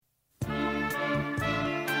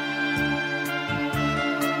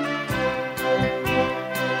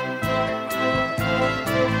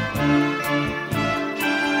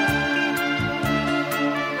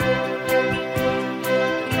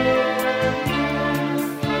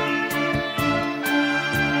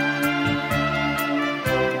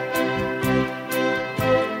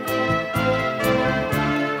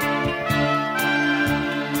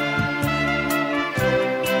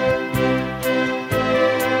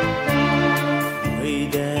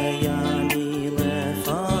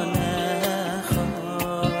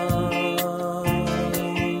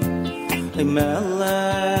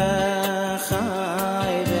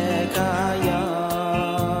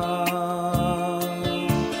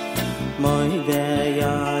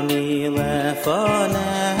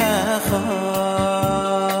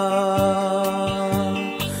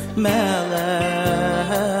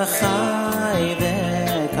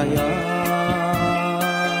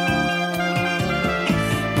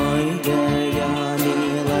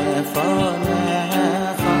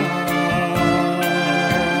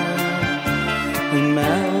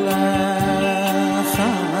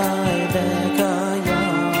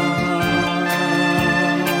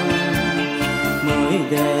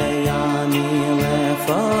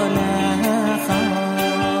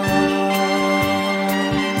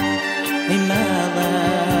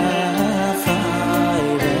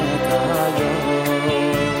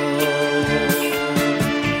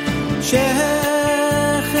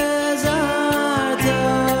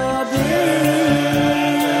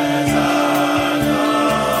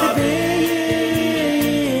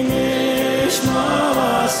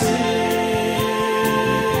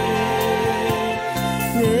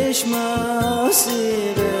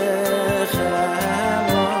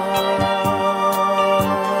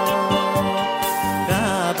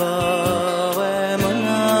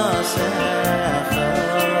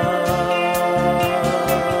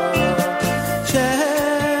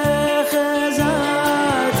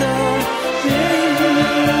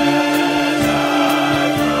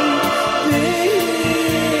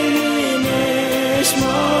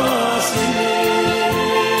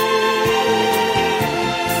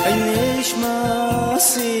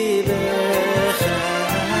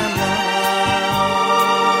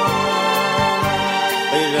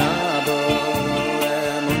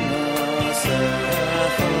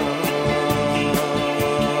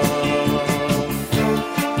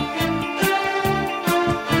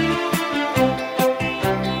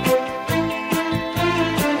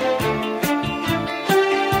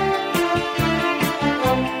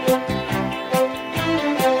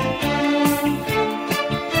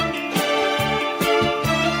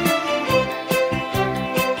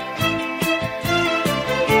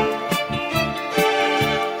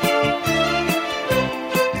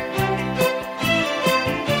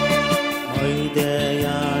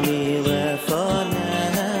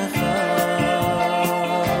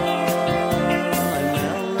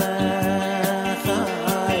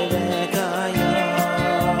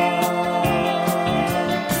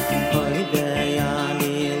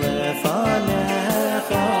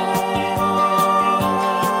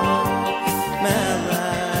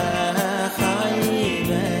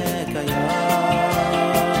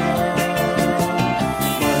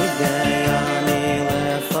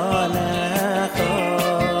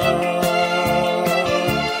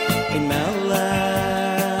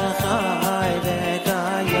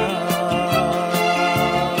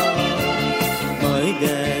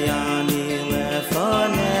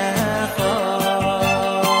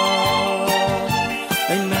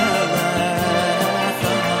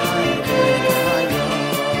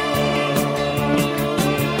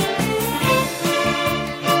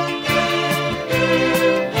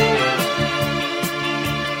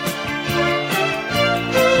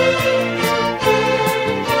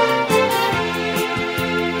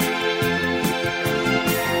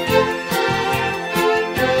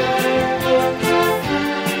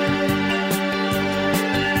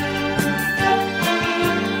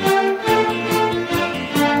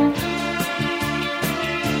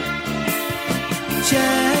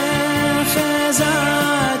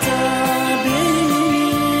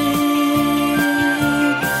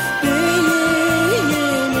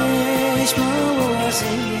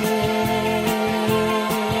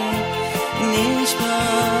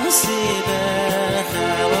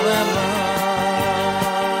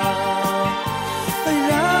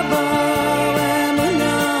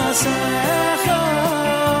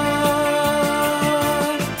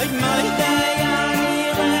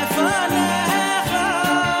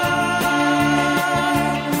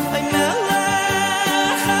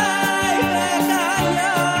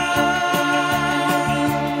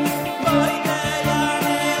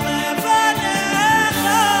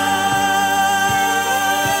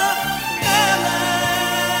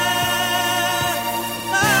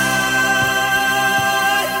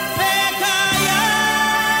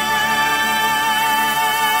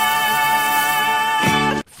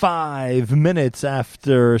5 minutes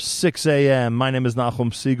after 6 a.m. My name is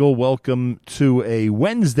Nachum Siegel. Welcome to a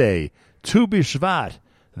Wednesday, Tu B'Shvat.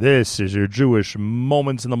 This is your Jewish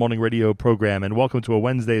Moments in the Morning radio program, and welcome to a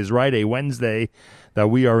Wednesday is right, a Wednesday that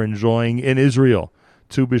we are enjoying in Israel.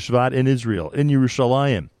 Tu B'Shvat in Israel, in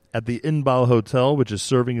Yerushalayim, at the Inbal Hotel, which is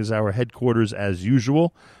serving as our headquarters as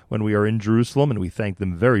usual when we are in Jerusalem, and we thank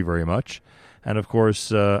them very, very much. And, of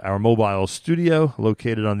course, our mobile studio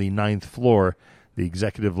located on the 9th floor, the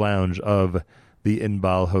executive lounge of the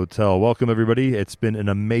Inbal Hotel. Welcome, everybody. It's been an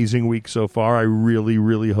amazing week so far. I really,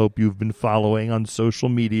 really hope you've been following on social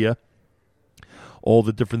media all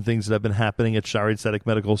the different things that have been happening at Shaarei Tzedek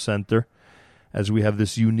Medical Center, as we have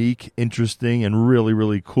this unique, interesting, and really,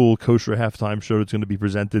 really cool kosher halftime show that's going to be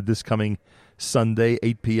presented this coming Sunday,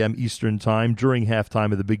 8 p.m. Eastern Time, during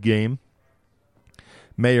halftime of the big game.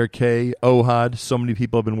 Meir K, Ohad, so many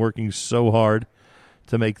people have been working so hard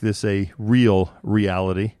to make this a real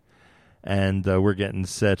reality. And we're getting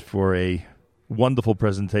set for a wonderful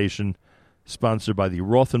presentation sponsored by the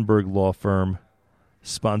Rothenberg Law Firm,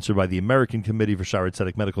 sponsored by the American Committee for Shaarei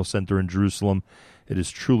Tzedek Medical Center in Jerusalem. It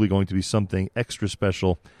is truly going to be something extra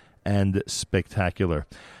special and spectacular.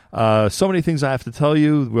 So many things I have to tell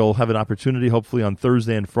you. We'll have an opportunity, hopefully on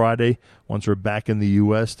Thursday and Friday, once we're back in the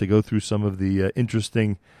U.S., to go through some of the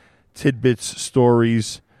interesting tidbits,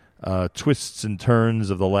 stories, twists and turns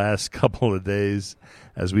of the last couple of days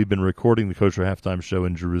as we've been recording the Kosher Halftime Show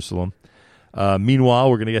in Jerusalem. Meanwhile,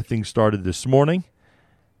 we're going to get things started this morning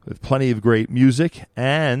with plenty of great music,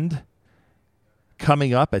 and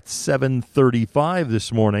coming up at 7:35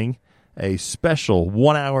 this morning, a special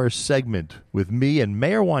one-hour segment with me and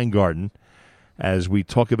Meir Weingarten as we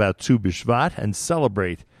talk about Tu B'Shvat and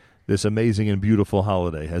celebrate this amazing and beautiful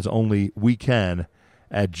holiday as only we can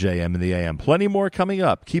at JM in the AM. Plenty more coming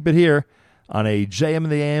up. Keep it here on a JM in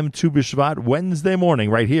the AM Tu B'Shvat Wednesday morning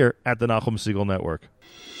right here at the Nachum Segal Network.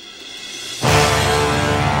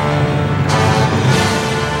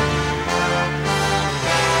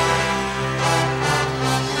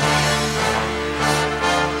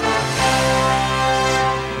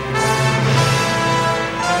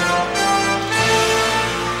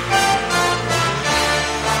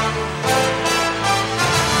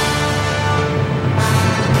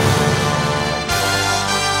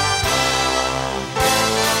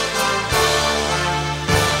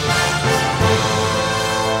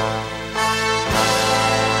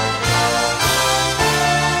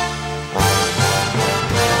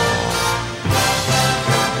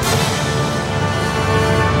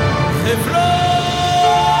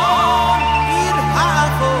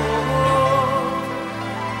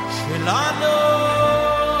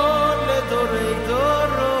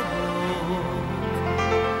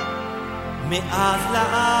 מאז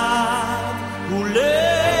לעד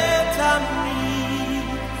ולתמיד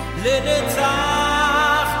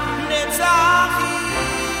לנצח נצחים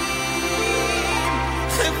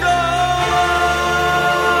חברון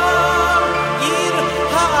עיר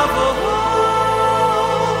האבות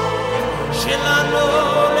שלנו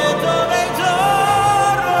לדורי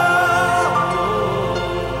דורות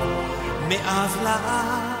מאז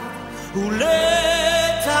לעד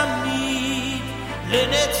ולתמיד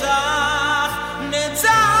לנצח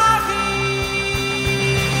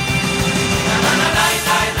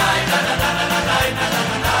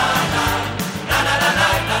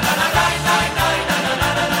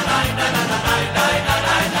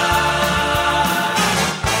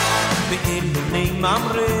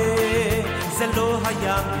זה לא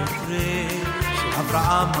היה מקרה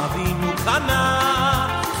שאברהם אבינו קנה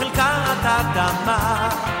חלקת אדמה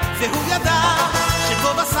והוא ידע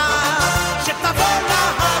שטוב עשה שתבוא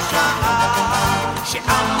לה השעה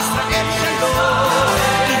שעם ישראל שלו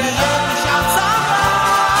יהיה משם צרה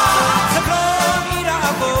חברון עיר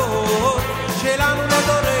האבות שלנו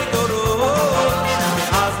לדורי דורות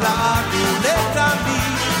מאז לעד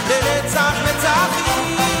ולתמיד לנצח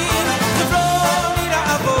נצחים חברון עיר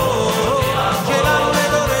האבות שלנו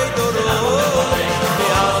לדורי דורות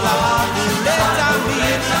מאז לעד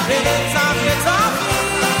ולתמיד לנצח נצחים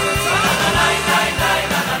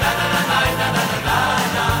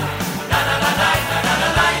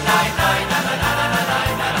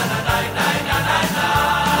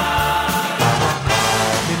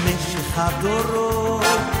הדורות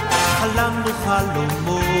חלמנו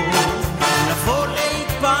חלומות לבוא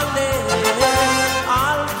להתפלל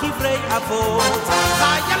על קברי אבות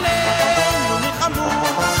חיילינו נלחמו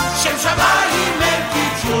שם שמיים הם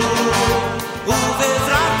קידשו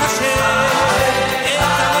ובעזרת השם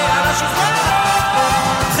אתעלה על השחרור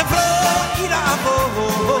חברון עיר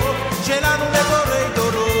האבות שלנו לדורי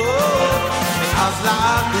דורות מאז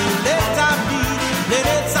לעד ולתמיד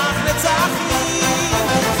לנצח נצחים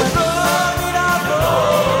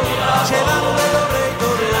שלנו לדורי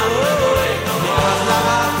דורות מאז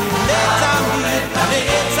לעד ולתמיד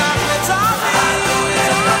לנצח נצחים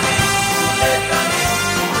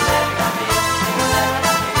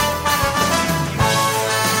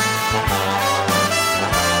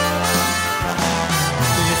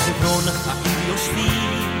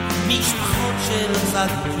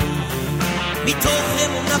מתוך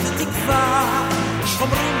אמונה ותקווה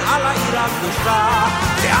שומרים על העיר הקדושה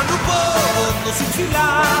ואנו פה נושאים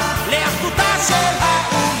תפילה לאחדותה של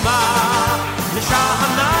האומה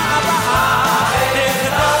לשנה הבאה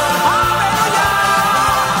לחברון הבנויה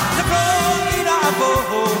חברון עיר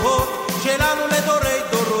האבות שלנו לדורי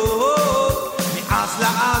דורות מאז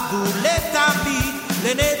לעד ולתמיד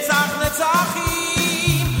לנצח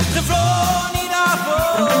נצחים חברון עיר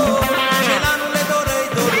האבות שלנו לדורי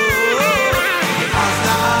דורות מאז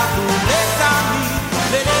לעד ולתמיד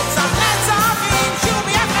לנצח נצחים שירו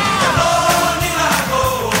ביחד חברון עיר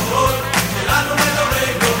האבות שלנו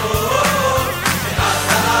לדורי דורות מאז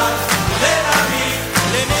לעד ולתמיד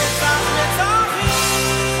לנצח נצחים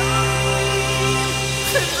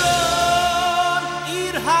חברון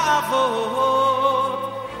עיר האבות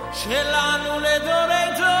שלנו לדורי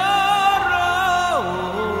דורות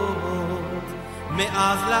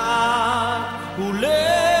מאז לעד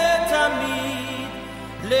ולתמיד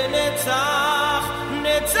לנצח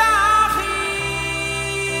נצחים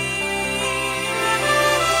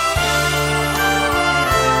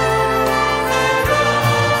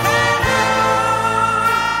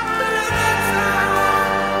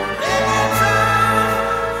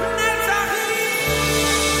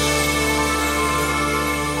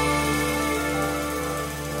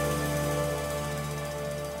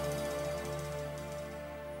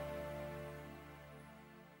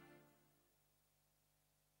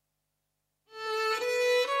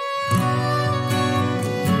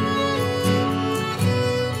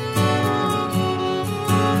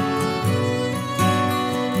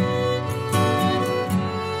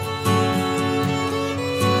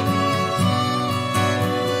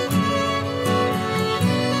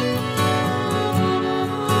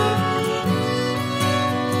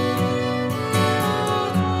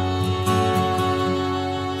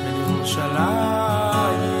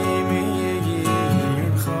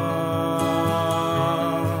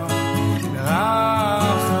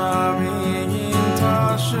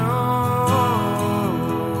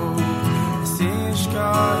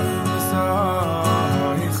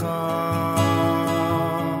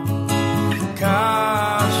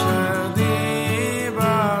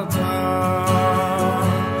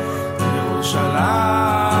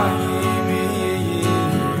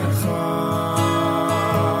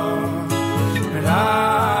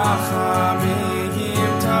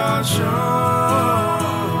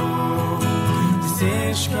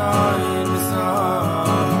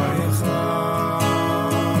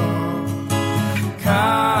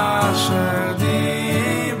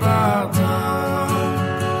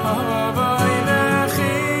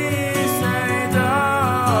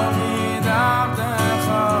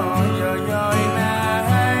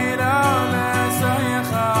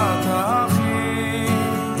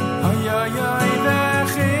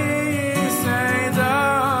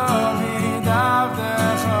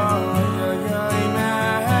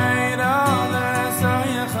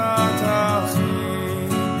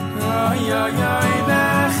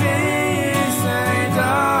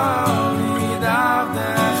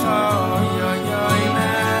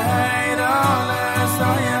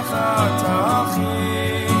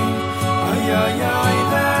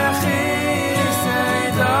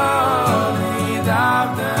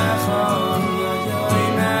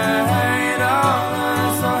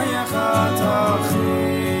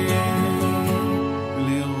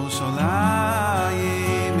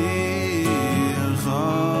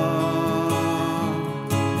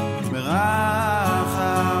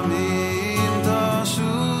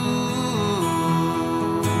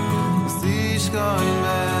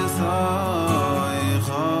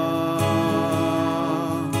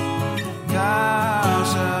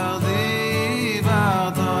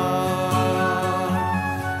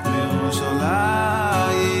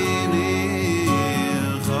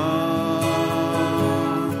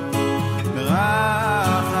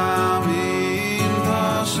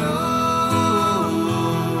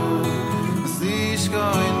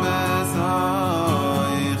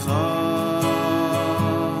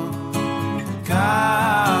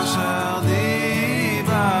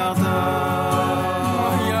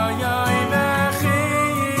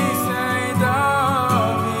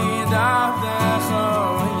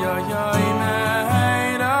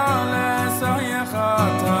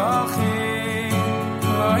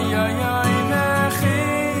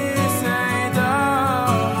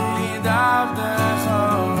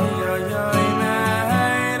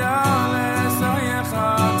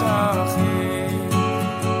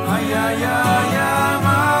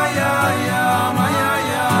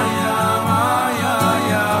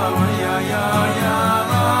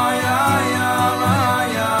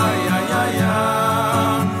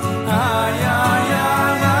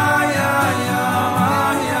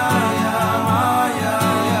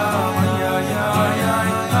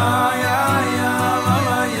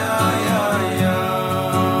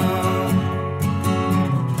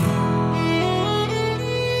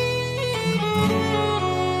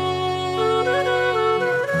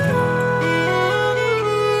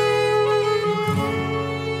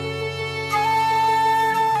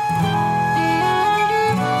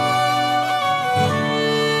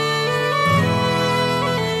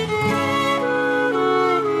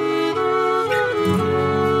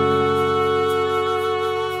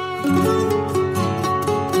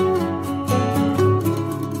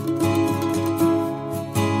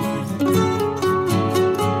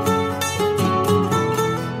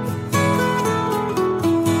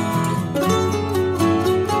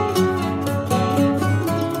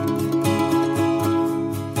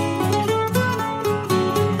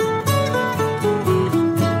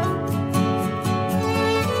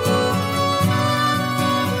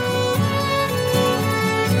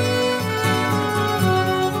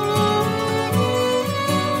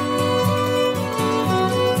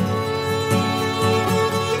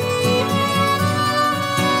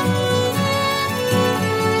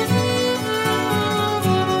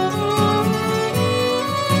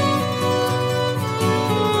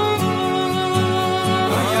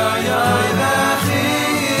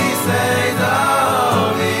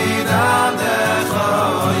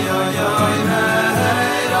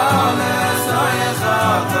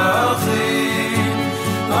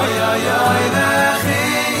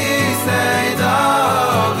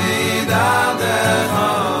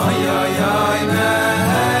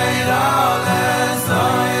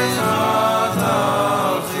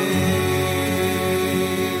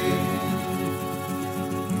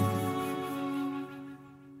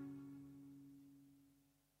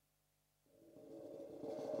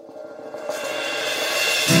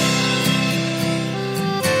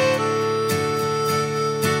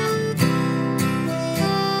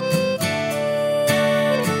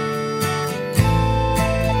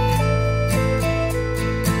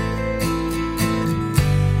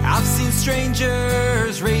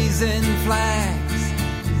strangers raising flags,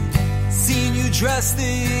 seen you dressed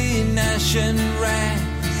in ash and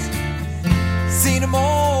rags, seen them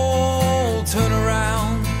all turn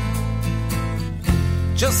around.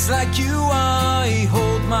 Just like you, I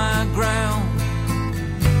hold my ground,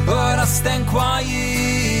 but I stand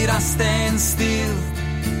quiet, I stand still,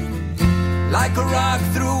 like a rock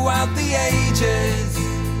throughout the ages.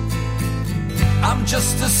 I'm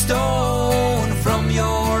just a stone from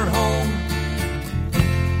your home,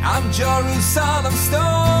 I'm Jerusalem stone.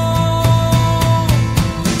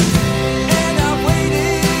 And I've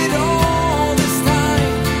waited all this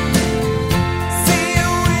time, see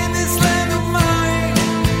you in this land of mine.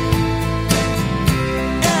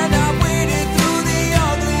 And I've waited through the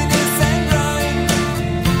ugliness and grind,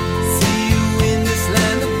 see you in this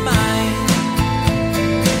land of mine.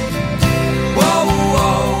 Whoa,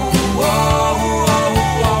 whoa, whoa.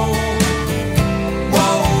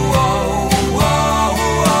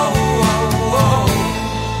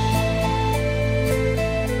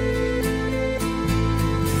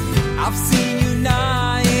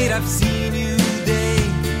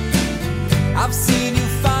 I've seen you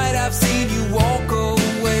fight, I've seen you walk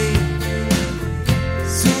away.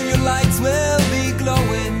 Soon your lights will be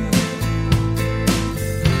glowing,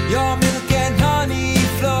 your milk and honey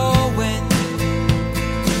flowing.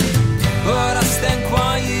 But I stand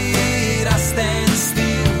quiet, I stand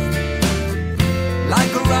still,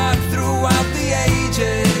 like a rock throughout the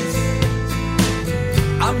ages.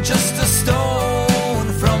 I'm just a stone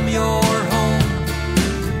from your home,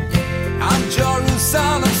 I'm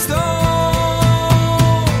Jerusalem stone.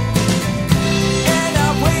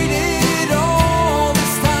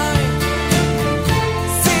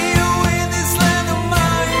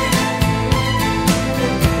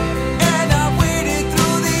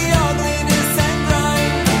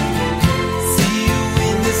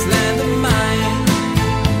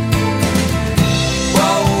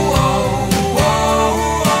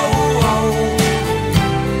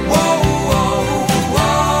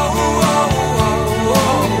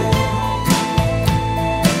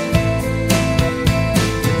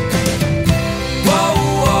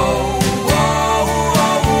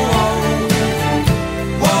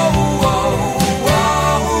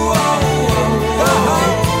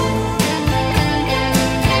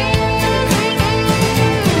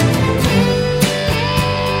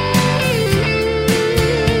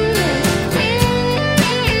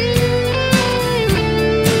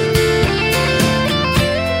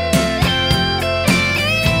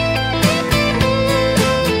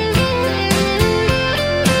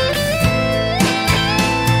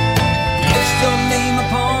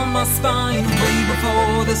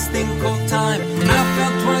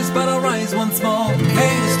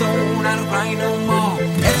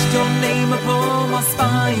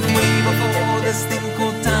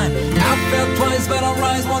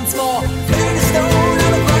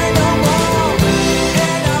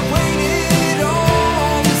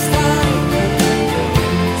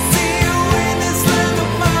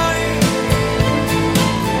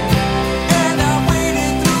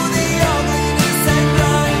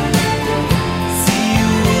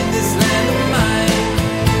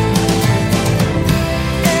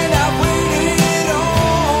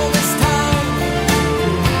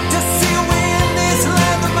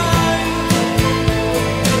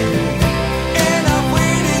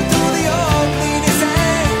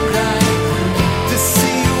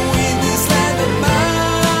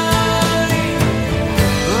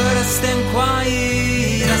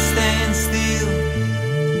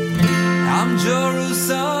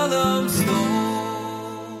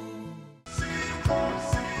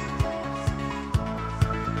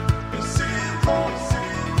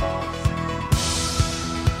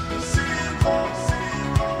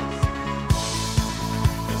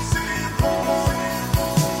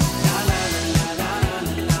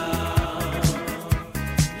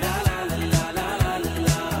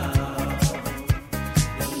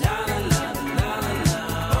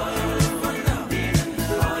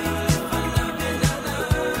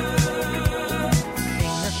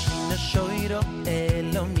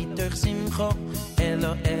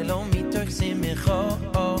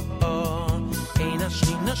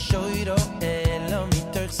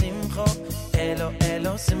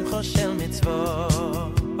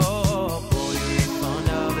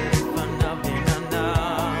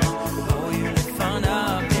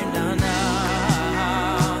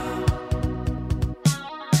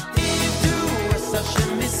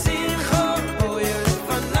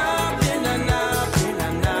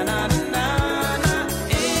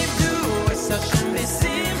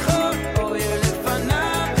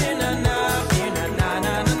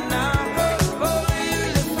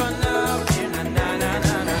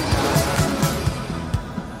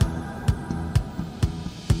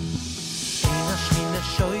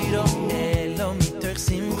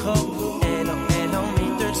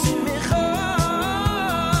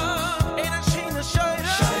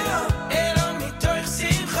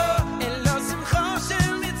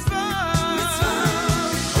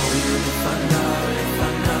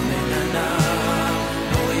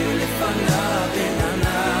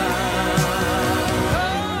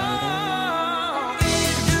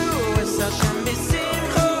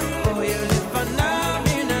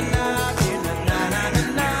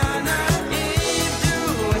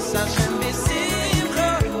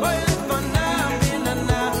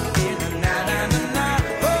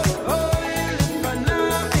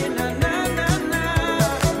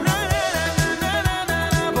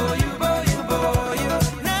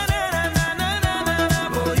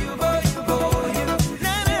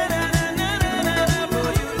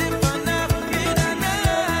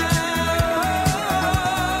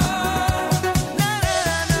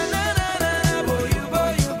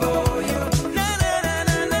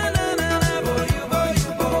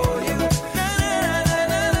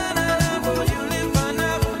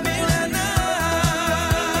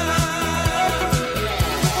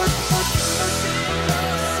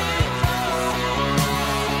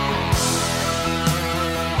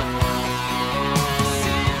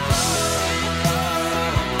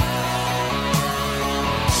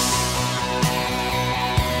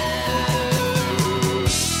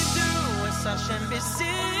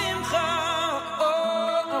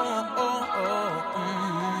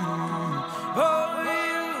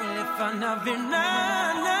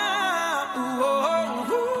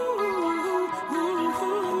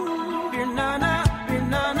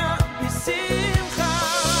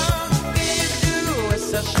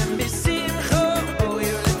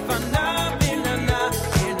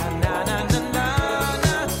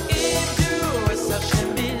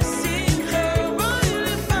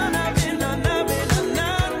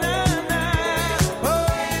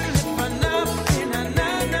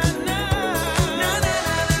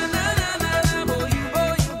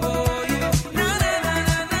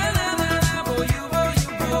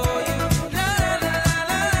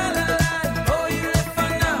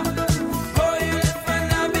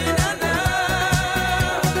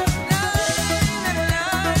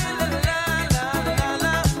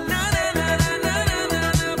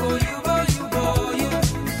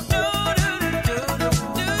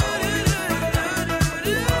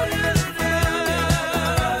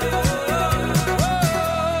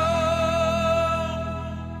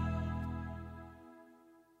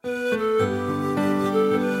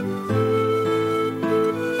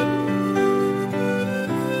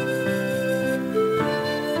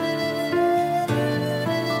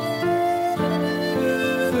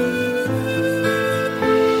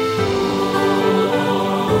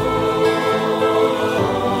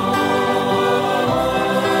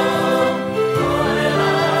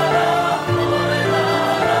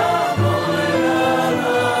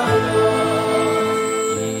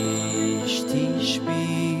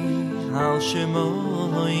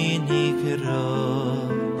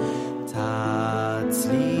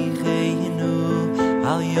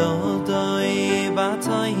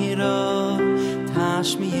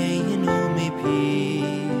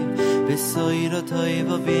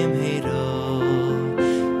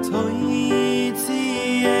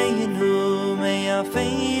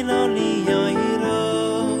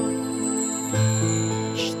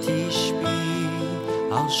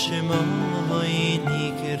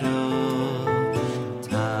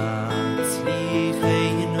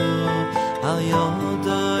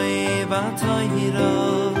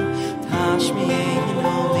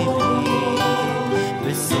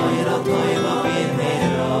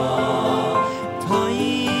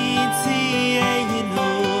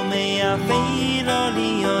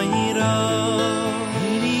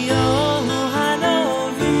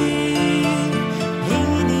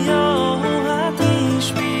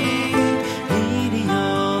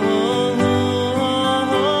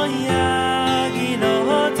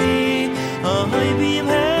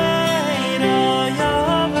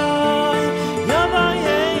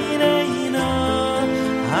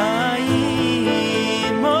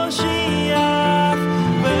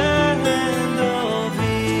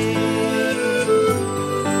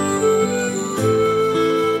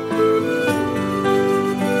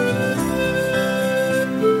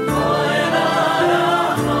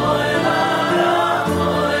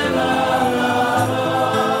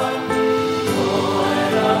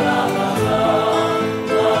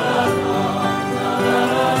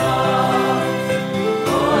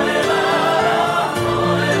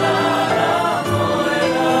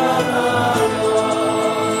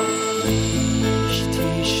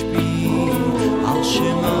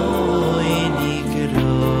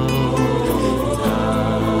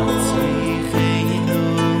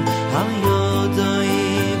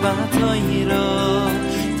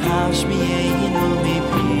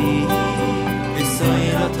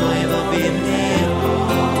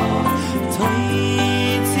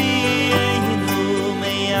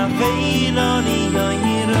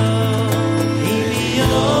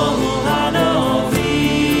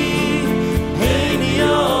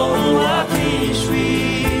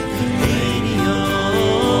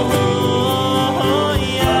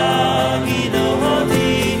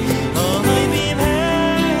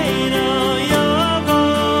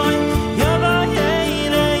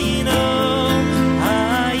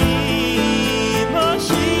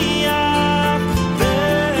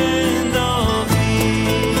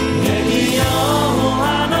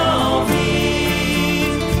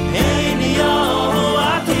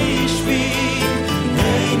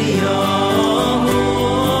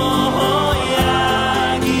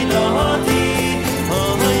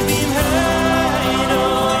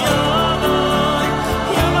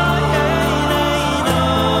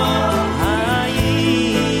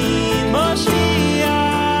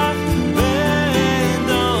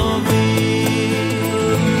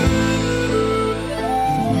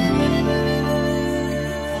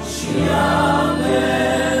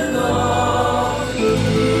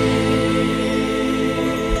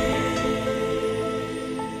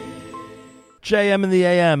 JM in the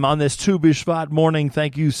AM on this Tu B'Shvat morning.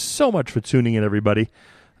 Thank you so much for tuning in, everybody.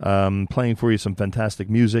 playing for you some fantastic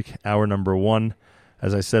music. Hour number one.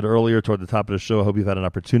 As I said earlier toward the top of the show, I hope you've had an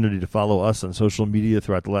opportunity to follow us on social media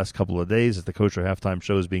throughout the last couple of days as the Kosher Halftime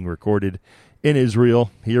Show is being recorded in Israel,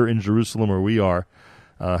 here in Jerusalem where we are,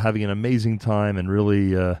 having an amazing time and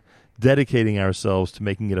really dedicating ourselves to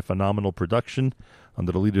making it a phenomenal production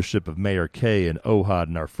under the leadership of Meir K. and Ohad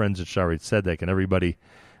and our friends at Shari Tzedek and everybody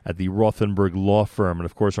at the Rothenberg Law Firm, and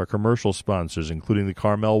of course our commercial sponsors, including the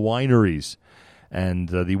Carmel Wineries and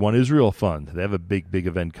the One Israel Fund. They have a big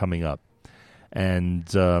event coming up.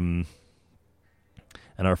 And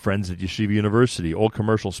our friends at Yeshiva University, all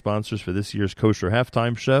commercial sponsors for this year's Kosher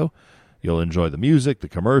Halftime Show. You'll enjoy the music, the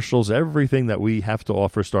commercials, everything that we have to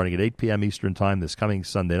offer starting at 8 p.m. Eastern Time this coming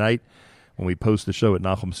Sunday night when we post the show at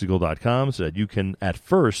NachumSegal.com so that you can at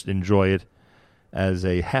first enjoy it as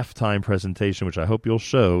a halftime presentation, which I hope you'll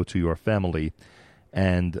show to your family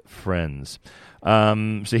and friends.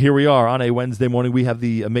 So here we are on a Wednesday morning. We have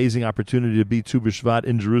the amazing opportunity to be Tu B'Shvat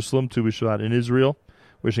in Jerusalem, Tu B'Shvat in Israel.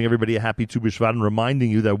 Wishing everybody a happy Tu B'Shvat and reminding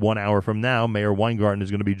you that 1 hour from now, Mayor Weingarten is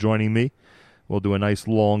going to be joining me. We'll do a nice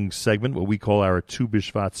long segment, what we call our Tu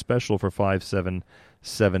B'Shvat special for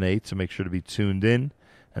 5778. So make sure to be tuned in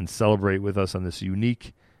and celebrate with us on this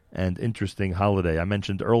unique and interesting holiday. I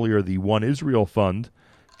mentioned earlier the One Israel Fund.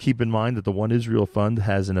 Keep in mind that the One Israel Fund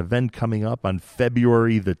has an event coming up on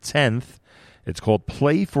February the 10th. It's called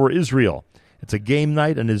Play for Israel. It's a game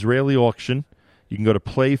night, an Israeli auction. You can go to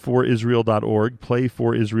playforisrael.org,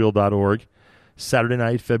 playforisrael.org. Saturday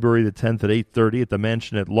night, February the 10th at 8:30 at the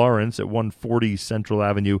Mansion at Lawrence at 140 Central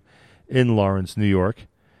Avenue in Lawrence, New York.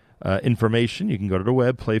 Information, you can go to the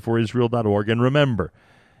web, playforisrael.org. And remember,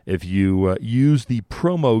 if you use the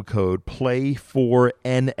promo code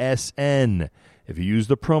PLAY4NSN, if you use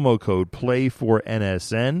the promo code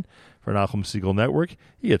PLAY4NSN for Nachum Segal Network,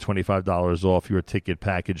 you get $25 off your ticket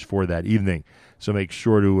package for that evening. So make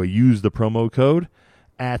sure to use the promo code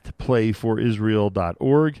at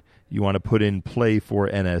playforisrael.org. You want to put in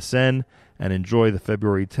Play4NSN and enjoy the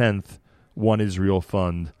February 10th One Israel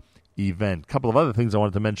Fund event. A couple of other things I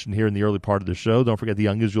wanted to mention here in the early part of the show. Don't forget the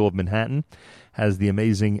Young Israel of Manhattan has the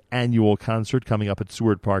amazing annual concert coming up at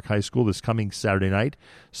Seward Park High School this coming Saturday night,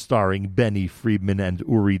 starring Benny Friedman and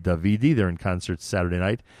Uri Davidi. They're in concert Saturday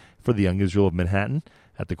night for the Young Israel of Manhattan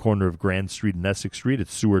at the corner of Grand Street and Essex Street at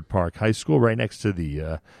Seward Park High School, right next to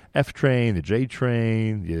the F train, the J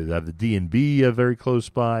train. You have the D&B very close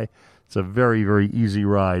by. It's a very, very easy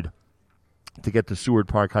ride to get to Seward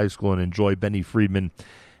Park High School and enjoy Benny Friedman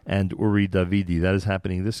and Uri Davidi. That is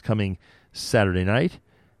happening this coming Saturday night,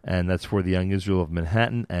 and that's for the Young Israel of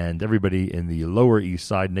Manhattan and everybody in the Lower East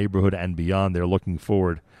Side neighborhood and beyond. They're looking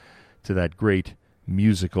forward to that great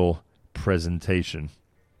musical presentation.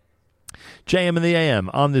 JM in the AM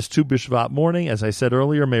on this Tu B'Shvat morning. As I said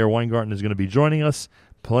earlier, Mayor Weingarten is going to be joining us.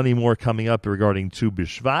 Plenty more coming up regarding Tu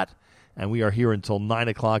B'Shvat. And we are here until 9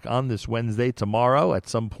 o'clock on this Wednesday. Tomorrow, at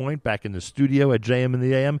some point, back in the studio at JM in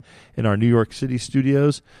the AM in our New York City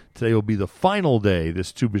studios. Today will be the final day.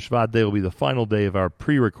 This Tu B'Shvat day will be the final day of our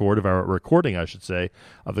recording, I should say,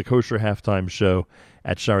 of the Kosher Halftime Show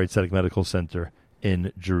at Shari Tzedek Medical Center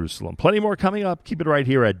in Jerusalem. Plenty more coming up. Keep it right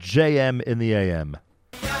here at JM in the AM.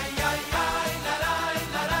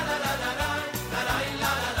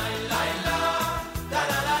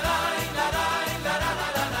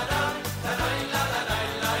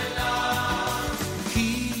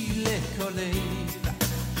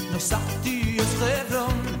 נוסעתי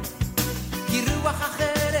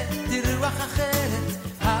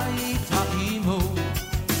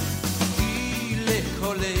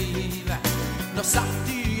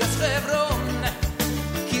אז חברון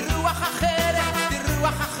כי רוח אחרת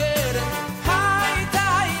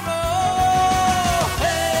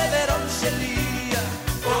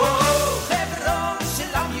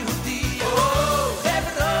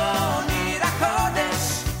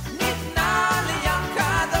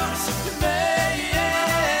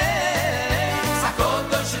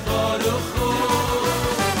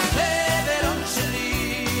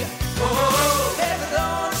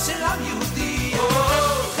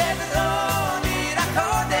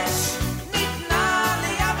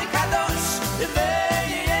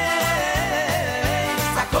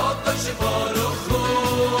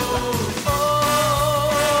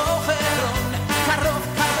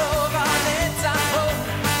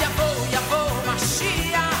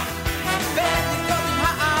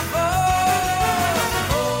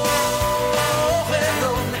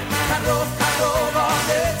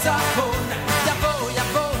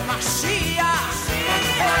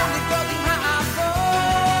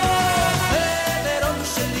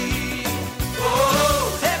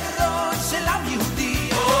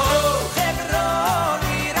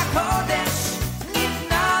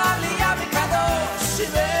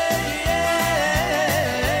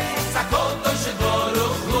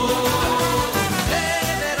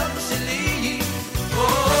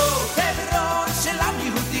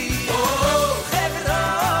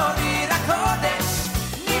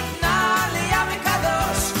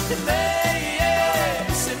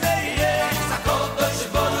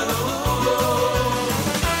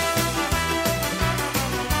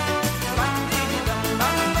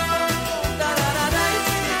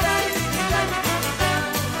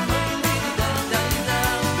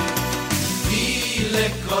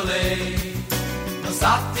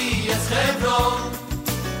נוסעתי את חברון,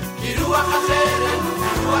 כי רוח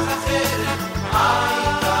אחרת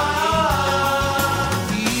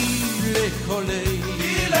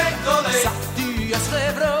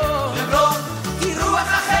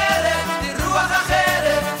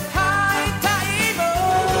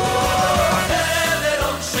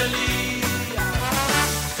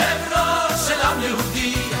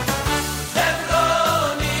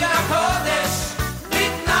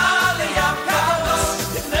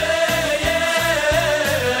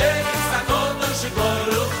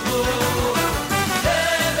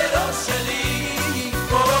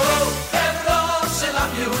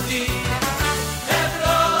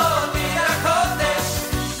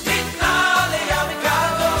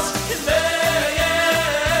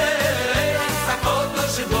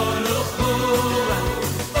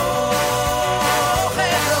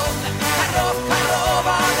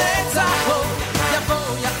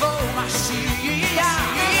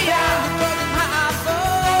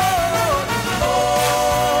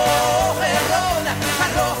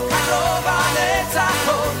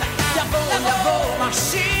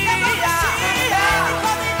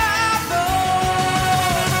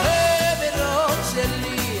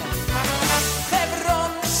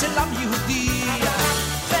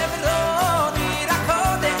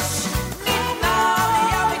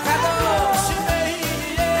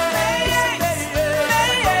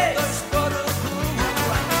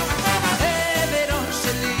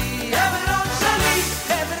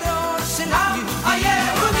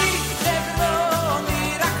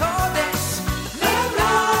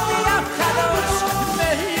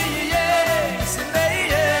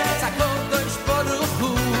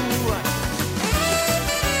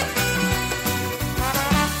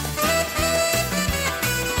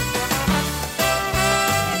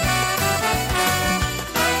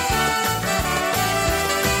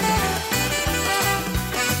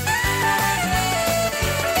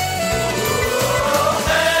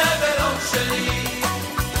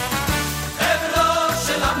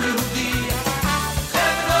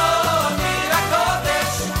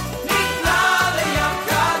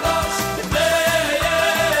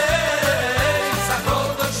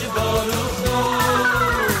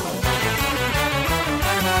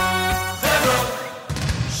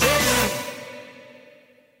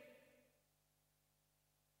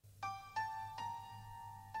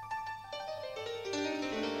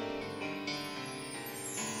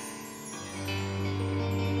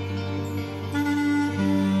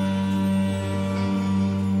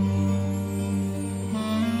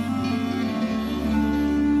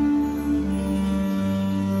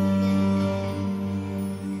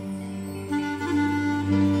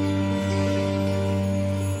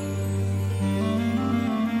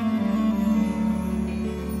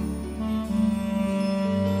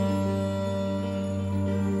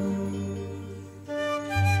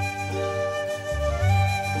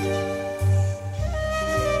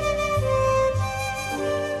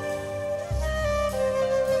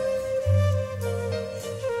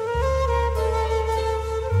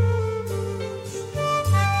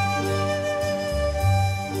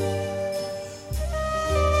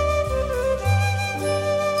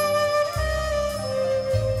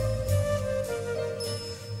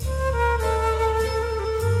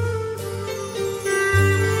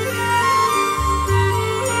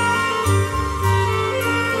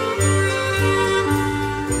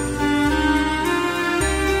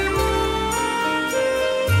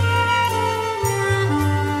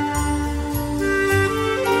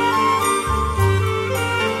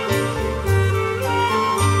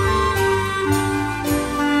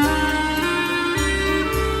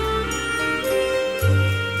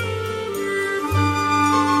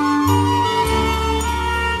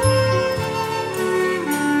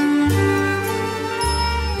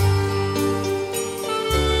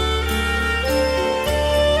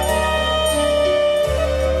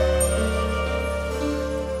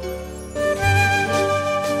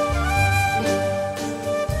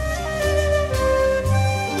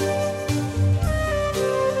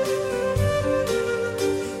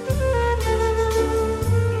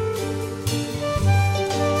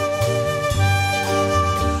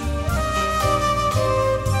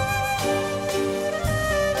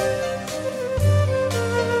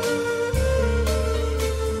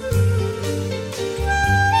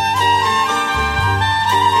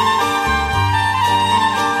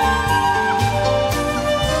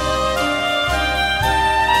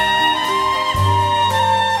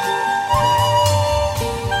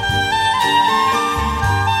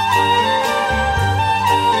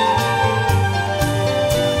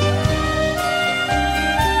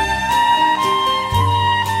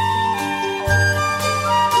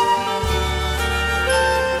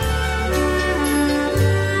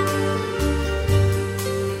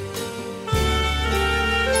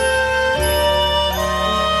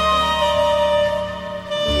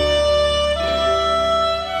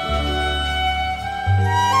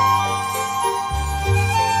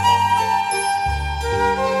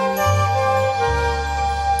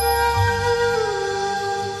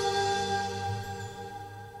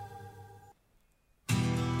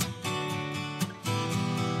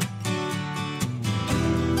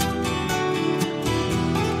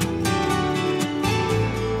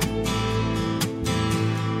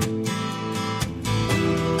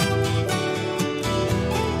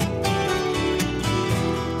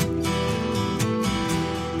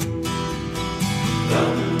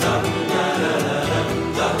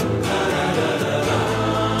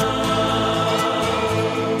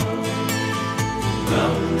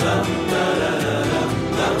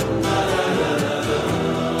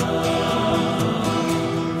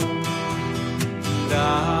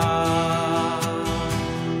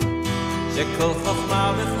שכל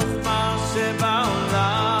חוכמה וחוכמה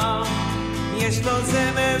שבעולם יש לו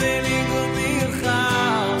זמר וניגון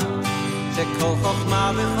מיוחד שכל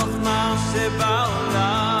חוכמה וחוכמה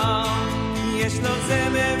שבעולם יש לו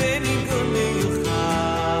זמר וניגון מיוחד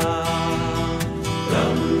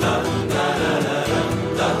דם דם דם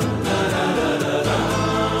דם דם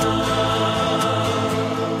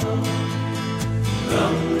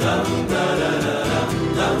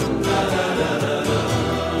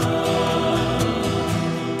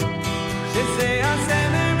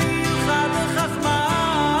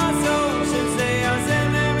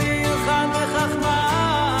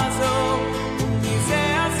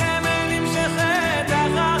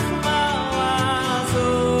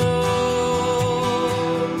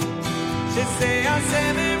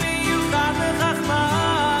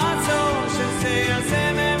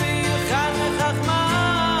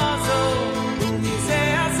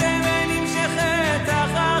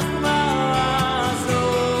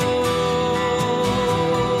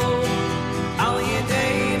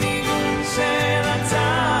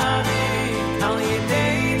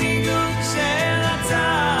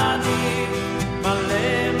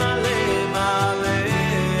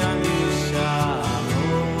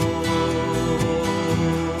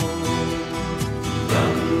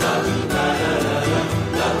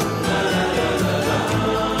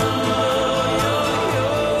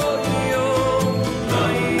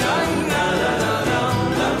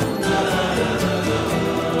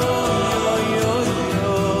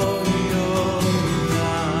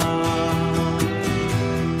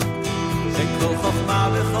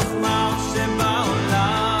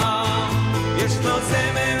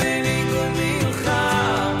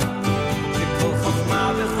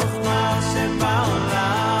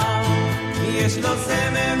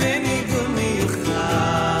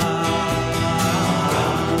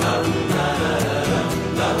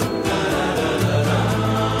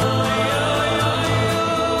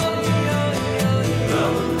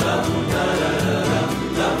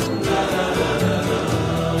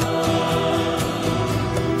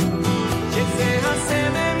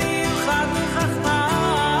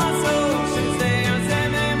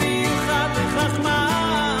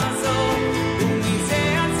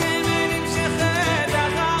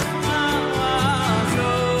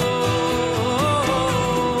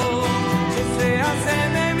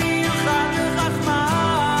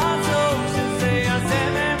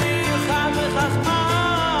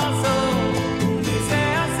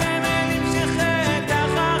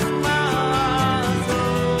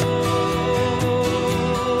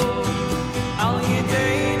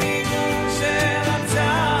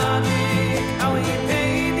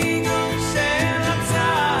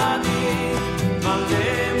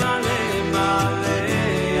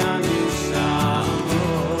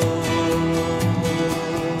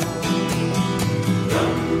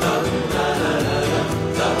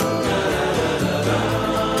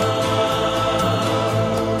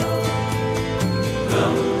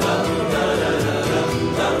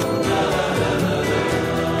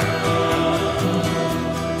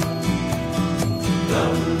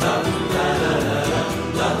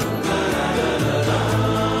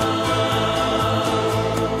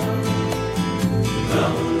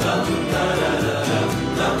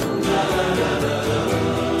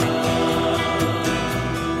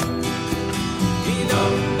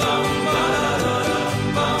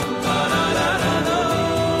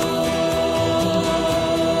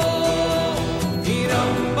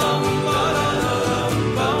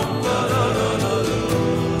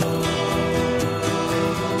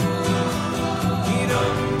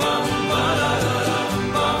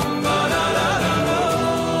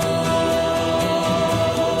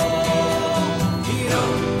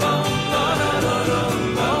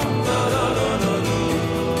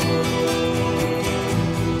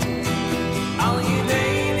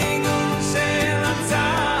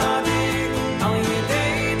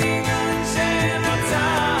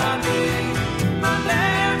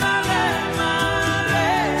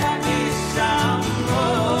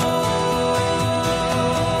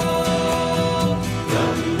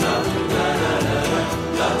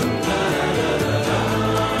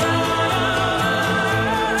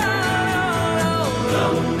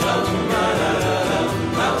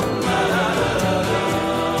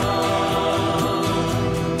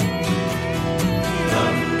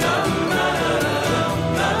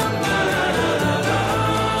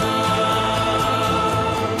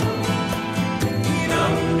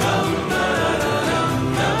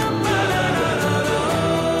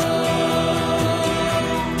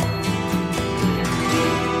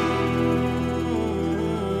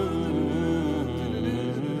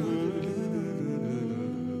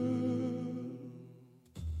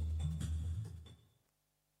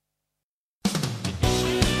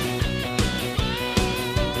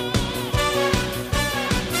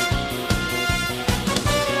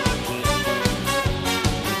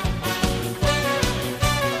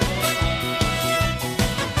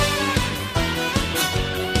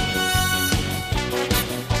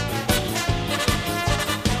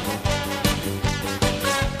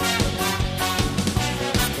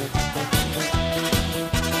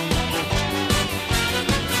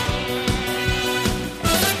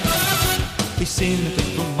Isim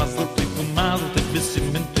tov mazel tov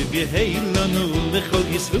bisim tov yeheilanu lechol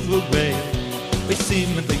yisvuvei. Isim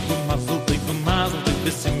tov mazel tov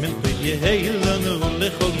bisim tov yeheilanu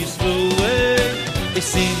lechol yisvuvei.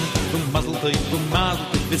 Isim tov mazel tov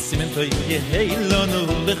bisim tov yeheilanu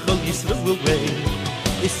lechol yisvuvei.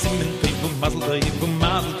 Isim tov mazel tov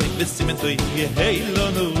bisim tov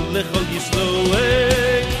yeheilanu lechol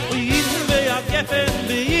yisvuvei. Yin ve'agefen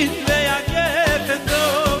yin ve'agefen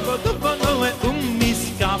dovono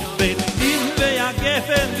miskabel. Yin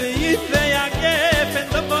ve'agefen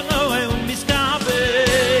dovono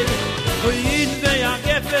miskabel. Yin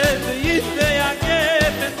ve'agefen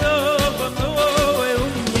dovono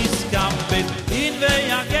miskabel. Yin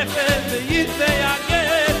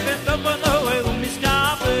ve'agefen dovono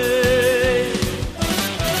miskabel.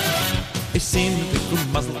 Isim tov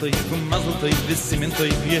mazel tov bisim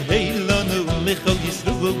tov yeheilanu lechol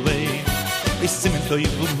yisvuvei. Isim tov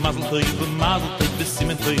mazel tov bisim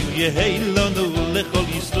tov yeheilanu lechol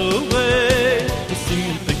yisvuvei. Isim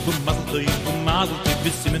tov mazel tov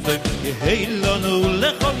bisim tov yeheilanu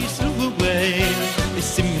lechol yisvuvei.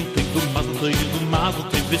 Isim tov mazel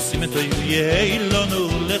tov bisim tov yeheilanu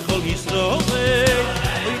lechol yisvuvei.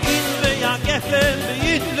 Yin ve'agefen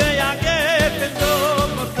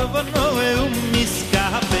dovono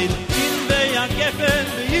miskabel. Yin ve'agefen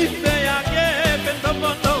dovono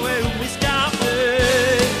miskabel.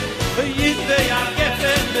 Yin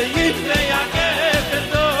ve'agefen dovono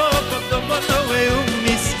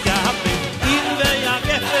miskabel.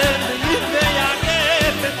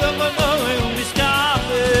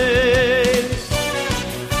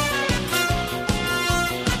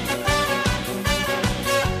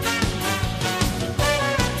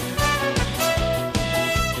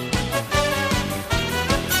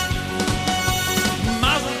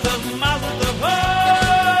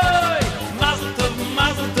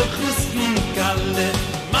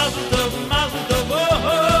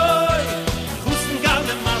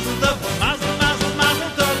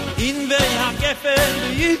 Yin ve'agefen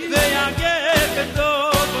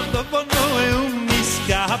dovono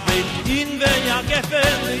miskabel. In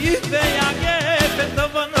ve'agefen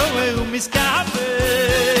dovono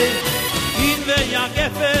miskabel. In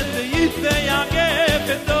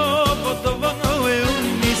ve'agefen dovono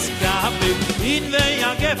miskabel. In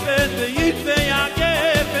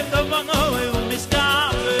ve'agefen dovono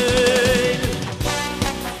miskabel.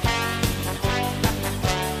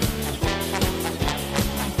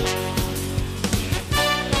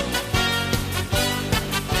 In ve'agefen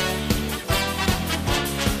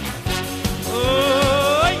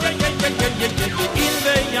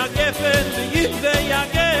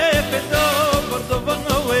dovono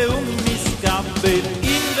miskabel.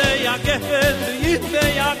 In ve'agefen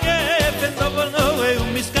dovono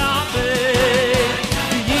miskabel.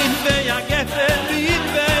 In ve'agefen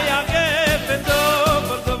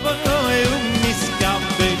dovono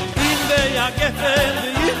miskabel.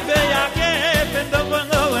 In ve'agefen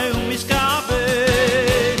dovono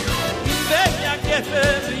miskabel.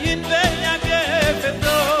 In ve'agefen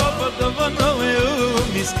dovono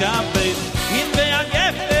miskabel. In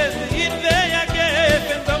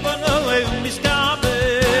ve'agefen dovono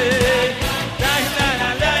miskabel. La la la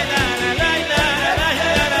la la la la la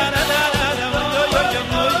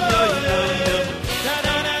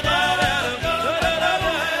la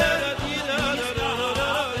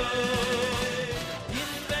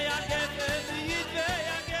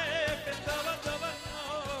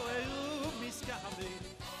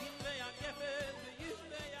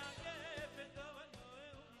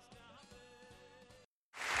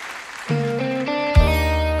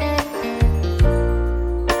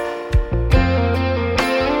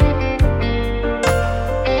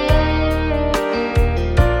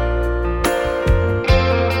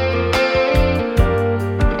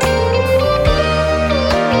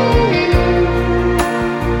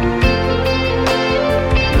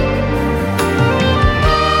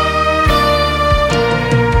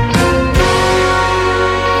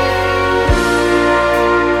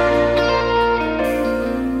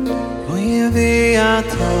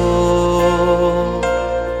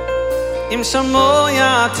Im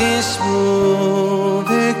shamoya tishmu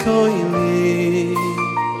v'koyli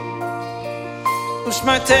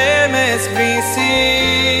Ushmartem es brisi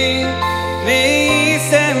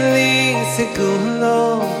V'yisem li sikulo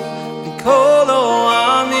V'kolo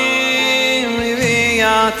amim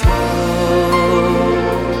riviyato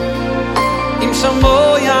Im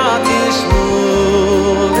shamoya tishmu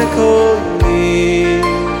v'koyli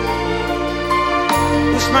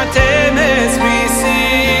Ushmartem es brisi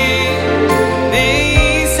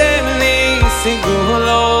V'yisem li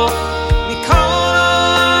sikulo V'kolo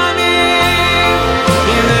amim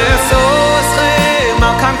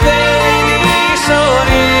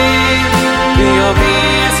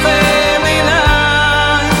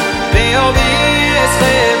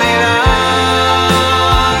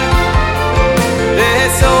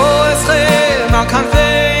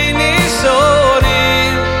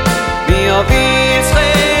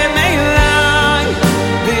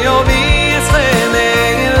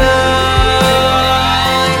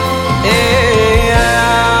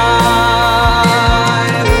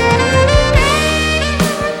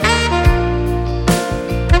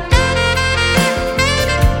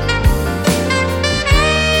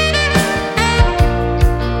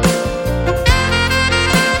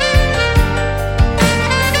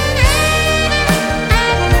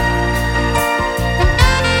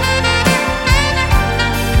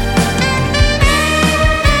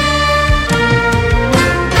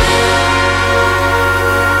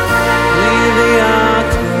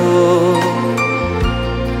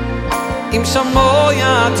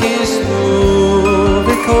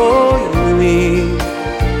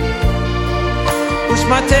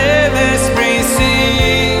Teves Brisi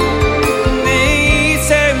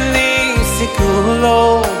Nisemli Sikulo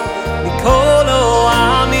Nikolo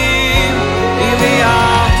Amim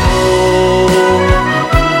Iliato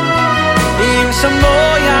Im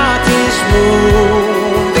Shamoya Tishmu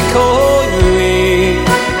Vikoyui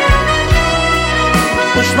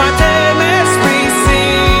Ushma Teves Brisi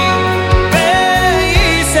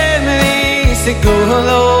Nisemli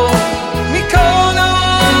Sikulo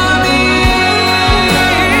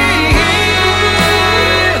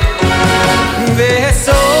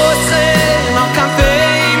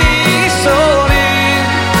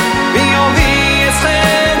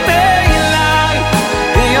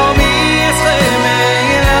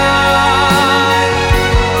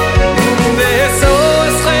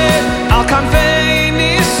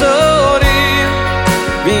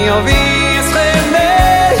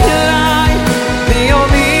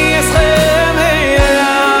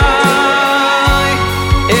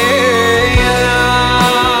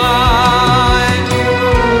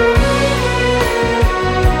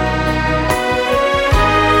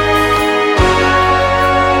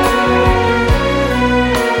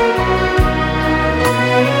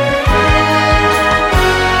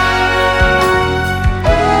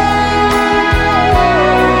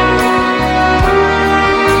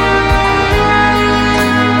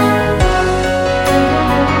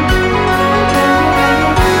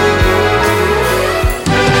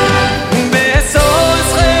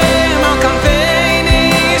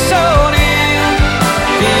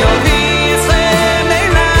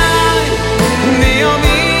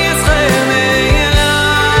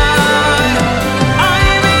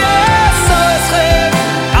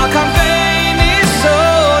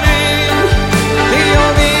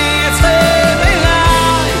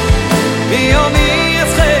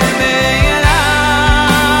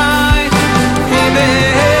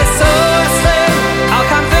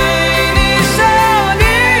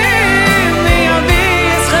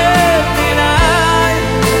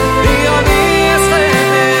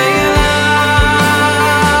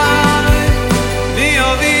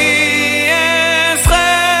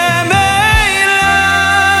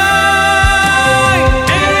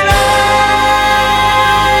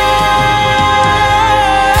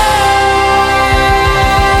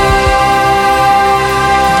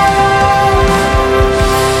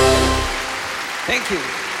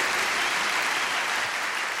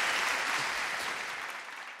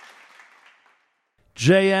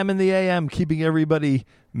JM in the AM, keeping everybody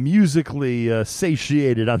musically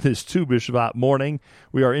satiated on this Tu B'Shvat morning.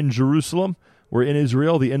 We are in Jerusalem. We're in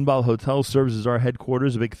Israel. The Inbal Hotel serves as our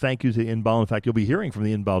headquarters. A big thank you to the Inbal. In fact, you'll be hearing from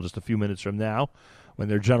the Inbal just a few minutes from now when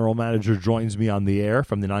their general manager joins me on the air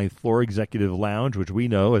from the 9th floor Executive Lounge, which we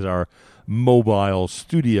know as our mobile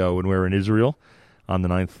studio when we're in Israel on the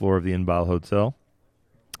 9th floor of the Inbal Hotel.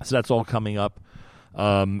 So that's all coming up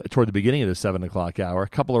toward the beginning of the 7 o'clock hour. A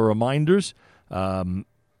couple of reminders.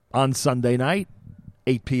 On Sunday night,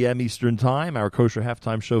 8 p.m. Eastern Time, our Kosher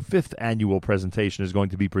Halftime Show 5th annual presentation is going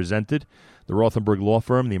to be presented. The Rothenberg Law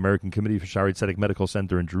Firm, the American Committee for Shaarei Tzedek Medical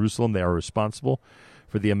Center in Jerusalem, they are responsible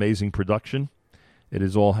for the amazing production. It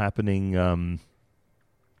is all happening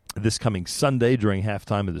this coming Sunday during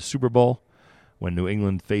halftime of the Super Bowl when New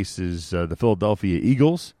England faces the Philadelphia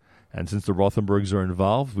Eagles. And since the Rothenbergs are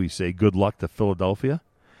involved, we say good luck to Philadelphia.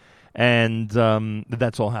 And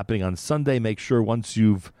that's all happening on Sunday. Make sure once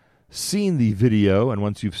you've seen the video and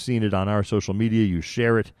once you've seen it on our social media, you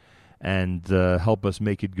share it and help us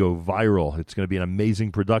make it go viral. It's going to be an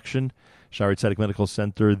amazing production. Shaarei Tzedek Medical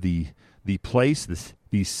Center, the place,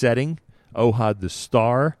 the setting, Ohad the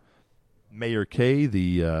star, Meir K,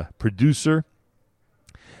 the producer,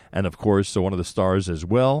 and of course one of the stars as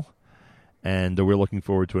well. And we're looking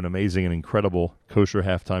forward to an amazing and incredible Kosher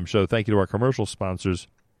Halftime Show. Thank you to our commercial sponsors,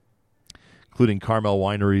 including Carmel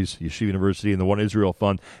Wineries, Yeshiva University, and the One Israel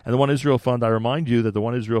Fund. And the One Israel Fund, I remind you that the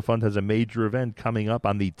One Israel Fund has a major event coming up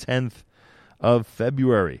on the 10th of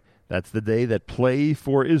February. That's the day that Play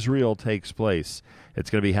for Israel takes place. It's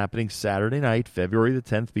going to be happening Saturday night, February the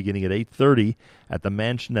 10th, beginning at 8:30 at the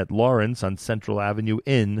Mansion at Lawrence on Central Avenue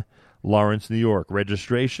in Lawrence, New York.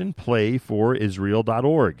 Registration,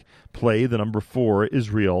 playforisrael.org. Play the number 4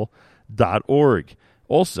 Israel.org.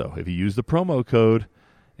 Also, if you use the promo code,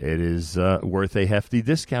 it is worth a hefty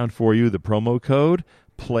discount for you. The promo code,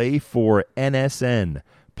 PLAY4NSN.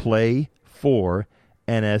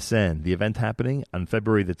 PLAY4NSN. The event happening on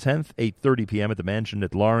February the 10th, 8:30 p.m. at the Mansion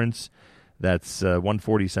at Lawrence. That's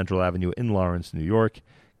 140 Central Avenue in Lawrence, New York.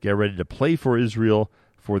 Get ready to play for Israel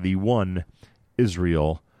for the One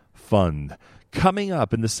Israel Fund. Coming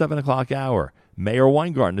up in the 7 o'clock hour, Mayor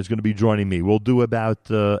Weingarten is going to be joining me. We'll do about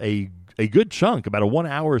a a good chunk, about a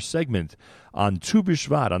 1-hour segment on Tu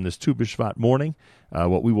B'Shvat, on this Tu B'Shvat morning,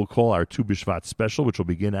 what we will call our Tu B'Shvat special, which will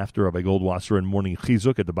begin after Rabbi Goldwasser and Morning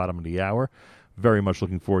Chizuk at the bottom of the hour. Very much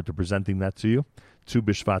looking forward to presenting that to you. Tu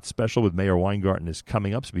B'Shvat special with Meir Weingarten is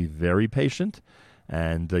coming up, so be very patient,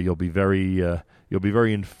 and you'll be very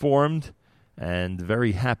informed and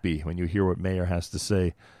very happy when you hear what Meir has to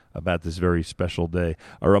say about this very special day.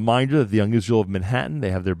 A reminder that the Young Israel of Manhattan,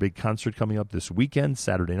 they have their big concert coming up this weekend,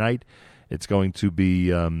 Saturday night. It's going to be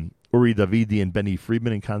Uri Davidi and Benny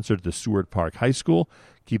Friedman in concert at the Seward Park High School.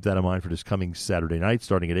 Keep that in mind for this coming Saturday night,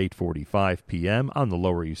 starting at 8:45 p.m. on the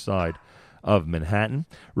Lower East Side of Manhattan.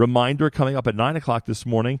 Reminder, coming up at 9 o'clock this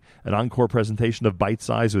morning, an encore presentation of Bite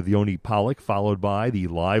Size with Yoni Pollack, followed by the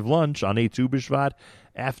live lunch on a Tu B'Shvat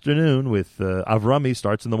afternoon with Avrami.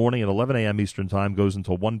 Starts in the morning at 11 a.m. Eastern Time, goes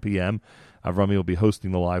until 1 p.m. Avrami will be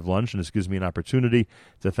hosting the live lunch, and this gives me an opportunity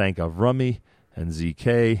to thank Avrami and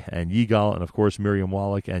ZK and Yigal and, of course, Miriam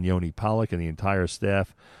Wallach and Yoni Pollack and the entire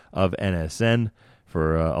staff of NSN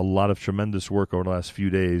for a lot of tremendous work over the last few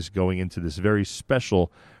days going into this very special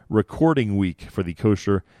recording week for the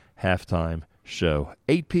Kosher Halftime Show.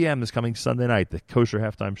 8 p.m. this coming Sunday night, the Kosher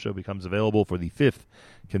Halftime Show becomes available for the 5th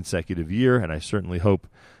consecutive year, and I certainly hope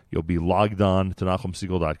you'll be logged on to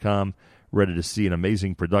NachumSegal.com, ready to see an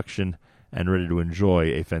amazing production and ready to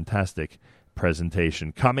enjoy a fantastic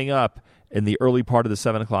presentation. Coming up in the early part of the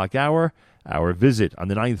 7 o'clock hour, our visit on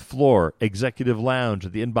the 9th floor executive lounge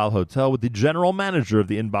at the Inbal Hotel with the general manager of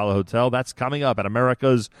the Inbal Hotel. That's coming up at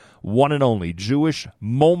America's one and only Jewish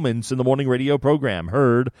Moments in the Morning radio program,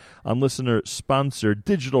 heard on listener-sponsored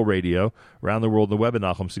digital radio around the world on the web at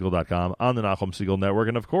NachumSegal.com, on the Nachum Segal Network,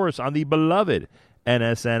 and, of course, on the beloved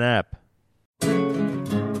NSN app.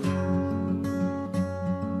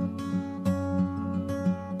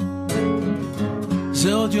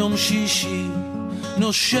 זה עוד יום שישי,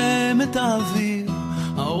 נושם את האוויר,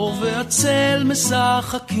 האור והצל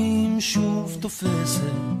משחקים, שוב תופסת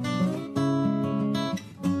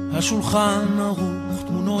השולחן ערוך,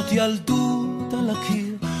 תמונות ילדות על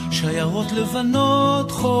הקיר, שיירות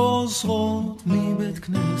לבנות חוזרות מבית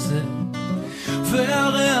כנסת,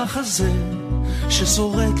 והריח הזה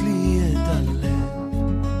ששורט לי את הלב,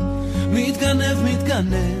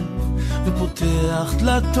 מתגנב ופותח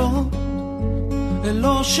דלתות אל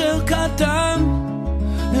אושר קטן,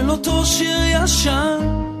 אל אותו שיר ישן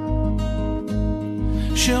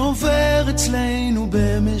שעובר אצלנו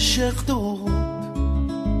במשך דורות,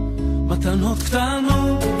 מתנות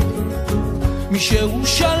קטנות, מישהו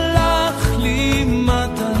שלח לי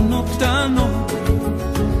מתנות קטנות,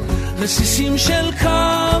 רסיסים של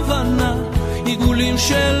כוונה, עיגולים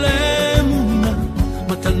של אמונה,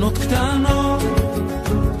 מתנות קטנות,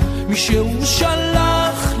 מישהו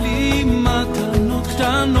שלח לי מתנות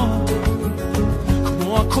קטנות,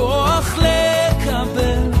 כמו הכוח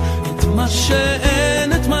לקבל את מה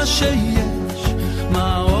שאין, את מה שיש,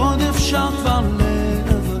 מה עוד אפשר כבר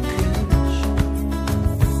לבקש.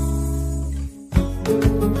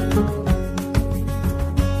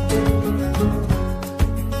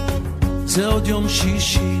 זה עוד יום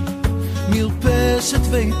שישי, מרפסת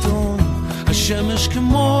ועיתון, השמש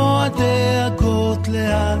כמו הדאגות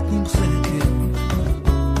לאט נמחקת,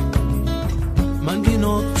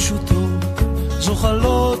 מנגינות פשוטות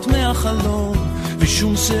זוחלות מהחלום,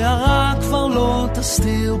 ושום שערה כבר לא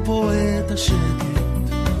תסתיר פה את השקט,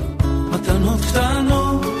 מתנות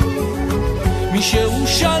קטנות, מישהו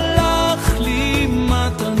שלח לי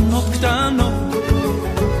מתנות קטנות,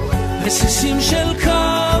 רסיסים של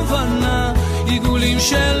כוונה, עיגולים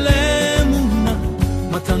של אמונה,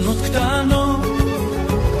 מתנות קטנות,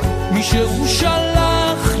 מישהו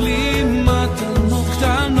שלח לי מתנות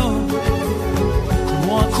קטנות,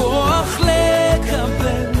 כמו הכוח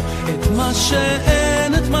לקבל את מה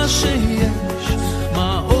שאין, את מה שיש,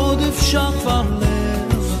 מה עוד אפשר כבר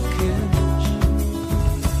לבקש,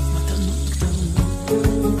 מתנות קטנות.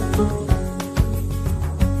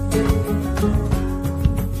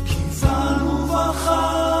 כיוונו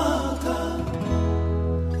בחרת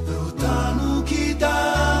ואותנו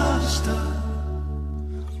קידשת,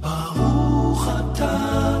 ברוך אתה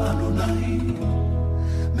אדוני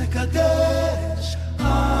מקדש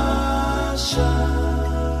השבת.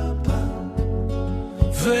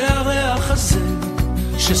 והריח הזה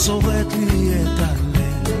ששורט לי את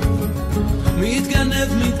הלב, מתגנב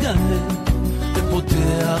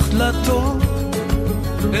ופותח דלתות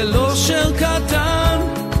אל אושר קטן,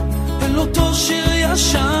 אל אותו שיר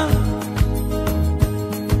ישן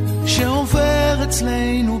שעובר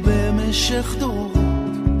אצלנו במשך דורות,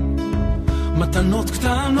 מתנות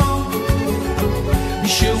קטנות,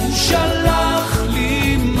 מישהו שלח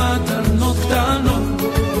לי מתנות קטנות,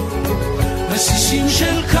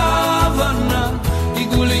 של כוונה,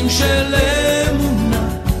 עיגולים של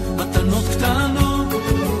אמונה, מתנות קטנות.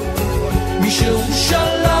 מישהו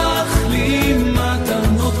שלח לי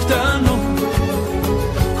מתנות קטנות,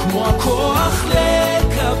 כמו הכוח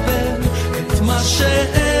לקבל את מה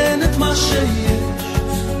שאין, את מה שיש,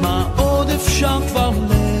 מה עוד אפשר כבר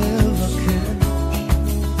לבקש,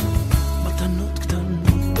 מתנות קטנות.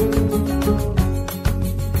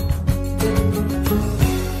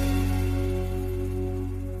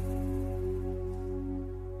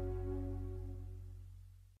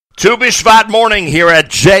 Tu B'Shvat morning here at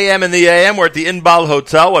JM in the AM. We're at the Inbal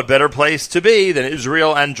Hotel. What better place to be than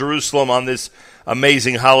Israel and Jerusalem on this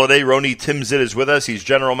amazing holiday? Roni Timzit is with us. He's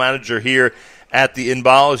general manager here at the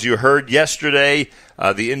Inbal. As you heard yesterday,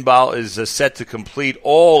 the Inbal is set to complete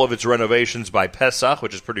all of its renovations by Pesach,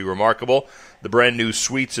 which is pretty remarkable. The brand new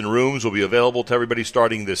suites and rooms will be available to everybody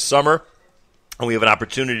starting this summer. And we have an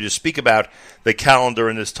opportunity to speak about the calendar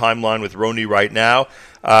in this timeline with Roni right now.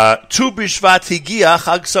 Tu B'Shvat higia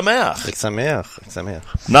Chag Sameach. Chag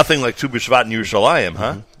Sameach. Nothing like Tu B'Shvat in Yerushalayim,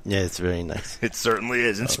 huh? Yeah, it's very nice. It certainly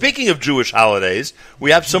is. And speaking of Jewish holidays, we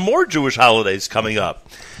have some more Jewish holidays coming up.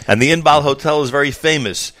 And the Inbal Hotel is very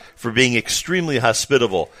famous for being extremely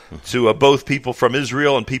hospitable to both people from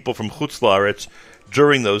Israel and people from Chutz La'aretz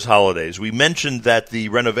during those holidays. We mentioned that the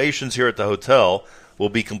renovations here at the hotel will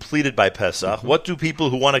be completed by Pesach. What do people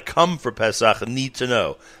who want to come for Pesach need to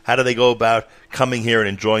know? How do they go about coming here and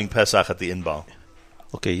enjoying Pesach at the Inbal?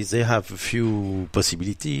 Okay, they have a few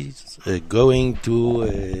possibilities. Going to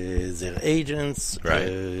their agents, right.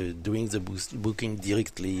 Doing the booking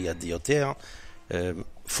directly at the hotel,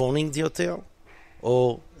 phoning the hotel,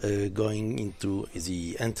 or going into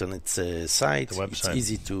the internet site. The website. It's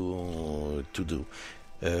easy to do.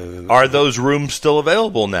 Are those rooms still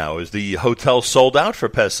available now? Is the hotel sold out for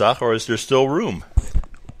Pesach, or is there still room?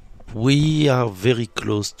 We are very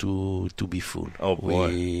close to be full. Oh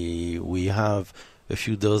boy! We have a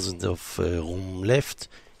few dozen of room left.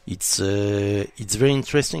 It's very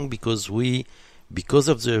interesting because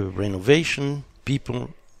of the renovation,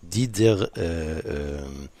 people did their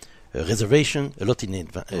reservation a lot in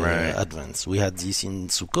advance. We had this in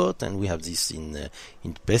Sukkot and we have this in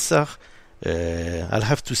Pesach. I'll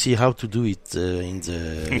have to see how to do it in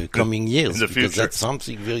the coming years, in the because future. that's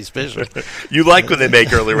something very special. You like when they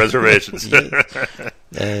make early reservations.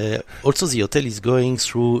 Also, the hotel is going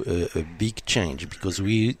through a big change because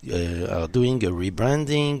we are doing a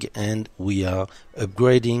rebranding and we are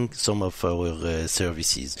upgrading some of our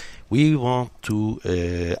services. We want to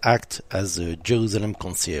act as a Jerusalem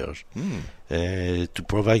concierge. To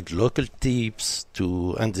provide local tips,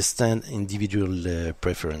 to understand individual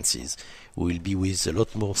preferences. We will be with a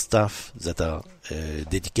lot more staff that are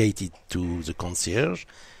dedicated to the concierge,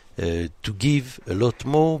 to give a lot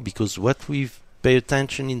more, because what we've paid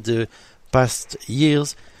attention in the past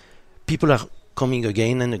years, people are coming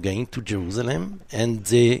again and again to Jerusalem, and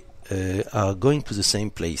they are going to the same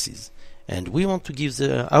places. And we want to give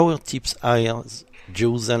our tips as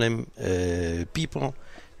Jerusalem people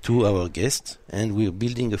to our guests, and we're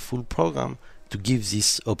building a full program to give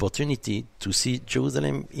this opportunity to see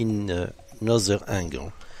Jerusalem in another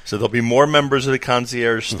angle. So there'll be more members of the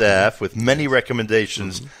concierge staff with many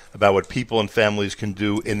recommendations about what people and families can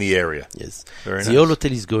do in the area. Yes. Very the nice. whole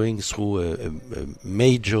hotel is going through a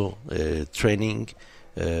major training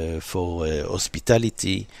for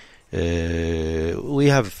hospitality. We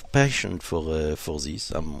have passion for this.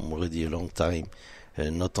 I'm already a long time,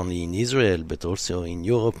 not only in Israel but also in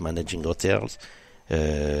Europe, managing hotels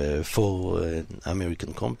for an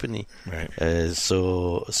American company. Right.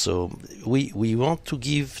 So we want to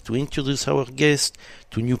introduce our guests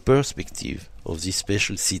to new perspective of this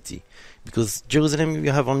special city, because Jerusalem, we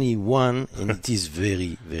have only one, and it is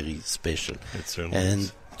very, very special. It certainly and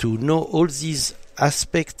is. To know all these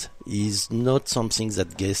aspects is not something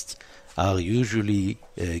that guests are usually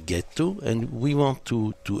get to, and we want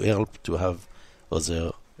to help to have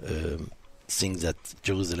other things that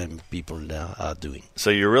Jerusalem people are doing. So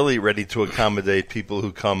you're really ready to accommodate people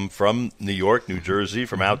who come from New York, New Jersey,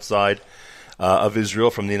 from outside of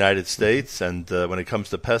Israel, from the United States, and when it comes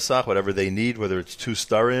to Pesach, whatever they need, whether it's two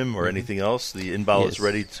starim or anything else, the Inbal is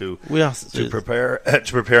ready to prepare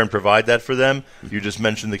and provide that for them. You just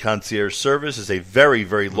mentioned the concierge service is a very,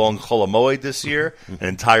 very long Chol HaMoed this year, an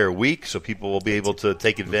entire week, so people will be able to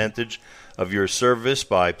take advantage of your service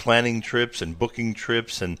by planning trips and booking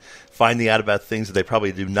trips and finding out about things that they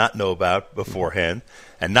probably do not know about beforehand,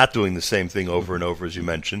 and not doing the same thing over and over, as you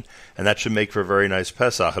mentioned. And that should make for a very nice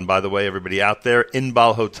Pesach. And by the way, everybody out there,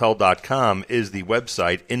 InbalHotel.com is the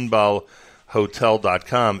website,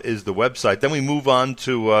 InbalHotel.com is the website. Then we move on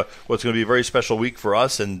to what's going to be a very special week for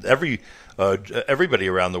us and everybody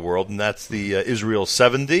around the world, and that's the Israel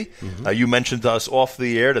 70. You mentioned to us off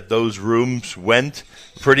the air that those rooms went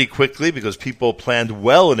pretty quickly because people planned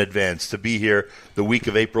well in advance to be here the week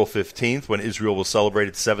of April 15th when Israel will celebrate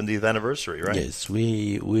its 70th anniversary, right? Yes,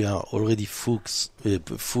 we are already full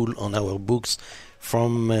on our books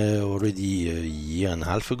from already a year and a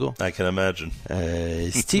half ago. I can imagine.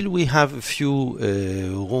 Still, we have a few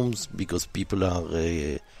rooms because people are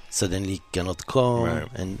suddenly cannot come, right.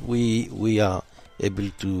 And we are able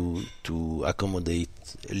to accommodate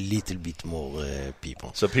a little bit more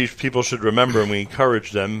people. So people should remember, and we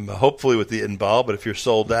encourage them, hopefully with the Inbal, but if you're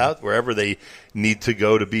sold out, wherever they need to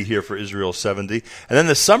go to be here for Israel 70. And then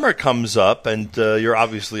the summer comes up, and you're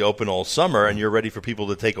obviously open all summer, and you're ready for people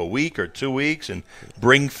to take a week or 2 weeks and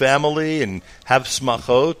bring family and have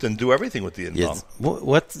smachot and do everything with the Inbal. Yes.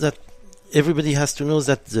 What that everybody has to know is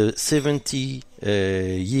that the 70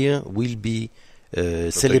 year will be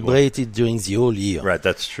celebrated during the whole year. Right,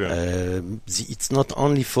 that's true. It's not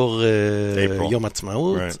only for Yom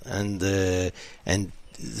Ha'atzmaut, right. And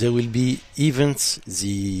there will be events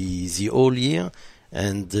the whole year,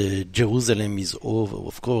 and Jerusalem is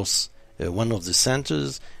of course one of the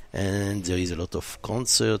centers, and there is a lot of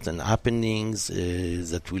concerts and happenings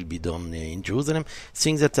that will be done in Jerusalem,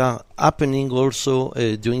 things that are happening also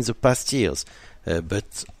during the past years,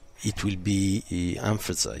 but it will be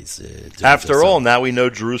emphasized. After all, now we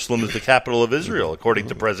know Jerusalem is the capital of Israel, according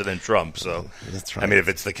to President Trump. So, that's right. I mean, if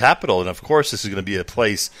it's the capital, and of course this is going to be a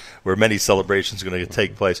place where many celebrations are going to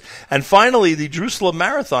take place. And finally, the Jerusalem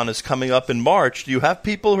Marathon is coming up in March. Do you have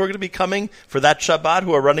people who are going to be coming for that Shabbat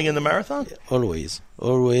who are running in the marathon? Always.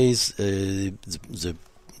 The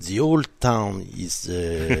whole town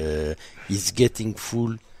is getting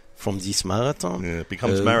full from this marathon. Yeah, it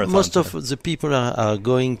becomes marathon. Most of the people are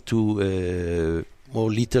going to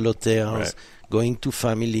more little hotels, right. going to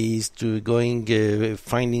families,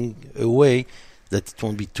 finding a way that it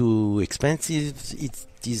won't be too expensive. It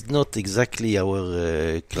is not exactly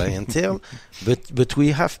our clientele, but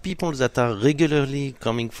we have people that are regularly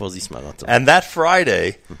coming for this marathon. And that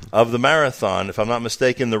Friday of the marathon, if I'm not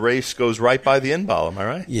mistaken, the race goes right by the Inbal, am I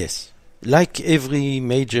right? Yes. Like every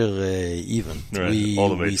major event, right.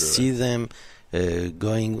 we see them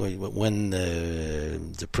going. When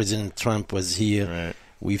the President Trump was here, right.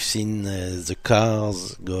 We've seen the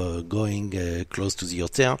cars going close to the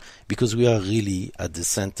hotel because we are really at the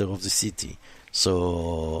center of the city.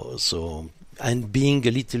 So and being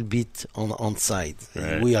a little bit on side,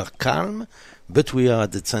 right. We are calm. But we are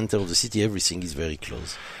at the center of the city. Everything is very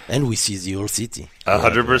close. And we see the whole city.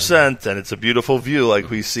 100%. And it's a beautiful view like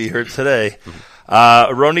we see here today.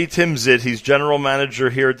 Roni Timzit, he's general manager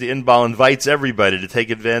here at the Inbal, invites everybody to take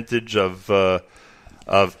advantage of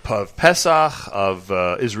Pesach, of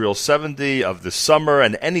Israel 70, of the summer,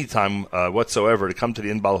 and any time whatsoever to come to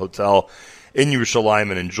the Inbal Hotel in Yerushalayim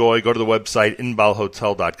and enjoy. Go to the website,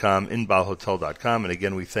 InbalHotel.com, InbalHotel.com. And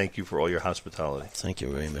again, we thank you for all your hospitality. Thank you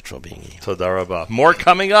very much for being here. Toda rabah. More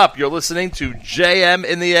coming up. You're listening to JM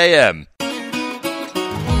in the AM.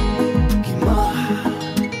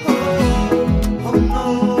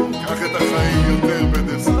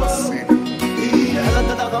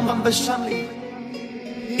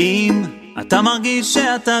 אם אתה מרגיש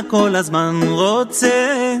שאתה כל הזמן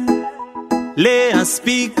רוצה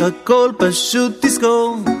להספיק הכל, פשוט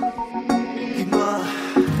תזכור,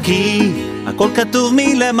 כי הכל כתוב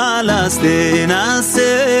מלמעלה, אז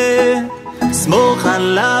תנסה, סמוך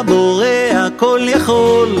על הבורא, הכל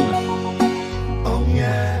יכול.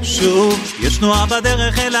 שוב, יש תנועה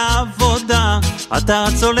בדרך אל העבודה, אתה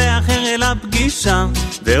צולח אל הפגישה,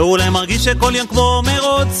 ואולי מרגיש שכל יום כמו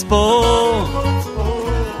מרוץ פה.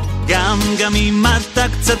 גם אם אתה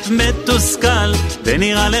קצת מתוסכל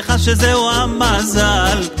ונראה לך שזהו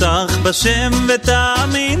המזל, פתח בשם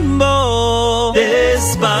ותאמין בו.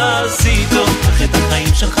 דספסיטו, קח את החיים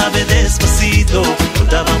שלך בדספסיטו, כל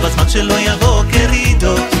דבר בזמן שלא יבוא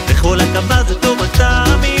קרידו, בכל הקווה זה טוב, רק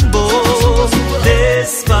תאמין בו.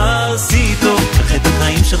 דספסיטו, קח את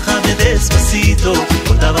החיים שלך בדספסיטו,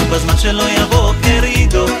 כל דבר בזמן שלא יבוא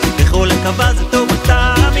קרידו, בכל הקווה זה טוב, רק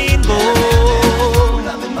תאמין בו.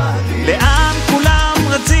 לאן כולם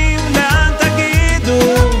רצים, לאן תגידו,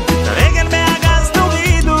 את הרגל מהגז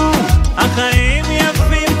תורידו, החיים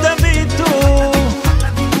יפים תביטו.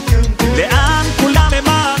 לאן כולם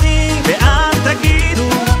ממהרים, לאן תגידו,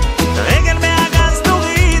 את הרגל מהגז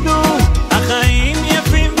תורידו, החיים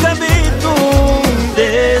יפים תביטו.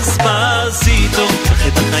 דספסיטו, קח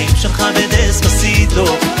את החיים שלך בדספסיטו,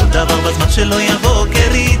 כל דבר בזמן שלא יבוא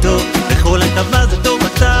קרידו, בכל הקווה זה טוב,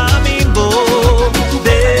 רק תאמין בו.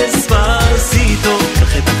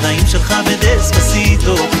 שלך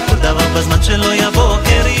בדספסיטו, כל דבר בזמן שלו יבוא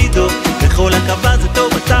קרידו, בכל הקווה זה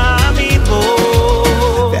טוב תאמין בו.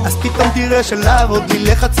 ואז פתאום תראה שלעבוד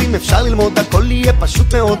בלי לחצים אפשר ללמוד, הכל יהיה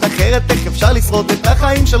פשוט מאוד, אחרת איך אפשר לשרוד את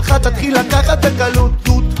החיים שלך, תתחיל לקחת בקלות.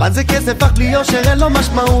 מה זה כסף אך בלי יושר אין לו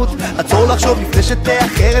משמעות, עצור לחשוב לפני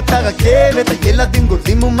שתאחר את הרכבת, הילדים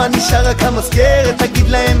גודלים ומה נשאר רק המזכרת, תגיד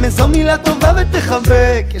להם איזו מילה טובה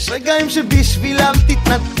ותחבק, יש רגעים שבשבילם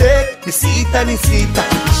תתנתק, ניסית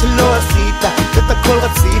שלא עשית, את הכל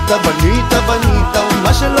רצית, בנית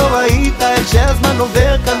ומה שלא ראית, איך שהזמן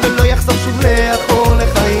עובר כאן ולא יחזור שוב לאחור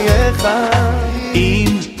לחייך.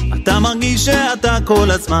 אם אתה מרגיש שאתה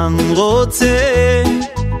כל הזמן רוצה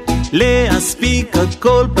להספיק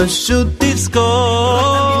הכל, פשוט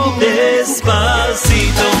תזכור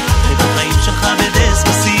דספסיטו, את החיים שלך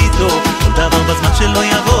בדספסיטו, כל דבר בזמן שלו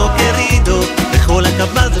יבוא קרידו, בכל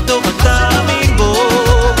הקווה זה טוב תאמין בו.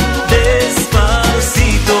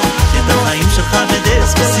 דספסיטו, את החיים שלך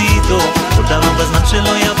בדספסיטו, כל דבר בזמן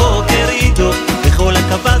שלו יבוא קרידו, בכל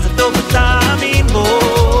הקווה זה טוב תאמין בו.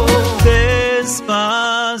 דספסיטו.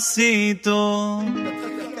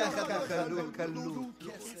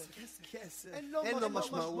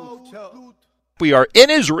 We are in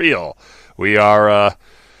Israel. We are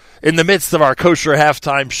in the midst of our Kosher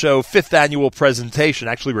Halftime Show 5th annual presentation,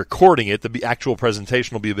 actually recording it. The actual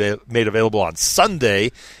presentation will be made available on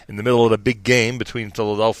Sunday in the middle of the big game between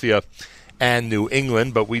Philadelphia and New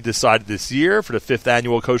England. But we decided this year for the 5th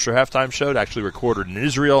annual Kosher Halftime Show to actually record it in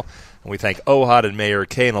Israel. And we thank Ohad and Meir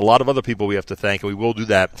K and a lot of other people we have to thank, and we will do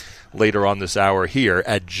that later on this hour here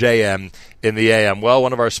at JM in the AM. Well,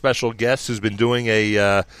 one of our special guests who's been doing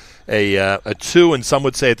a 2, and some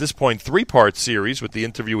would say at this point 3-part series with the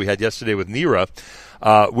interview we had yesterday with Nira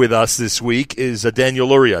with us this week is Daniel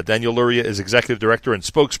Luria. Daniel Luria is Executive Director and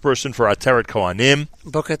Spokesperson for Ateret Cohanim.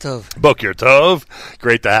 Boker Tov. Boker Tov.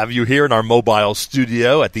 Great to have you here in our mobile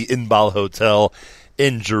studio at the Inbal Hotel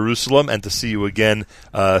in Jerusalem, and to see you again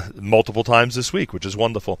multiple times this week, which is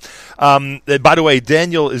wonderful. By the way,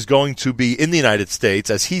 Daniel is going to be in the United States.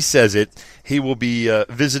 As he says it, he will be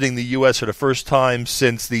visiting the U.S. for the first time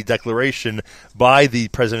since the declaration by the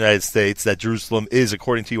President of the United States that Jerusalem is,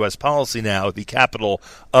 according to U.S. policy now, the capital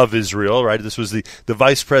of Israel. Right? This was the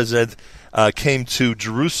Vice President came to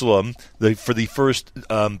Jerusalem for the first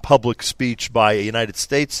public speech by a United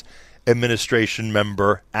States administration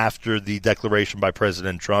member after the declaration by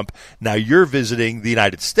President Trump. Now you're visiting the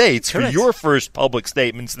United States Correct. for your first public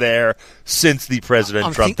statements there since the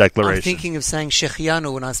President Trump declaration. I'm thinking of saying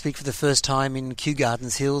Shechianu when I speak for the first time in Kew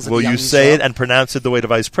Gardens Hills. Will you say it and pronounce it the way the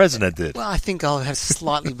Vice President did? Well, I think I'll have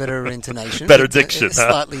slightly better intonation. Better diction.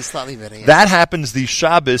 Slightly better, yes. That happens the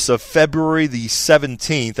Shabbos of February the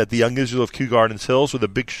 17th at the Young Israel of Kew Gardens Hills, with a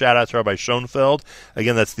big shout-out to Rabbi Schoenfeld.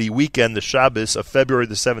 Again, that's the weekend, the Shabbos of February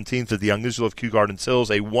the 17th at the Young Israel of Kew Gardens Hills.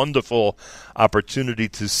 A wonderful opportunity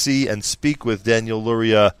to see and speak with Daniel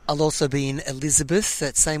Luria. I'll also be in Elizabeth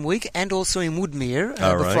that same week, and also in Woodmere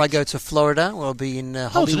before right. I go to Florida, where I'll be in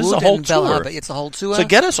Hollywood so this is a whole and Bal tour. Harbor. It's a whole tour. So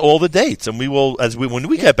get us all the dates, and we will, when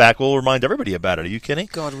we get back, we'll remind everybody about it. Are you kidding?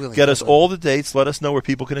 God willing. Get us all the dates. Let us know where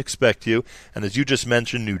people can expect you. And as you just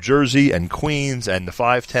mentioned, New Jersey and Queens and the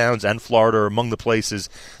 5 towns and Florida are among the places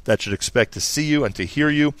that should expect to see you and to hear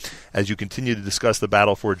you as you continue to discuss the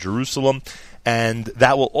battle for Jerusalem. And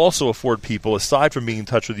that will also afford people, aside from being in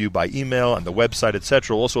touch with you by email and the website,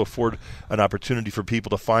 etc., will also afford an opportunity for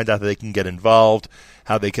people to find out how they can get involved,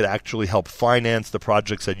 how they could actually help finance the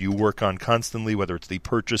projects that you work on constantly, whether it's the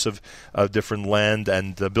purchase of different land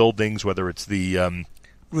and buildings, whether it's the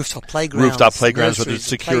rooftop playgrounds, whether it's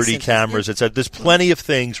security cameras, etc. There's plenty of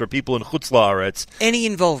things for people in Chutz La'aretz, any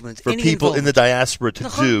involvement, for people in the diaspora to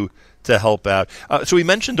do to help out. So we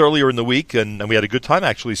mentioned earlier in the week, and we had a good time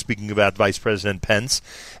actually speaking about Vice President Pence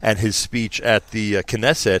and his speech at the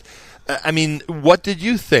Knesset. I mean, what did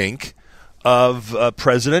you think of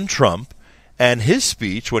President Trump and his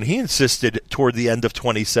speech when he insisted toward the end of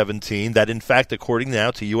 2017 that, in fact, according now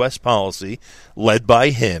to U.S. policy led by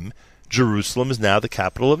him, Jerusalem is now the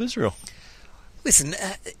capital of Israel? Listen,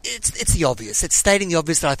 it's the obvious. It's stating the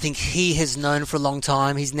obvious that I think he has known for a long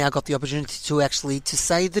time. He's now got the opportunity to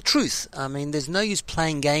say the truth. I mean, there's no use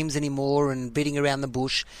playing games anymore and beating around the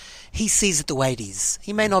bush. He sees it the way it is.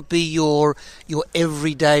 He may not be your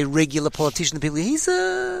everyday regular politician. He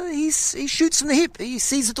shoots from the hip. He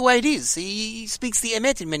sees it the way it is. He speaks the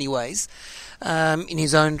emet in many ways, in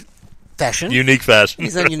his own fashion. Unique fashion. In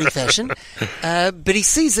his own unique fashion. But he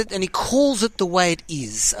sees it and he calls it the way it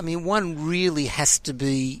is. I mean, one really has to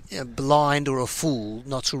be blind or a fool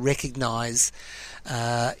not to recognise,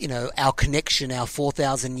 our connection, our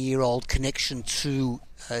 4,000-year-old connection to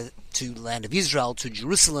the land of Israel, to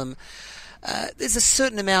Jerusalem. There's a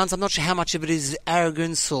certain amount, I'm not sure how much of it is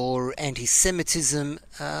arrogance or anti-Semitism,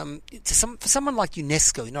 for someone like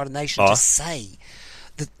UNESCO, United Nations, to say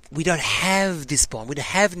that we don't have this bond, we don't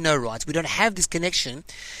have no rights, we don't have this connection,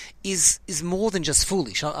 is more than just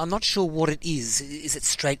foolish. I'm not sure what it is. Is it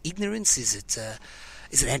straight ignorance? Is it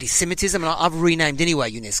anti-Semitism? And I've renamed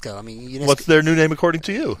anyway UNESCO. I mean, UNESCO, what's their new name according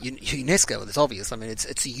to you? UNESCO. Well, it's obvious. I mean,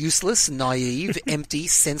 it's a useless, naive, empty,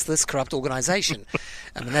 senseless, corrupt organisation.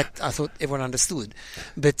 I mean, that I thought everyone understood.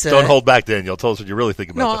 But don't hold back, Daniel. Tell us what you really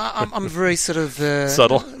think about that. I'm very sort of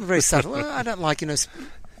subtle. Very subtle. Well, I don't like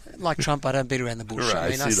like Trump. I don't beat around the bush. Right, I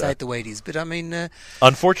mean, I say it the way it is. But I mean,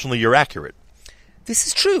 unfortunately, you're accurate. This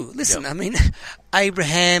is true. Listen, I mean,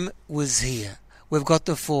 Abraham was here. We've got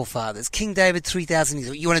the forefathers. King David, 3,000 years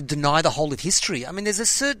ago. You want to deny the whole of history? I mean, to a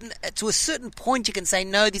certain point you can say,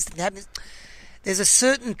 no, this didn't happen. There's a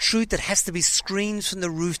certain truth that has to be screamed from the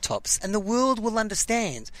rooftops, and the world will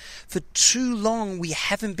understand. For too long, we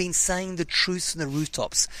haven't been saying the truth from the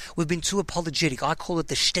rooftops. We've been too apologetic. I call it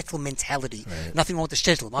the shtetl mentality. Right. Nothing wrong with the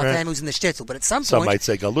shtetl. My family was in the shtetl, but at some point... Some might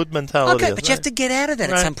say galut mentality. Okay, but you have to get out of that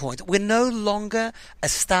at some point. We're no longer a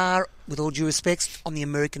star, with all due respect, on the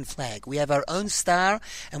American flag. We have our own star,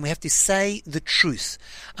 and we have to say the truth.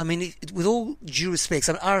 I mean, with all due respect,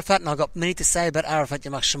 I mean, Arafat, and I've got many to say about Arafat,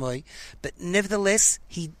 Yamach Shemoy, but nevertheless,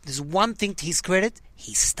 there's one thing to his credit: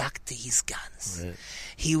 he stuck to his guns. Right.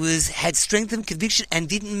 He had strength and conviction and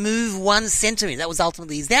didn't move 1 centimetre. That was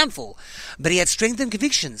ultimately his downfall. But he had strength and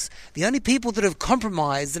convictions. The only people that have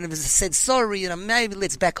compromised and have said, sorry, maybe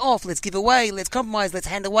let's back off, let's give away, let's compromise, let's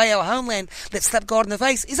hand away our homeland, let's slap God in the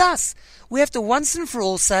face, is us. We have to once and for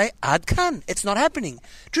all say, Ad Kan. It's not happening.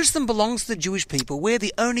 Jerusalem belongs to the Jewish people. We're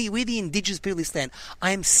the indigenous people of this land.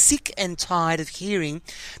 I am sick and tired of hearing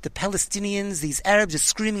the Palestinians, these Arabs, are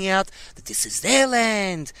screaming out that this is their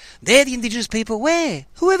land. They're the indigenous people. Where?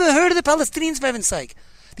 Who ever heard of the Palestinians, for heaven's sake?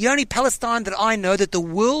 The only Palestine that I know that the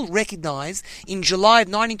world recognised in July of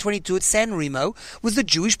 1922 at San Remo was the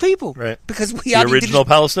Jewish people. Right. Because we are the original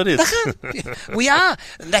Palestinians. We are.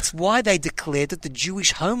 And that's why they declared that the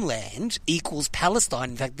Jewish homeland equals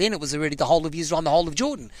Palestine. In fact, then it was already the whole of Israel and the whole of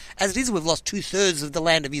Jordan. As it is, we've lost 2/3 of the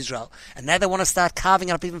land of Israel. And now they want to start carving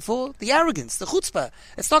it up even further. The arrogance, the chutzpah.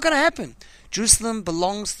 It's not going to happen. Jerusalem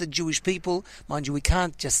belongs to the Jewish people. Mind you, we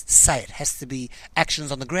can't just say it. It has to be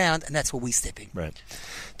actions on the ground, and that's where we step in. Right.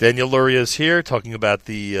 Daniel Luria is here talking about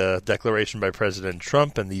the declaration by President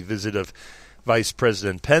Trump and the visit of Vice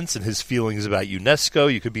President Pence and his feelings about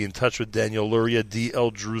UNESCO. You could be in touch with Daniel Luria,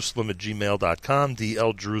 dljerusalem@gmail.com,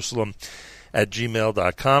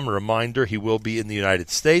 dljerusalem@gmail.com. A reminder, he will be in the United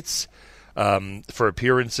States for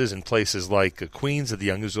appearances in places like Queens at the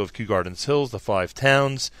Young Israel of Kew Gardens Hills, the Five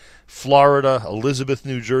Towns, Florida, Elizabeth,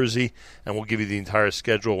 New Jersey, and we'll give you the entire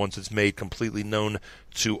schedule once it's made completely known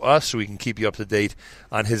to us so we can keep you up to date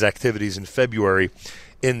on his activities in February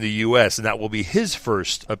in the U.S. And that will be his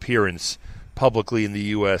first appearance publicly in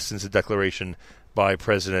the U.S. since the declaration by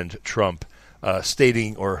President Trump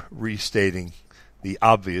stating or restating the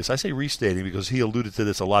obvious. I say restating because he alluded to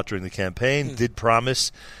this a lot during the campaign, did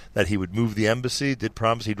promise that he would move the embassy, did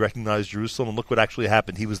promise he'd recognize Jerusalem, and look what actually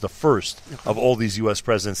happened. He was the first of all these U.S.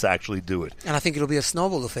 presidents to actually do it. And I think it'll be a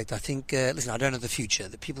snowball effect. I think, listen, I don't know the future.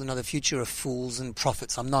 The people who know the future are fools and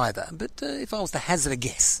prophets. I'm neither. But if I was to hazard a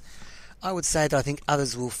guess, I would say that I think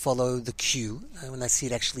others will follow the cue when they see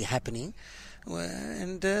it actually happening.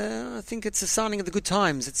 And I think it's a signing of the good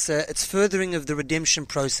times. It's furthering of the redemption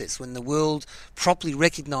process. When the world properly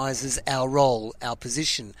recognises our role, our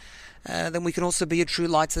position, then we can also be a true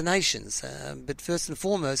light to the nations. But first and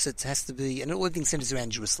foremost, it has to be, and everything centres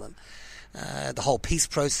around Jerusalem. The whole peace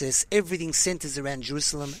process, everything centres around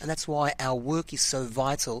Jerusalem, and that's why our work is so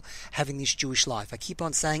vital, having this Jewish life. I keep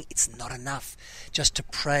on saying it's not enough just to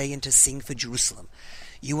pray and to sing for Jerusalem.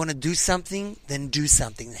 You want to do something, then do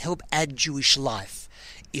something. Help add Jewish life.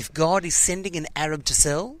 If God is sending an Arab to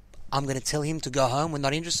sell, I'm going to tell him to go home. We're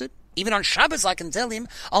not interested. Even on Shabbos, I can tell him,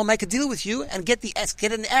 I'll make a deal with you and get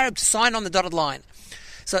an Arab to sign on the dotted line.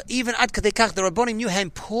 So even Ad Kadei Kach, the Rabbonim knew how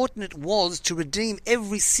important it was to redeem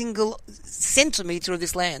every single centimeter of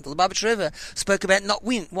this land. The Lubavitch Rebbe spoke about not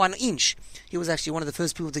 1 inch. He was actually one of the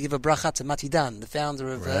first people to give a bracha to Matidan, the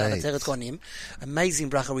founder of Ateret Cohanim. Amazing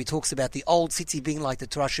bracha where he talks about the old city being like the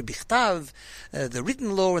Torah Shebichtav, the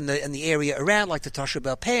written law and the area around like the Torah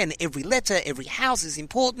Shebal-Peh, and every letter, every house is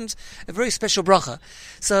important. A very special bracha.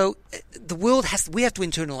 So the world we have to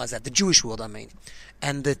internalize that, the Jewish world, I mean.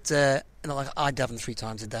 And that, like I daven 3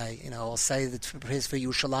 times a day. I'll say the prayers for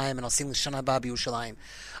Yerushalayim, and I'll sing the Shana Haba Yerushalayim.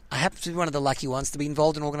 I happen to be one of the lucky ones to be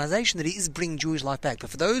involved in an organisation that is bringing Jewish life back. But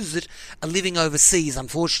for those that are living overseas,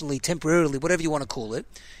 unfortunately, temporarily, whatever you want to call it,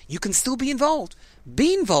 you can still be involved.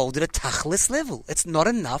 Be involved at a tachlis level. It's not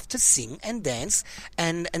enough to sing and dance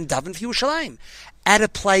and daven for Yerushalayim. Add a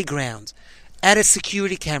playground, add a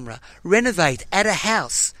security camera, renovate, add a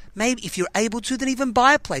house. Maybe if you're able to, then even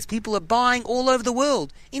buy a place. People are buying all over the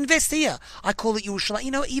world. Invest here. I call it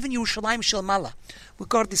Yerushalayim. Even Yerushalayim Shel Mala. We've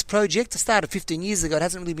got this project. It started 15 years ago. It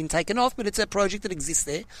hasn't really been taken off, but it's a project that exists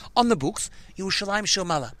there on the books. Yerushalayim Shel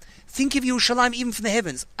Mala. Think of Yerushalayim even from the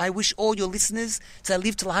heavens. I wish all your listeners to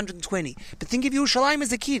live till 120. But think of Yerushalayim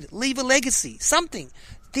as a kid. Leave a legacy. Something.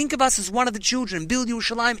 Think of us as one of the children. Build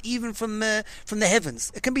Yerushalayim even from the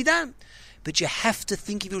heavens. It can be done. But you have to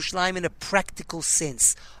think of Yerushalayim in a practical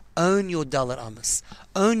sense. Own your Dalet Amos.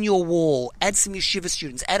 Own your wall. Add some yeshiva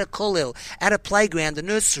students. Add a kollel. Add a playground, a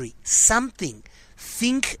nursery. Something.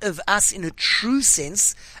 Think of us in a true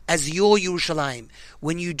sense as your Yerushalayim.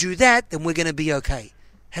 When you do that, then we're going to be okay.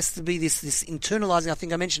 Has to be this internalizing, I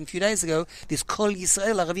think I mentioned a few days ago, this Kol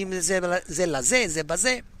Yisrael Aravim Zeh Lazeh, Zeh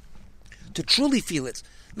Bazeh. To truly feel it.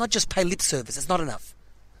 Not just pay lip service. It's not enough.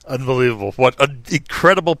 Unbelievable. What an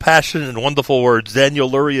incredible passion and wonderful words. Daniel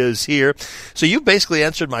Luria is here. So you basically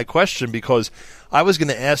answered my question, because I was going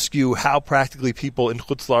to ask you how practically people in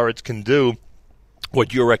Chutz La'aretz can do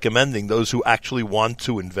what you're recommending, those who actually want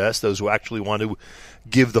to invest, those who actually want to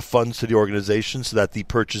give the funds to the organization so that the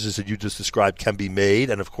purchases that you just described can be made,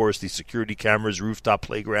 and of course the security cameras, rooftop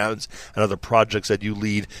playgrounds, and other projects that you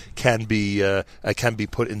lead can be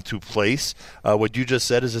put into place. What you just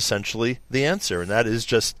said is essentially the answer, and that is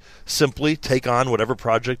just simply take on whatever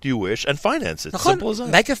project you wish and finance it. Simple as that.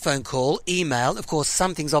 Make a phone call, email. Of course,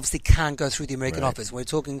 some things obviously can't go through the American office. We're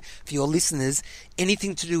talking, for your listeners,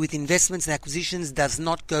 anything to do with investments and acquisitions does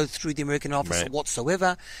not go through the American office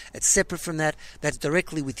whatsoever. It's separate from that. That's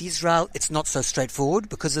directly with Israel. It's not so straightforward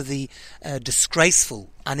because of the disgraceful,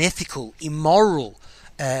 unethical, immoral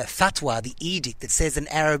fatwa, the edict that says an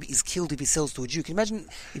Arab is killed if he sells to a Jew. Can you imagine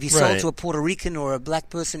if he sold to a Puerto Rican or a black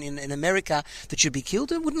person in America that should be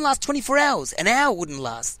killed? It wouldn't last 24 hours. An hour wouldn't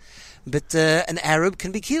last. But an Arab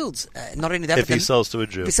can be killed. Not only that, if he sells to a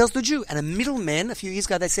Jew. If he sells to a Jew. And a middleman, a few years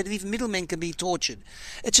ago, they said that even middlemen can be tortured.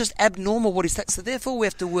 It's just abnormal what he's... So therefore, we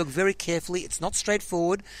have to work very carefully. It's not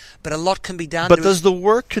straightforward, but a lot can be done. But does the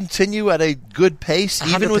work continue at a good pace,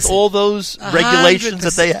 even with all those regulations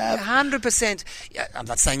that they have? 100%. I'm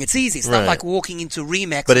not saying it's easy. It's not like walking into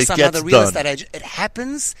Remax but or some other real done. estate agent. It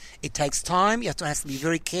happens. It takes time. You have to be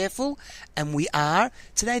very careful. And we are.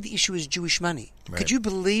 Today, the issue is Jewish money. Right. Could you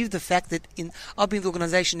believe the fact that I've been in the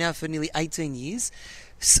organisation now for nearly 18 years.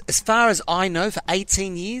 As far as I know, for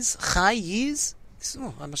 18 years, Chai years,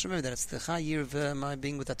 I must remember that, it's the Chai year of my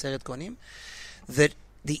being with Ateret Cohanim, that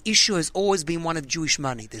the issue has always been one of Jewish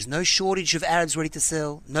money. There's no shortage of Arabs ready to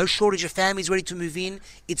sell, no shortage of families ready to move in.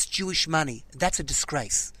 It's Jewish money. That's a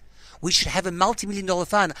disgrace. We should have a multi-million-dollar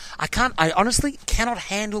fund. I honestly cannot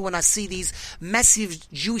handle when I see these massive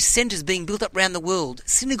Jewish centers being built up around the world,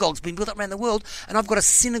 synagogues being built up around the world, and I've got a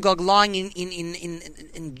synagogue lying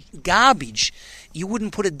in garbage. You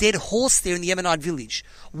wouldn't put a dead horse there in the Yemenite village.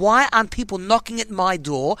 Why aren't people knocking at my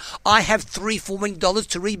door? I have $3-4 million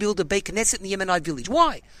to rebuild a Beit Knesset in the Yemenite village.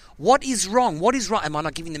 Why? What is wrong? What is right? Am I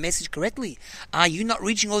not giving the message correctly? Are you not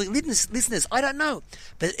reaching all the listeners? I don't know.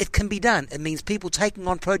 But it can be done. It means people taking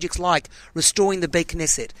on projects like restoring the Beit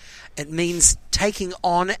Knesset. It means taking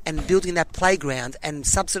on and building that playground and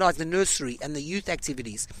subsidizing the nursery and the youth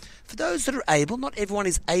activities. For those that are able, not everyone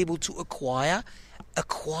is able to acquire.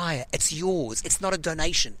 It's yours. It's not a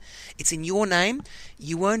donation. It's in your name.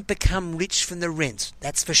 You won't become rich from the rent.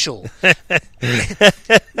 That's for sure. But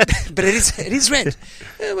it is rent.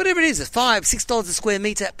 Whatever it is, $5-6 a square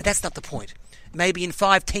meter. But that's not the point. Maybe in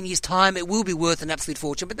 5-10 years' time, it will be worth an absolute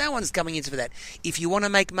fortune, but no one's coming in for that. If you want to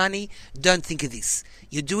make money, don't think of this.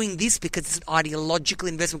 You're doing this because it's an ideological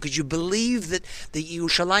investment, because you believe that the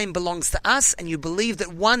Yerushalayim belongs to us, and you believe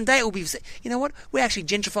that one day it will be... You know what? We're actually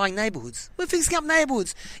gentrifying neighborhoods. We're fixing up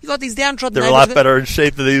neighborhoods. You've got these downtrodden They're neighborhoods. a lot better in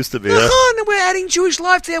shape than they used to be. And we're adding Jewish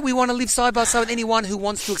life there. We want to live side by side with anyone who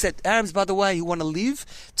wants to accept Arabs, by the way, who want to live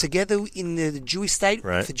together in the Jewish state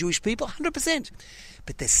for Jewish people, 100%.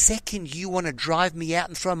 But the second you want to drive me out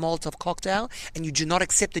and throw a Molotov cocktail and you do not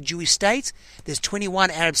accept the Jewish state, there's 21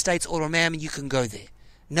 Arab states all around me, you can go there.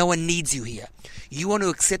 No one needs you here. You want to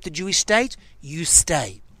accept the Jewish state, you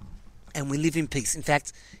stay. And we live in peace. In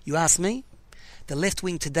fact, you ask me, the left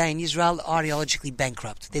wing today in Israel are ideologically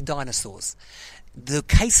bankrupt. They're dinosaurs. The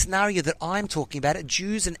case scenario that I'm talking about are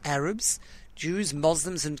Jews and Arabs, Jews,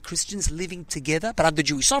 Muslims and Christians living together, but under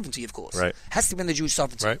Jewish sovereignty, of course. Right. Has to be under Jewish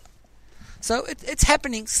sovereignty. Right. So it's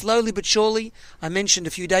happening slowly but surely. I mentioned a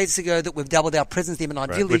few days ago that we've doubled our presence there in our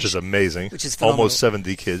village. Which is amazing. Which is phenomenal. Almost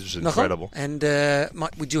 70 kids, which is incredible. And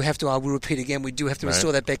we do have to, I will repeat again, we do have to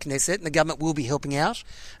restore that Beit Knesset, and the government will be helping out.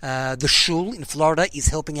 The shul in Florida is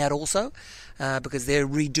helping out also, because they're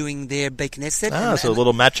redoing their Beit Knesset. So a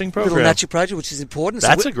little matching program. Little matching project, which is important.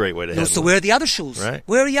 That's a great way to handle it. So where are the other shuls? Right.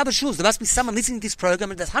 Where are the other shuls? There must be someone listening to this program,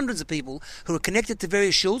 and there's hundreds of people who are connected to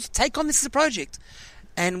various shuls. Take on this as a project.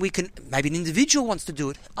 And we can, maybe an individual wants to do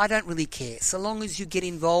it. I don't really care, so long as you get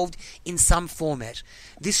involved in some format.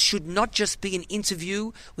 This should not just be an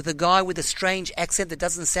interview with a guy with a strange accent that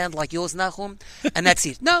doesn't sound like yours, Nachum, and that's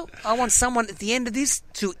it. No, I want someone at the end of this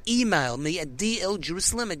to email me at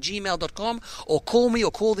dljerusalem@gmail.com, or call me,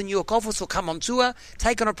 or call the New York office, or come on tour,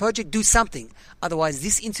 take on a project, do something. Otherwise,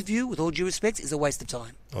 this interview, with all due respect, is a waste of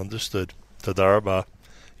time. Understood. Tadar rabah.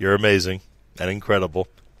 You're amazing and incredible.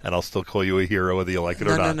 And I'll still call you a hero whether you like it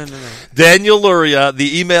or not. No. Daniel Luria,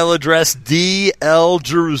 the email address,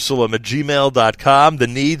 dljerusalem@gmail.com. The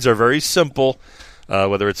needs are very simple,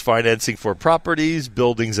 whether it's financing for properties,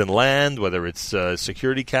 buildings and land, whether it's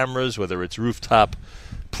security cameras, whether it's rooftop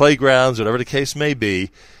playgrounds, whatever the case may be.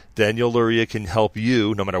 Daniel Luria can help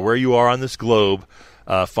you, no matter where you are on this globe,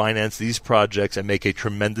 finance these projects and make a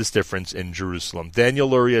tremendous difference in Jerusalem. Daniel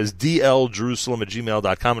Luria is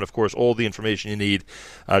dljerusalem@gmail.com, and of course all the information you need,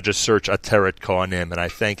 just search Ateret Cohanim, and I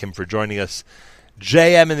thank him for joining us.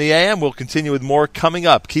 JM in the AM. We'll continue with more coming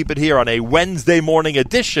up. Keep it here on a Wednesday morning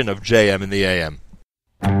edition of JM in the AM.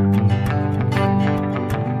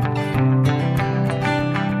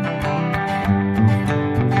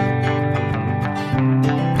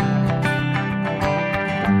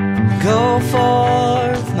 Go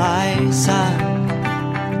forth, my son,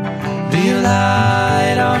 be a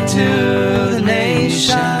light unto the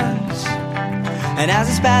nations, and as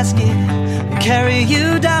this basket will carry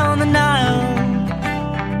you down the Nile,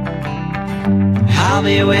 I'll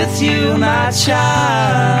be with you, my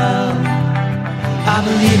child. I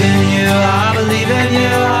believe in you, I believe in you,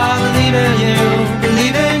 I believe in you,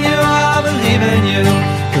 believe in you, I believe in you,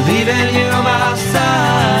 believe in you, my son.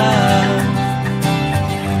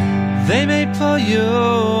 They may pull you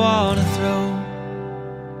on a throne.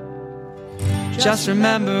 Just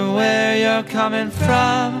remember where you're coming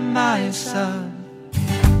from, my son.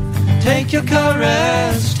 Take your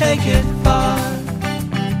courage, take it far.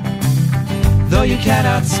 Though you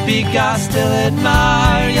cannot speak, I still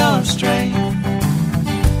admire your strength.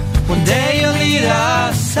 One day you'll lead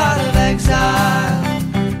us out of exile.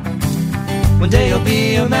 One day you'll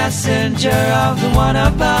be a messenger of the one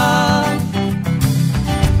above,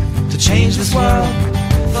 change this world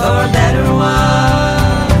for a better one.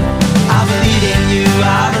 I believe in you,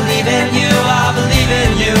 I believe in you, I believe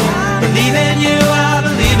in you, believe in you, I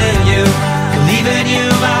believe in you, believe in you,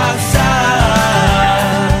 my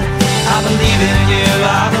son. I believe in you,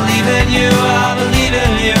 I believe in you, I believe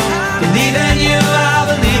in you, believe in you, I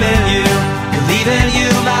believe in you, believe in you,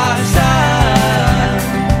 my son.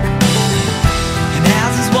 And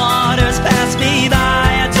as these waters pass me by,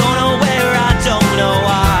 I don't know where, I don't know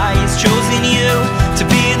why, chosen you to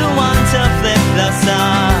be the one to flip the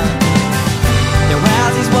sun.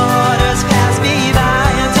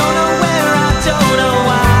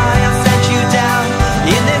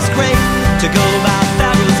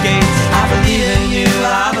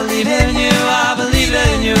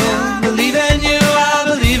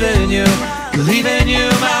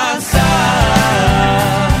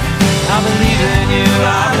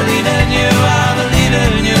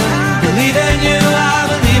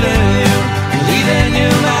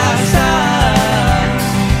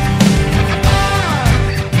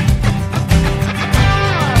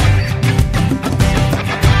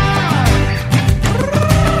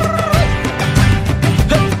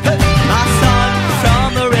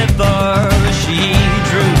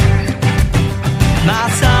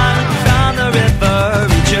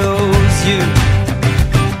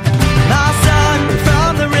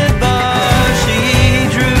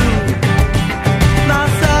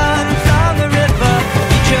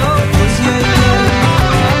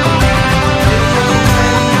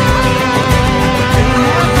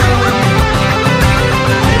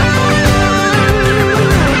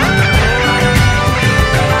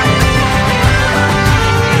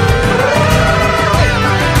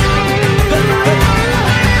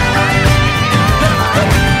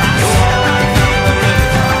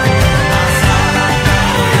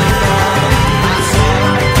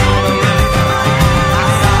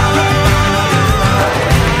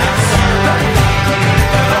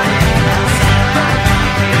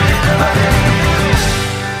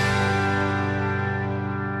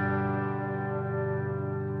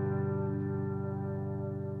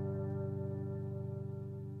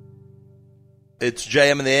 It's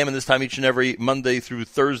JM and the AM, and this time each and every Monday through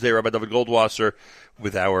Thursday, Rabbi David Goldwasser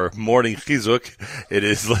with our morning chizuk. It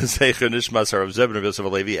is L'Zecher Nishmas Harav Zebin of Yosef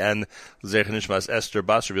Alevi and L'Zecher Nishmas Esther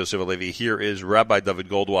Basar of Yosef Alevi. Here is Rabbi David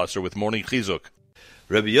Goldwasser with morning chizuk.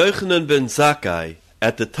 Rabbi Yochanan ben Zakkai,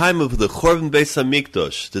 at the time of the Chorban Beis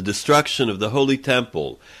Hamikdash, the destruction of the Holy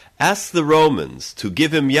Temple, asked the Romans to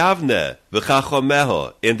give him Yavneh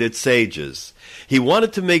v'chachomeho and its sages. He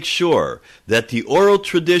wanted to make sure that the oral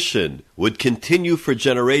tradition would continue for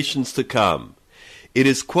generations to come. It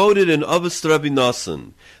is quoted in Avos Rabbi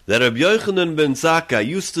Nosson that Rabbi Yochanan ben Zakkai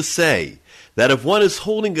used to say that if one is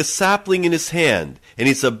holding a sapling in his hand and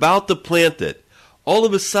he's about to plant it, all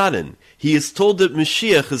of a sudden he is told that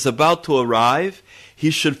Mashiach is about to arrive,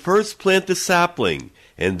 he should first plant the sapling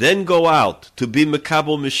and then go out to be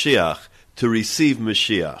Mekabel Mashiach, to receive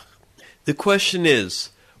Mashiach. The question is,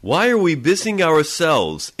 why are we busying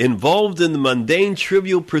ourselves involved in the mundane,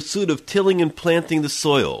 trivial pursuit of tilling and planting the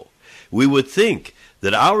soil? We would think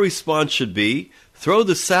that our response should be, throw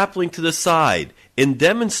the sapling to the side and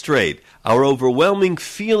demonstrate our overwhelming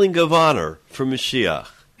feeling of honor for Mashiach.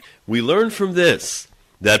 We learn from this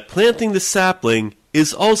that planting the sapling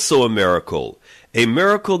is also a miracle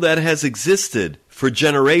that has existed for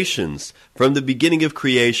generations from the beginning of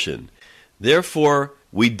creation. Therefore,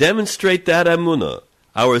 we demonstrate that emunah,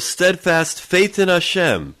 our steadfast faith in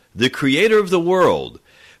Hashem, the Creator of the world,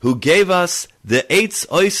 who gave us the Eitz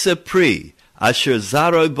Oise Pri, Asher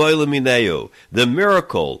Zaroi Boilamineu, the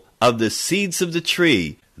miracle of the seeds of the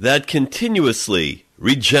tree that continuously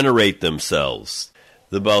regenerate themselves.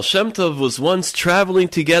 The Baal Shem Tov was once traveling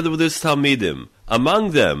together with his Talmidim,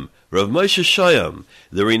 among them Rav Moshe Shoyam,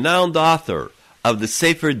 the renowned author of the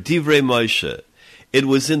Sefer Divrei Moshe. It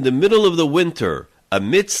was in the middle of the winter,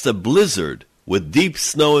 amidst a blizzard, with deep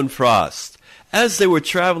snow and frost. As they were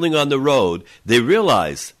traveling on the road, they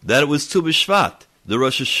realized that it was Tu B'Shvat, the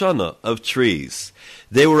Rosh Hashanah of trees.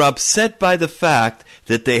 They were upset by the fact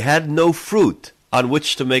that they had no fruit on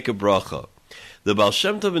which to make a bracha. The Baal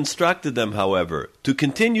Shem Tov instructed them, however, to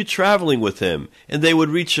continue traveling with him, and they would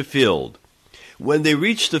reach a field. When they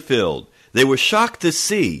reached the field, they were shocked to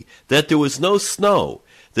see that there was no snow.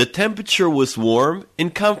 The temperature was warm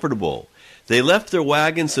and comfortable. They left their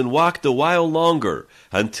wagons and walked a while longer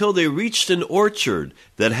until they reached an orchard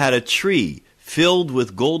that had a tree filled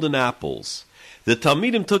with golden apples. The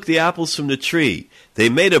Talmidim took the apples from the tree. They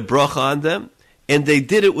made a bracha on them, and they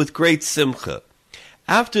did it with great simcha.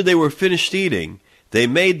 After they were finished eating, they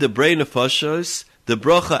made the brei nefashos, the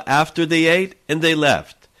bracha after they ate, and they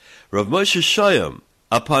left. Rav Moshe Shoyam,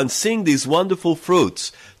 upon seeing these wonderful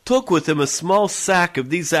fruits, took with him a small sack of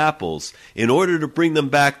these apples in order to bring them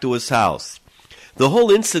back to his house. The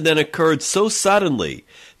whole incident occurred so suddenly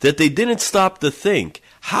that they didn't stop to think,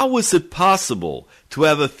 how was it possible to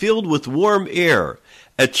have a field with warm air,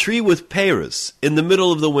 a tree with Perez in the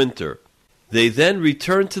middle of the winter? They then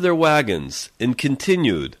returned to their wagons and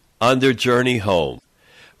continued on their journey home.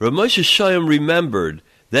 Rav Moshe Shoyam remembered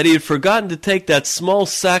that he had forgotten to take that small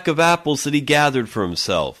sack of apples that he gathered for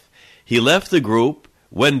himself. He left the group,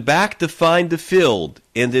 went back to find the field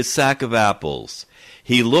and his sack of apples.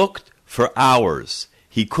 He looked for hours.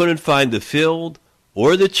 He couldn't find the field,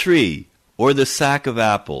 or the tree, or the sack of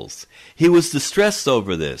apples. He was distressed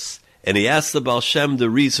over this, and he asked the Baal Shem the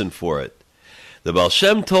reason for it. The Baal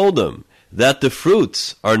Shem told him that the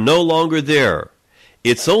fruits are no longer there.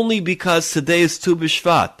 It's only because today is Tu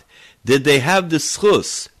B'Shvat did they have the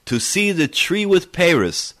schus to see the tree with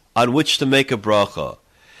Perez on which to make a bracha.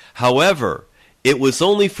 However, it was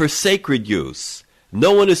only for sacred use.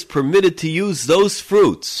 No one is permitted to use those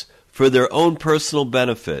fruits for their own personal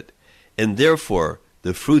benefit, and therefore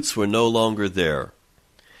the fruits were no longer there.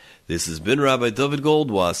 This has been Rabbi David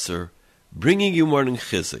Goldwasser, bringing you morning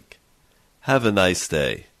chizuk. Have a nice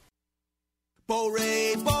day.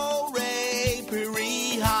 Borei, borei,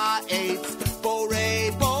 peri ha'etz.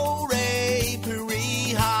 Borei, borei,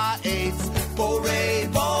 peri ha'etz. Borei,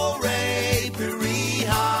 borei, peri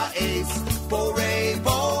ha'etz. Borei,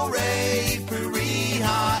 borei, peri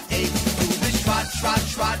ha'etz. Tu b'shvat, shvat,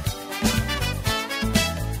 shvat.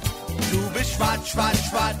 Tu b'shvat, shvat,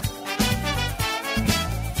 shvat.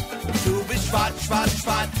 Tu b'shvat, shvat,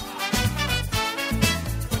 shvat.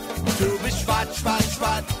 Tu b'shvat, shvat,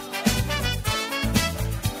 shvat.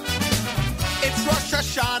 It's Rosh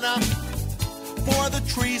Hashanah. For the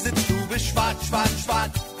trees, it's Tu B'Shvat, Shvat,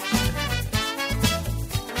 Shvat.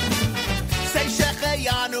 Say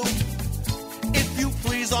Shecheyanu, if you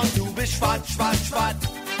please, on Tu B'Shvat, Shvat, Shvat.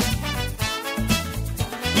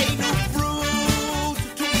 Ain't no fruit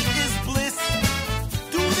to eat is bliss.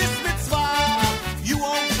 Do this mitzvah, you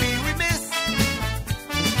won't be remiss.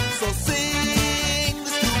 So sing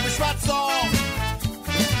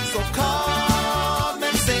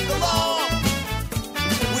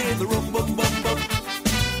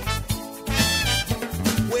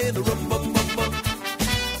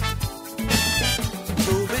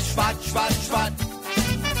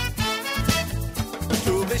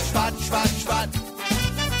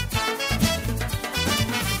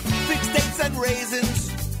raisins.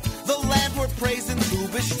 The land we're praising, Tu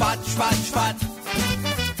B'Shvat, Shvat, Shvat.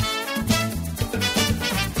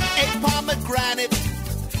 A pomegranate,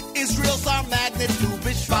 Israel's our magnet, Tu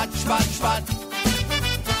B'Shvat, Shvat, Shvat.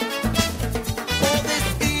 For this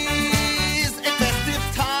is a festive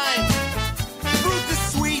time. Fruit is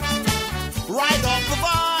sweet, right off the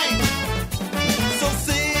vine. So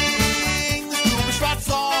sing this Tu B'Shvat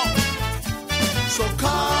song. So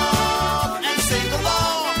come and sing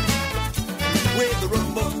along with the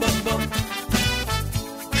rum bum bum bum,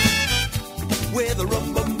 with the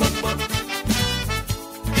rum bum bum bum.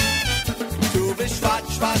 Tu B'Shvat,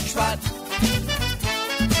 Shvat, Shvat.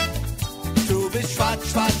 Tu B'Shvat,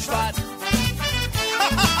 Shvat, Shvat. Ha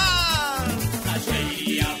ha ha!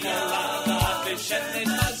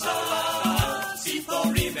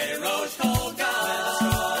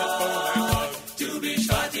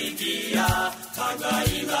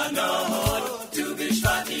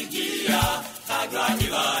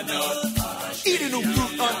 Eat a new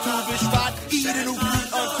fruit on Tu B'Shvat. Eat a new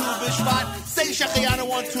fruit on Tu B'Shvat. Say Shechianu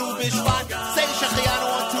on Tu B'Shvat. Say Shechianu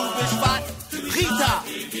on Tu B'Shvat. Chita,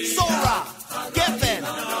 Sora, Geffen,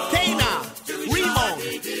 Tena, Rimon,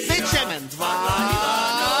 Zitchemen,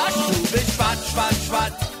 Dvash. Tu B'Shvat, Shvat,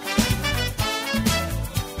 Shvat.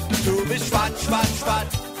 Tu B'Shvat, Shvat, Shvat.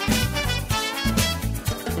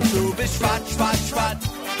 Tu B'Shvat, Shvat, Shvat.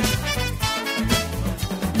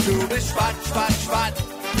 Tu B'Shvat, Shvat, Shvat.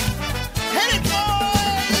 Hit it, boys!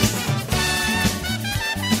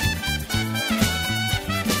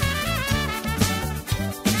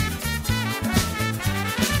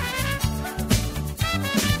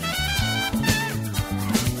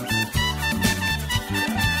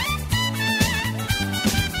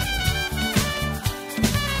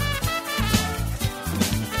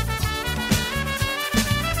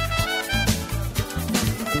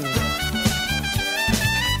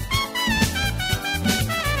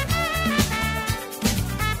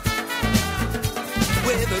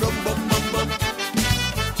 With a rum bum bum bum.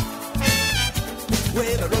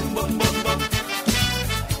 With a rum bum bum bum.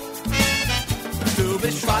 Tu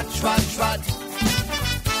B'Shvat, Shvat, Shvat.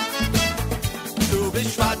 Tu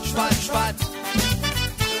B'Shvat, Shvat, Shvat.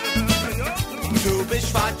 Tu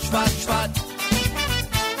B'Shvat, Shvat, Shvat.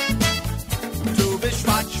 Tu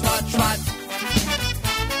B'Shvat, Shvat, Shvat.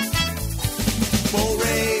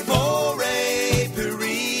 Borei, borei,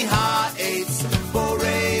 peri ha'etz.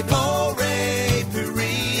 Borei, borei,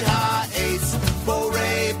 peri ha'etz.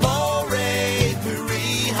 Borei, borei, peri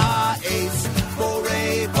ha'etz.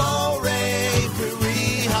 Borei, borei, peri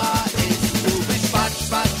ha'etz. Tu B'Shvat,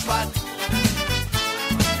 Shvat, Shvat.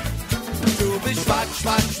 Tu B'Shvat,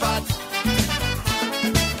 Shvat, Shvat.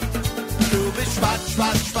 Tu B'Shvat,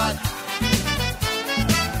 Shvat, Shvat.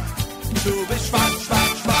 Tu B'Shvat,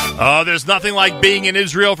 Shvat, Shvat. Oh, there's nothing like being in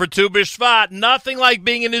Israel for Tu B'Shvat. Nothing like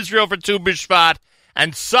being in Israel for Tu B'Shvat.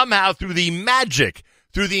 And somehow through the magic,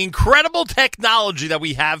 through the incredible technology that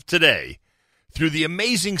we have today, through the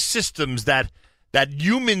amazing systems that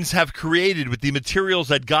humans have created with the materials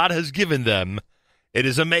that God has given them, it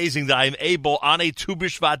is amazing that I am able on a Tu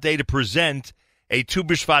B'Shvat day to present a Tu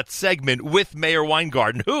B'Shvat segment with Meir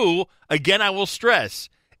Weingarten, who, again I will stress,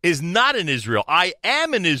 is not in Israel. I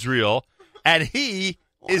am in Israel, and he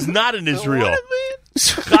is not in Israel.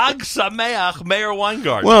 Chag Sameach, Meir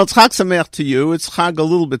Weingarten. Well, it's Chag Sameach to you. It's Chag a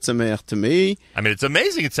little bit Sameach to me. I mean, it's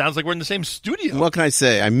amazing. It sounds like we're in the same studio. What can I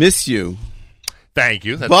say? I miss you. Thank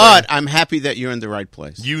you. But I'm happy that you're in the right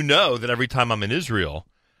place. You know that every time I'm in Israel,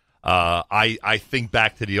 I think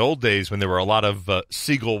back to the old days when there were a lot of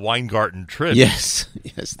Siegel Weingarten trips. Yes.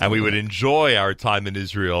 And we would enjoy our time in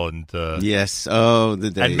Israel and yes. Oh,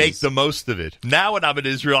 the days. And make the most of it. Now when I'm in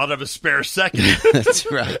Israel, I don't have a spare second.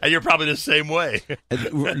 That's right. And you're probably the same way.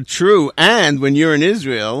 True. And when you're in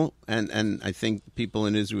Israel, and I think people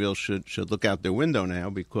in Israel should look out their window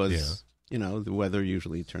now because, you know, the weather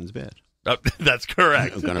usually turns bad. That's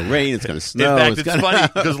correct. It's going to rain. It's going to snow. In fact, it's funny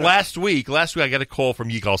because last week I got a call from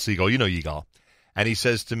Yigal Siegel. You know Yigal. And he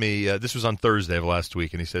says to me, this was on Thursday of last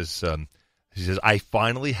week, and he says, I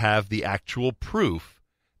finally have the actual proof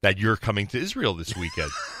that you're coming to Israel this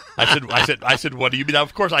weekend. I said, what do you mean? Now,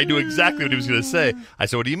 of course, I knew exactly what he was going to say. I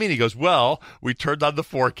said, what do you mean? He goes, well, we turned on the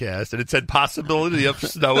forecast, and it said possibility of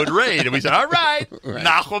snow and rain. And we said, all right,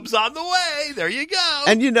 Nachum's on the way. There you go.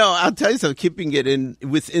 And, you know, I'll tell you something, keeping it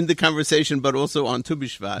within the conversation, but also on Tu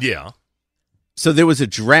B'Shvat. Yeah. So there was a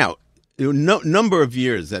drought. There were number of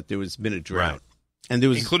years that there has been a drought. Right. And there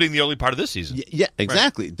was, including the early part of this season. Yeah,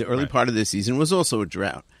 exactly. Right. The early part of this season was also a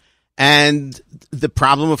drought. And the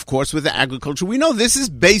problem, of course, with the agriculture, we know this is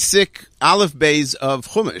basic Aleph Beis of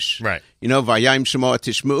Chumash. Right. You know, Vayayim Shemo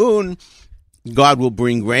Tishme'un, God will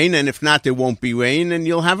bring rain, and if not, there won't be rain, and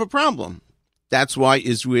you'll have a problem. That's why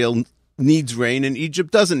Israel needs rain, and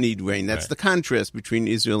Egypt doesn't need rain. That's the contrast between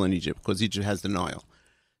Israel and Egypt, because Egypt has the Nile.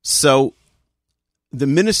 So the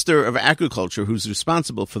minister of agriculture, who's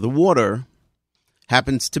responsible for the water,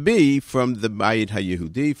 happens to be from the Bayit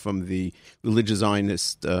HaYehudi, from the religious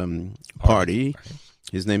Zionist party.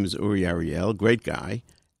 His name is Uri Ariel, great guy.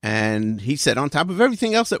 And he said, on top of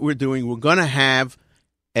everything else that we're doing, we're going to have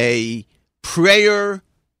a prayer.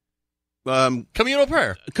 Communal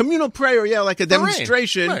prayer. Communal prayer, yeah, like a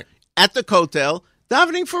demonstration at the Kotel,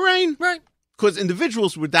 davening for rain. Right. Because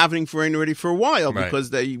individuals were davening for rain already for a while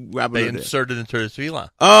because they inserted into the tefillah.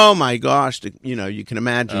 Oh, my gosh. You can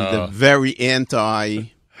imagine the very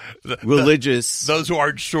anti-religious. Those who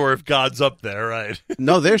aren't sure if God's up there, right?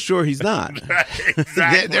 No, they're sure he's not.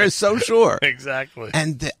 Exactly. They're so sure. Exactly.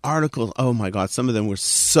 And the articles, oh, my God, some of them were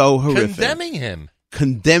so horrific.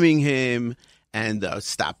 Condemning him. And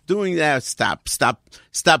stop doing that. Stop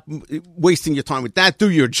wasting your time with that.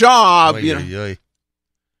 Do your job.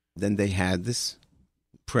 Then they had this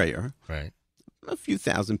prayer. Right. A few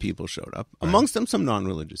thousand people showed up. Right. Amongst them, some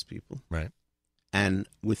non-religious people. Right. And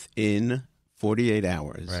within 48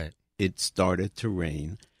 hours, it started to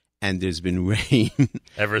rain. And there's been rain.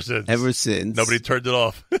 Ever since. Nobody turned it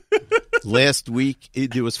off. Last week,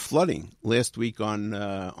 there was flooding. Last week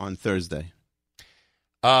on Thursday.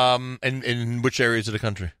 And in which areas of the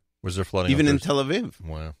country was there flooding? Even in Tel Aviv.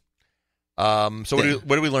 Wow. So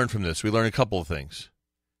what do we learn from this? We learn a couple of things.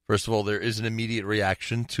 First of all, there is an immediate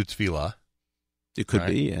reaction to tefillah. It could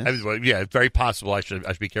be, yeah. It's very possible. I should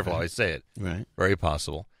be careful how I say it. Right. Very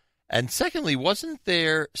possible. And secondly, wasn't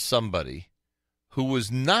there somebody who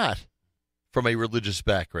was not from a religious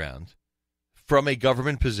background, from a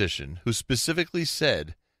government position, who specifically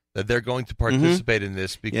said that they're going to participate in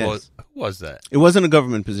this because who was that? It wasn't a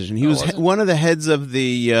government position. He was one of the heads of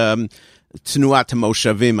the Tnuat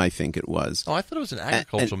Moshavim, I think it was. Oh, I thought it was an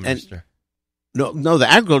agricultural minister. No, the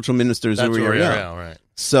agricultural minister is Uri Ariel. Right.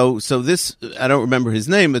 So this, I don't remember his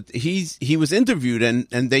name, but he was interviewed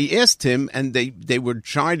and they asked him and they were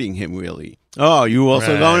chiding him really. Oh, you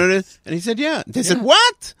also going to this? And he said, yeah. They said,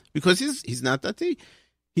 what? Because he's not Dati.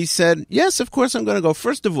 He said, yes, of course I'm going to go.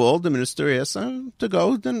 First of all, the minister asked to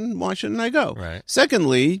go, then why shouldn't I go? Right.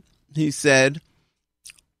 Secondly, he said,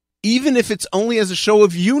 even if it's only as a show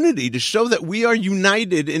of unity, to show that we are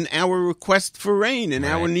united in our request for rain, in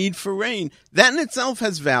our need for rain, that in itself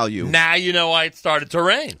has value. Now you know why it started to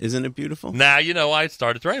rain. Isn't it beautiful? Now you know why it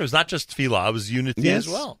started to rain. It was not just tefillah, it was unity as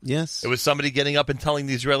well. Yes. It was somebody getting up and telling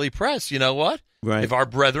the Israeli press, you know what? Right. If our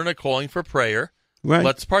brethren are calling for prayer, right,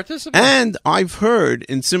 let's participate. And I've heard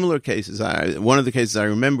in similar cases, one of the cases I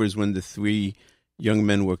remember is when the 3 young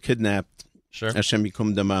men were kidnapped. Sure. Hashem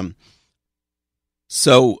Yikum Damam.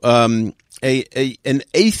 So, an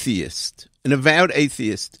atheist, an avowed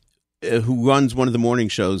atheist, who runs one of the morning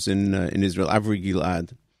shows in Israel, Avri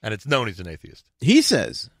Gilad, and it's known he's an atheist. He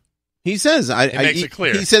says, he makes it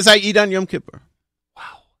clear. He says, I eat on Yom Kippur.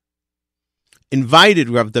 Wow. Invited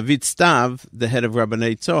Rav David Stav, the head of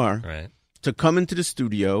Rabbanei Tzar, right, to come into the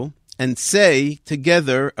studio and say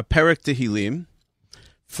together a Perek Tehillim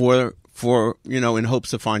for in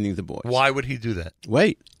hopes of finding the boys. Why would he do that?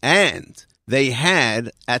 Wait, and they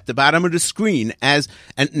had at the bottom of the screen and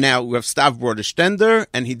now Rav Stav brought a stender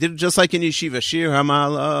and he did it just like in Yeshiva, Shir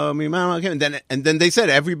Hamal, and then they said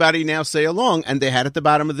everybody now say along, and they had at the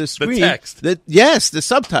bottom of the screen the text. The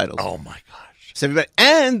subtitles. Oh my gosh! So everybody,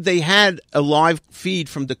 and they had a live feed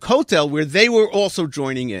from the Kotel where they were also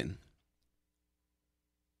joining in.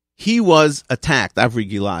 He was attacked.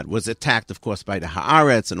 Avri Gilad was attacked, of course, by the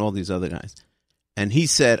Haaretz and all these other guys. And he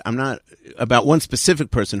said, I'm not, about one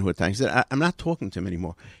specific person who attacked, he said, I'm not talking to him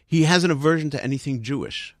anymore. He has an aversion to anything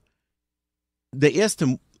Jewish. They asked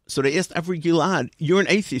him, they asked Avri Gilad, you're an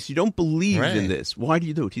atheist, you don't believe in this. Why do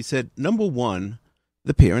you do it? He said, number one,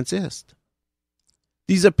 the parents asked.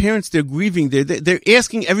 These are parents, they're grieving, they're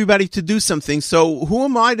asking everybody to do something, so who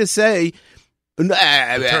am I to say,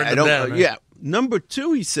 I don't know. Yeah. Number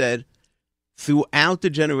two, he said, throughout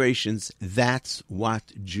the generations, that's what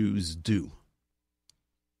Jews do.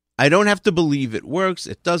 I don't have to believe it works.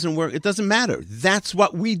 It doesn't work. It doesn't matter. That's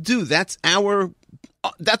what we do. That's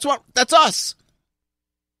us.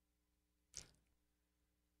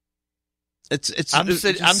 I'm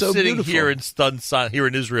so sitting beautiful. here here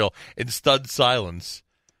in Israel in stunned silence,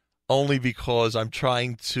 only because I'm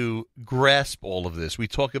trying to grasp all of this. We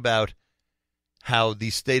talk about how the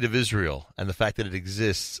state of Israel and the fact that it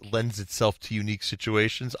exists lends itself to unique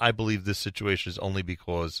situations. I believe this situation is only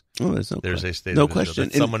because there's a state of Israel.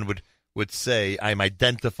 That someone would say, I'm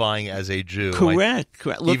identifying as a Jew. Correct.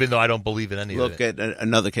 Look, even though I don't believe in any of it. Look at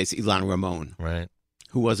another case, Ilan Ramon. Right.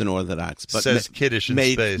 Who wasn't Orthodox. But says Kiddush in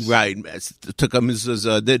space. Right. Took a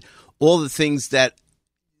mezuzah, did all the things that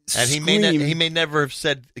and he may never have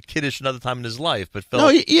said Kiddush another time in his life, but felt... No,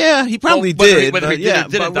 yeah, he probably did. But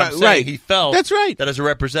he felt that's right. that as a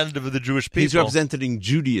representative of the Jewish people... He's representing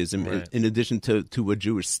Judaism in addition to a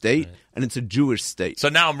Jewish state, and it's a Jewish state. So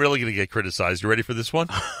now I'm really going to get criticized. You ready for this one?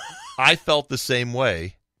 I felt the same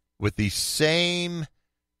way with the same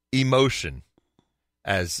emotion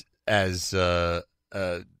as the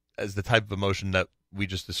type of emotion that we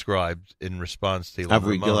just described in response to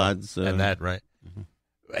Avri Gilad's and that, right? Mm-hmm.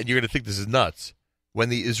 And you're going to think this is nuts. When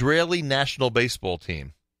the Israeli national baseball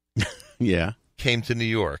team came to New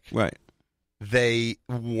York, right, they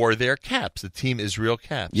wore their caps, the Team Israel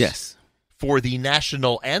caps. Yes. For the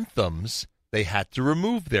national anthems, they had to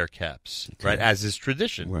remove their caps, right, as is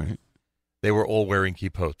tradition. Right. They were all wearing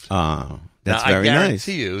kippot. That's now, very nice. I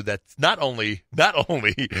guarantee you that not only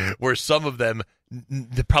were some of them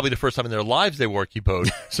probably the first time in their lives they wore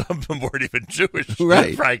kippot, some of them weren't even Jewish,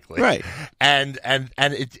 right? Frankly, right. And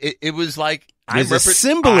it was like I'm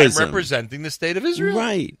symbolism. I'm representing the state of Israel,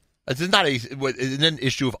 right? It's not an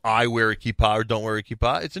issue of I wear a kippah or don't wear a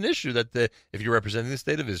kippah. It's an issue that if you're representing the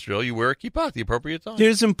state of Israel, you wear a kippah at the appropriate time.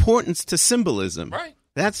 There's importance to symbolism, right?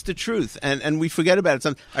 That's the truth, and we forget about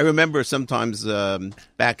it. I remember sometimes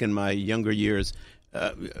back in my younger years.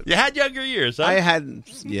 You had younger years, huh? I had,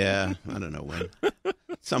 I don't know when, at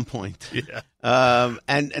some point. Yeah.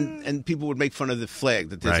 And people would make fun of the flag,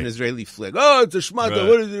 that there's right. an Israeli flag. Oh, it's a shmata. Right.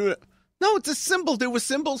 What is it? No, it's a symbol. There were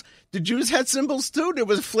symbols. The Jews had symbols too. There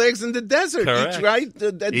was flags in the desert. Correct. Each, right?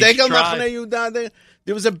 There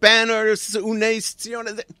was a banner.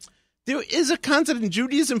 There is a concept in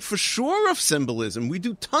Judaism for sure of symbolism. We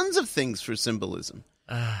do tons of things for symbolism.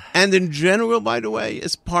 And in general, by the way,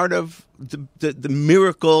 as part of the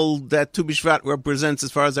miracle that Tu B'Shvat represents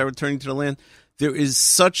as far as our returning to the land,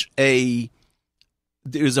 there's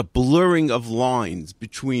a blurring of lines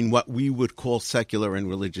between what we would call secular and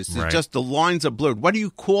religious. It's right. just the lines are blurred. What do you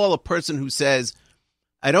call a person who says,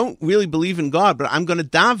 I don't really believe in God, but I'm going to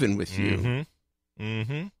daven with you? Mm-hmm.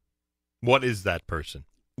 Mm-hmm. What is that person?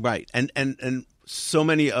 Right. And so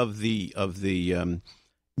many of the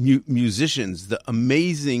musicians, the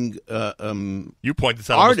amazing you point this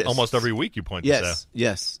out almost every week. You point this out.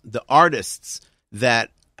 Yes, the artists that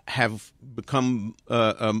have become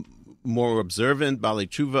more observant, Balei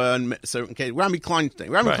Tshuva, and certain cases. Rami Kleinstein.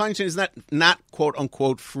 Rami Kleinstein is not quote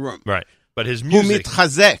unquote frum, right? But his music,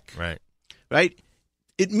 chazek, right.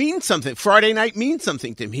 It means something. Friday night means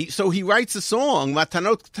something to him. So he writes a song,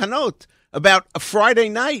 Matanot, about a Friday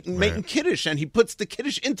night and making Kiddush, and he puts the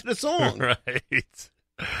Kiddush into the song. Right.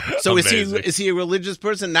 So is he a religious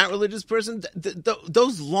person, not religious person?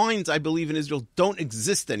 Those lines, I believe, in Israel don't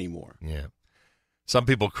exist anymore. Yeah. Some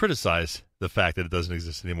people criticize the fact that it doesn't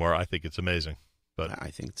exist anymore. I think it's amazing. But I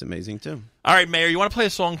think it's amazing, too. All right, Meir, you want to play a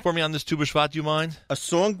song for me on this Tu B'Shvat? Do you mind? A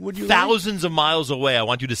song, would you Thousands of miles away, I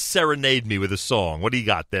want you to serenade me with a song. What do you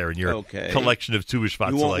got there in your collection of Tu B'Shvat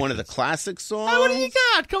selections? You want one of the classic songs? What do you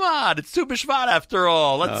got? Come on. It's Tu B'Shvat after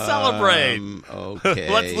all. Let's celebrate.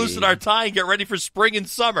 Okay. Let's loosen our tie and get ready for spring and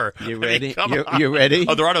summer. You ready? You're ready?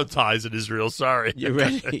 Oh, there are no ties in Israel. Sorry. You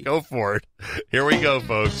ready? Go for it. Here we go,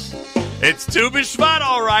 folks. It's Tu B'Shvat,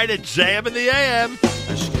 all right, at JM in the AM.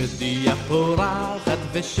 השקדיה פורחת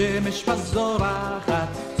ושמש פזורחת,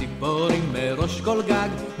 ציפורים מראש כל גג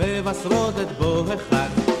מבשרות את בוא החג.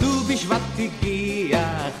 ט"ו בשבט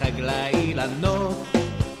הגיע חג לאילנות,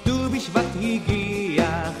 ט"ו בשבט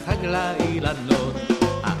הגיע חג לאילנות.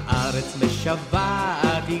 הארץ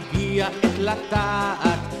משוועת הגיע עת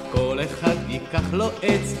לטעת, כל אחד ייקח לו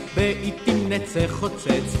עץ בעיתים נצא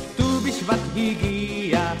חוצץ. ט"ו בשבט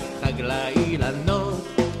הגיע חג לאילנות,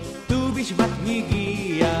 בשבט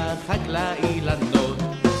הגיע חג לאילנות,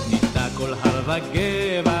 ניתנה כל הר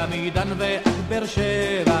וגבע מדן ועד באר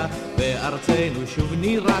שבע, בארצנו שוב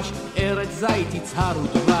נירש ארץ זית יצהר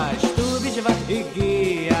ודבש. ט"ו בשבט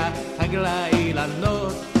הגיע חג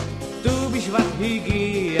לאילנות, ט"ו בשבט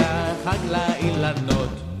הגיע חג לאילנות.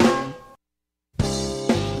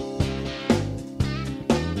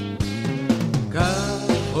 כך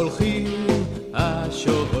הולכים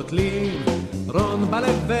השובותלים, רון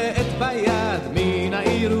בלב ועת ביד, מן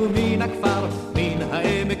העיר ומן הכפר, מן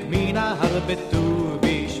העמק, מן ההר, בט"ו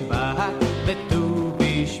בשבט, בט"ו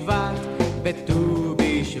בשבט, בט"ו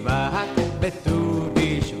בשבט, בט"ו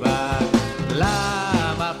בשבט.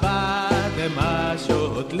 למה באתם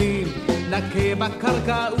השותלים, נקה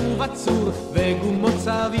בקרקע ובצור, וגומות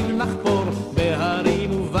סביב נחפור,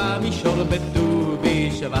 בהרים ובמישור, בט"ו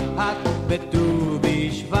בשבט. בשבט, בט"ו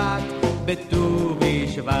בשבט, בט"ו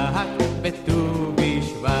בשבט, בט"ו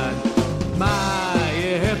בשבט. מה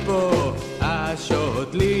יהיה פה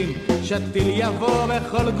השותלים? שתיל יבוא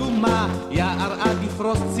בכל גומה, יער עד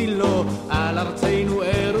יפרוס צילו, על ארצנו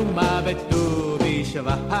ערומה. בט"ו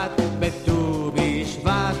בשבט, בט"ו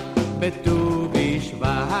בשבט, בט"ו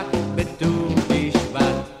בשבט, בט"ו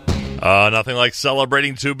בשבט. Nothing like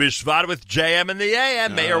celebrating Tu B'Shvat with JM and the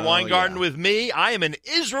AM. Meir Weingarten with me. I am in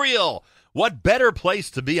Israel. What better place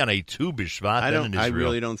to be on a Tu B'Shvat than in Israel? I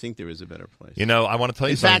really don't think there is a better place. You know, I want to tell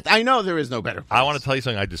you something. In fact, I know there is no better place. I want to tell you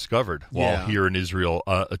something I discovered while here in Israel,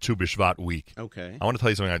 a Tu B'Shvat week. Okay. I want to tell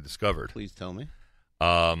you something I discovered. Please tell me.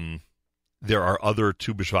 There are other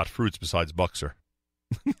Tu B'Shvat fruits besides Buxer.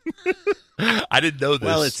 I didn't know this.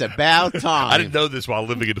 Well, it's about time. I didn't know this while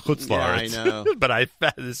living in Chutz La'aretz. Yeah, I know. But I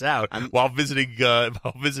found this out while visiting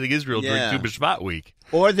Israel during Tu B'Shvat week.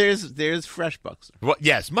 Or there's fresh Buxer. Well,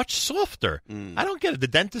 yes, much softer. I don't get it. The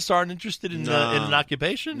dentists aren't interested in an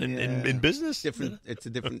occupation, in business? It's a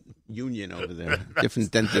different union over there.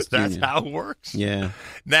 Different dentist That's union. how it works? Yeah.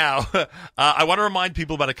 Now, I want to remind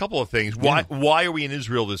people about a couple of things. Why are we in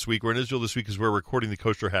Israel this week? We're in Israel this week because we're recording the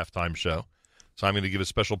Kosher Halftime Show. So I'm going to give a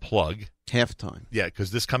special plug. Halftime. Yeah, because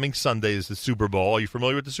this coming Sunday is the Super Bowl. Are you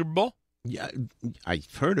familiar with the Super Bowl? Yeah,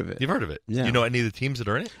 I've heard of it. You've heard of it? Yeah. You know any of the teams that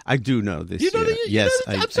are in it? I do know this. You know year. Yes,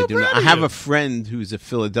 I'm so I do know. proud I of have you. a friend who's a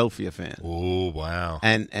Philadelphia fan. Oh, wow.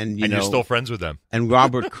 And you're still friends with them. And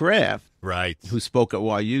Robert Kraft, right, who spoke at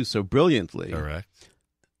YU so brilliantly. Correct.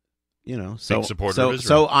 You know, Big supporter of so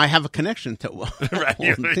Israel. I have a connection to right.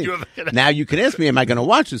 You have a connection. Now you can ask me, am I going to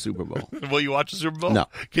watch the Super Bowl? Will you watch the Super Bowl? No.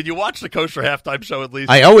 Can you watch the Kosher Halftime Show at least?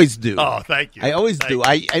 I always do. Oh, thank you. I always do.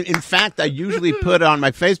 In fact, I usually put on my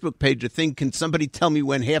Facebook page a thing, can somebody tell me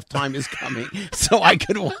when halftime is coming so I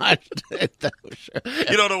can watch it?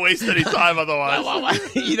 You don't want to waste any time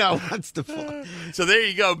otherwise. You know, what's the fun? So there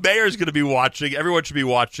you go. Meir's going to be watching. Everyone should be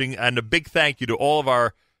watching. And a big thank you to all of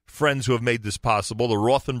our friends who have made this possible. The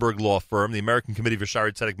Rothenberg Law Firm, the American Committee for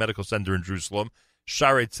Shaarei Tzedek Medical Center in Jerusalem,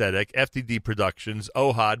 Shaarei Tzedek, FTD Productions,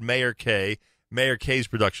 Ohad, Meir K's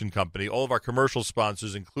production company, all of our commercial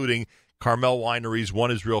sponsors, including Carmel Wineries,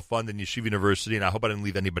 One Israel Fund, and Yeshiva University, and I hope I didn't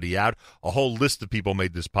leave anybody out. A whole list of people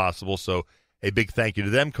made this possible, so a big thank you to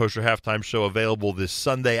them. Kosher Halftime Show available this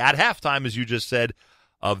Sunday at halftime, as you just said,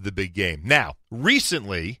 of the big game. Now,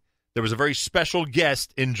 recently, there was a very special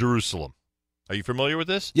guest in Jerusalem. Are you familiar with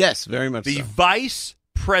this? Yes, very much The so. Vice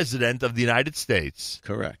President of the United States.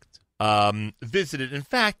 Correct. Visited. In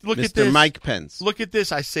fact, look Mr. at this. Mike Pence. Look at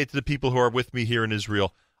this. I say to the people who are with me here in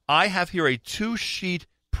Israel, I have here a 2-sheet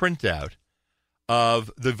printout of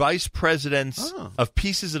the Vice President's, of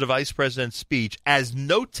pieces of the Vice President's speech as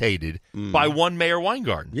notated by one Meir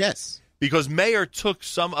Weingarten. Yes. Because Meir took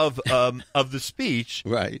some of the speech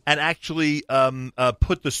right. and actually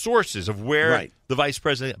put the sources of where the vice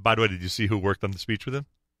president. By the way, did you see who worked on the speech with him?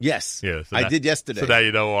 Yes. Yeah, I did yesterday. So now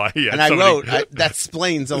you know why. And I wrote, that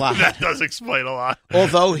explains a lot. That does explain a lot.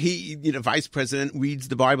 Although Vice President reads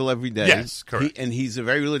the Bible every day. Yes, correct. And he's a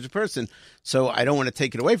very religious person. So I don't want to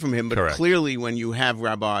take it away from him. But clearly when you have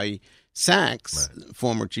Rabbi Sachs,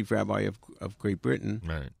 former chief rabbi of Great Britain,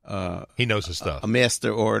 he knows his stuff. A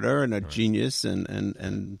master orator and a genius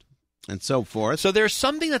and so forth. So there's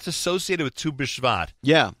something that's associated with Tu B'Shvat.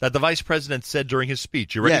 Yeah. That the vice president said during his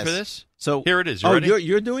speech. You ready for this? So here it is. You ready?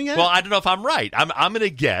 You're doing it? Well, I don't know if I'm right. I'm going to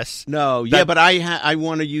guess. No, but I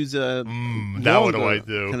want to use a now what do I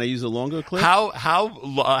do? Can I use a longer clip?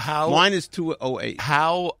 How mine is 2:08.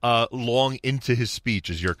 How long into his speech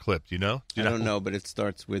is your clip? Do you know? I don't know, but it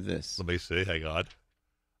starts with this. Let me see. Hang on.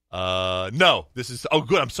 No, this is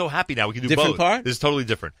good. I'm so happy now. We can do different both. Part? This is totally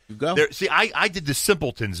different. You go. See, I did the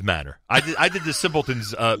simpletons manner. I did the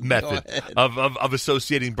simpletons method of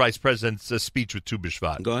associating Vice President's speech with Tu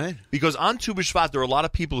B'Shvat. Go ahead. Because on Tu B'Shvat, there are a lot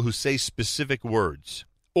of people who say specific words.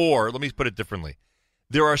 Or, let me put it differently.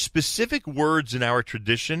 There are specific words in our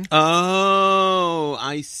tradition. Oh,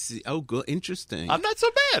 I see. Oh, good. Interesting. I'm not so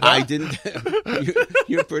bad. Huh? I didn't.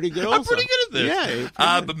 You're pretty good also. I'm pretty good at this.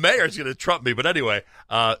 Yeah. But Meir's going to trump me. But anyway,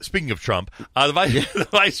 speaking of Trump, the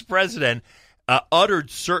vice president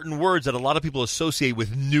uttered certain words that a lot of people associate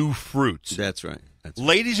with new fruits. That's right.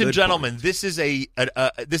 Ladies and gentlemen, this is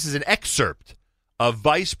an excerpt of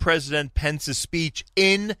Vice President Pence's speech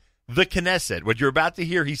in the Knesset. What you're about to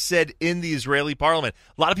hear, he said in the Israeli parliament.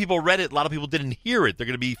 A lot of people read it. A lot of people didn't hear it. They're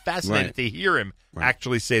going to be fascinated to hear him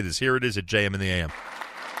actually say this. Here it is at JM in the AM.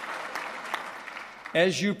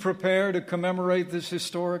 As you prepare to commemorate this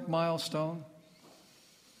historic milestone,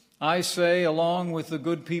 I say, along with the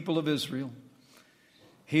good people of Israel,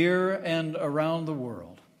 here and around the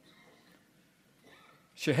world,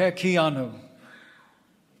 Shehekianu,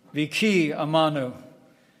 Viki Amanu,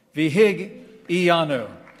 Vihig Iyanu,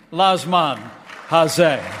 Lazman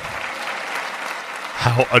Hazeh.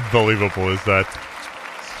 How unbelievable is that?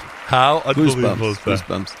 How unbelievable is that?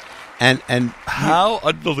 Goosebumps. And how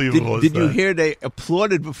unbelievable is that? Did you hear they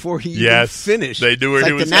applauded before he even finished? They knew where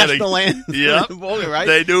he was the heading. national anthem. Yep. Right?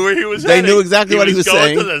 They knew where he was They heading. knew exactly what he was going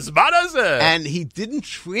saying. To the Zmanazeh. And he didn't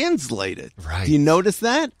translate it. Right. Do you notice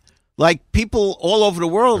that? Like, people all over the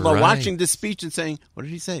world are Right. watching this speech and saying, what did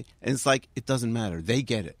he say? And it's like, it doesn't matter. They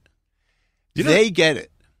get it. They get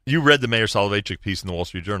it. You read the Meir Soloveichik piece in the Wall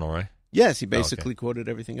Street Journal, right? Yes, he basically quoted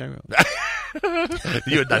everything I wrote.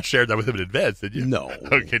 You had not shared that with him in advance, did you? No.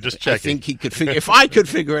 Okay, just checking. I think he could figure. If I could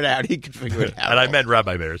figure it out, he could figure it out. And I meant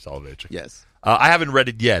Rabbi Meir Soloveichik. Yes. I haven't read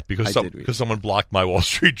it yet because I did read it. someone blocked my Wall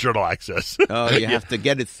Street Journal access. Oh, you have to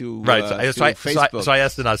get it through right. through Facebook. So I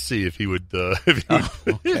asked the Nasi if he would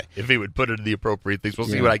if he would put it in the appropriate things. We'll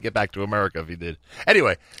see when I get back to America if he did.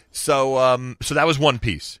 Anyway, so that was one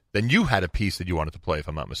piece. Then you had a piece that you wanted to play, if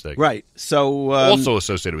I'm not mistaken. Right. So also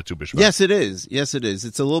associated with Tu B'Shvat. Yes, it is. Yes, it is.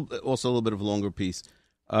 It's a little bit of a longer piece.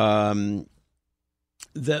 What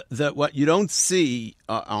you don't see,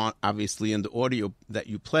 obviously, in the audio that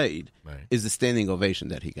you played, is the standing ovation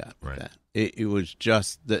that he got. With that. It was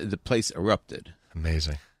just the place erupted.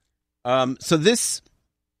 Amazing. So this,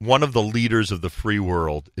 one of the leaders of the free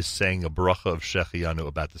world is saying a bracha of Shechianu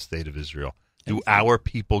about the state of Israel. Do our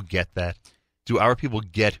people get that? Do our people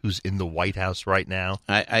get who's in the White House right now?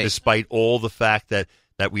 Despite all the fact that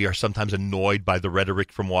we are sometimes annoyed by the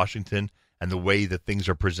rhetoric from Washington and the way that things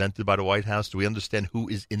are presented by the White House, do we understand who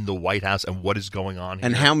is in the White House and what is going on here?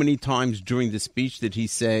 And how many times during the speech did he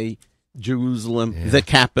say, Jerusalem, the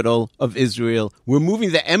capital of Israel? We're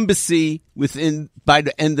moving the embassy by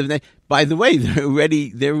the end of the day. By the way, they're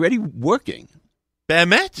already working.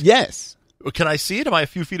 Be'emet? Yes. Can I see it? Am I a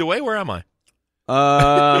few feet away? Where am I?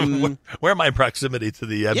 Where am I in proximity to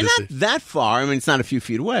the embassy? You're not that far. I mean, it's not a few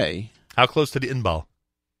feet away. How close to the Inbal?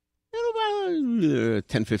 About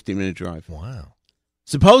 10, 15-minute drive. Wow.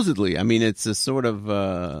 Supposedly. I mean, it's a sort of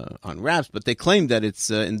on wraps, but they claim that it's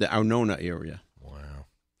in the Arnona area. Wow.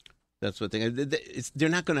 That's what they're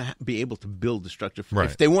not going to be able to build the structure. Right.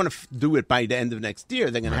 If they want to do it by the end of next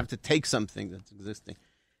year, they're going to have to take something that's existing.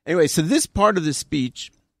 Anyway, so this part of the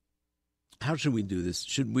speech, how should we do this?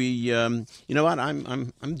 Should we, you know what,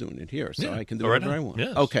 I'm doing it here, so I can do whatever I want.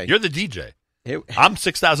 Yes. Okay. You're the DJ. I'm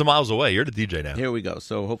 6,000 miles away. You're the DJ now. Here we go.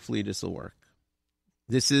 So hopefully this will work.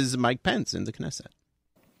 This is Mike Pence in the Knesset.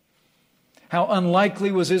 How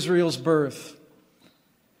unlikely was Israel's birth?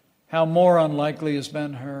 How more unlikely has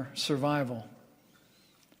been her survival?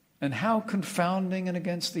 And how confounding and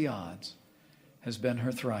against the odds has been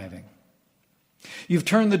her thriving? You've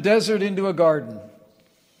turned the desert into a garden,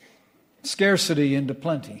 scarcity into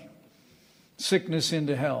plenty, sickness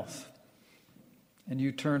into health, and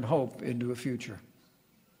you turned hope into a future.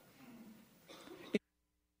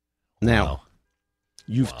 Now,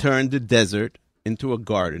 you've turned the desert into a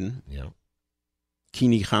garden. Yeah. Ki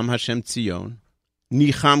nicham Hashem Tzion,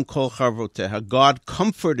 nicham kol charvoteha. God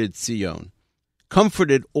comforted Tzion,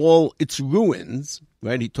 comforted all its ruins.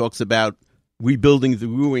 Right? He talks about rebuilding the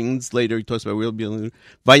ruins. Later, he talks about rebuilding.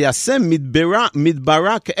 Vayasem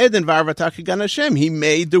midbarak Eden v'arvatach gan Hashem. He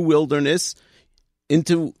made the wilderness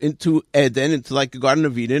into Eden, into like the Garden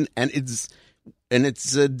of Eden, and it's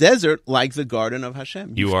a desert like the Garden of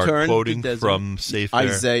Hashem. You You've are quoting from Sefer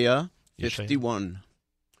Isaiah 51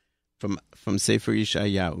 from Sefer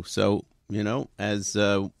Yeshayahu. So, you know, as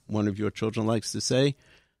one of your children likes to say,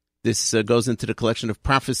 this goes into the collection of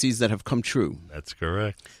prophecies that have come true. That's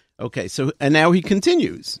correct. Okay, so, and now he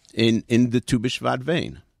continues in the Tu B'Shvat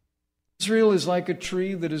vein. Israel is like a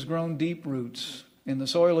tree that has grown deep roots in the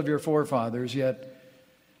soil of your forefathers, yet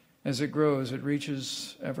as it grows, it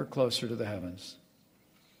reaches ever closer to the heavens.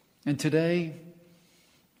 And today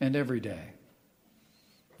and every day,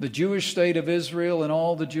 the Jewish state of Israel and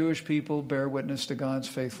all the Jewish people bear witness to God's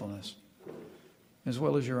faithfulness, as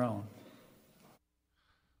well as your own.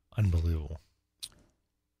 Unbelievable.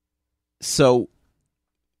 So,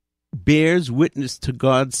 bears witness to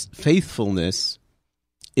God's faithfulness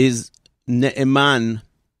is Ne'eman,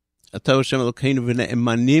 Ata Hashem Elokeinu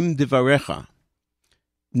v'ne'emanim divarecha.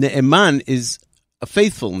 Ne'eman is a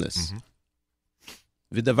faithfulness.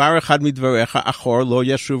 V'davar echad midvarecha achor lo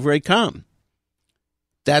yashuv reikam.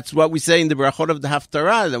 That's what we say in the brachot of the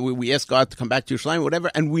Haftarah, that we ask God to come back to Yerushalayim, whatever,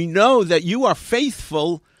 and we know that you are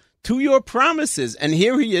faithful to your promises. And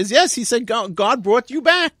here he is. Yes, he said God brought you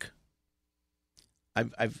back.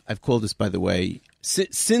 I've called this, by the way,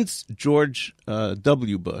 since George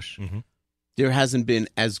W. Bush, there hasn't been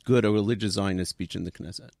as good a religious Zionist speech in the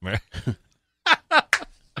Knesset.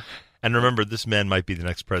 And remember, this man might be the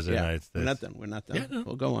next president of the United States. We're not done. Yeah, no.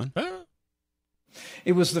 We'll go on.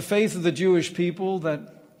 It was the faith of the Jewish people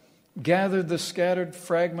that gathered the scattered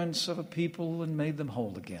fragments of a people and made them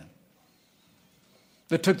whole again.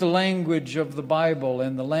 That took the language of the Bible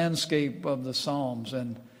and the landscape of the Psalms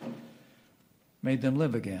and made them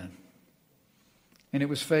live again. And it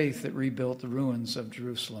was faith that rebuilt the ruins of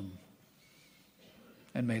Jerusalem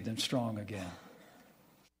and made them strong again.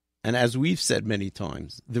 And as we've said many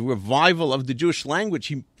times, the revival of the Jewish language,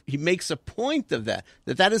 he makes a point of that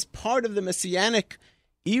is part of the Messianic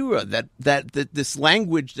era, that this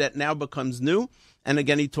language that now becomes new. And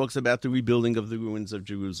again, he talks about the rebuilding of the ruins of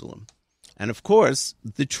Jerusalem. And of course,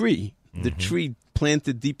 the tree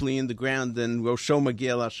planted deeply in the ground, and Rosho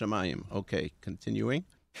Magiel HaShamayim. Okay, continuing.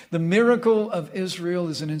 The miracle of Israel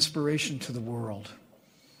is an inspiration to the world.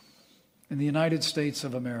 And the United States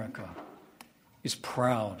of America is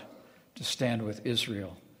proud to stand with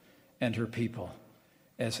Israel and her people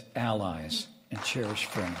as allies and cherished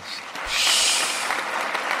friends.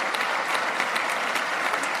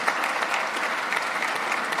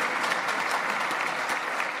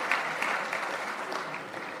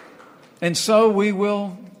 And so we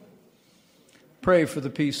will pray for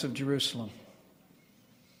the peace of Jerusalem.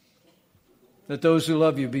 That those who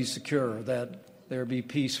love you be secure, that there be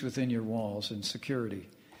peace within your walls and security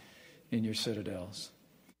in your citadels.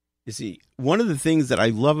 You see, one of the things that I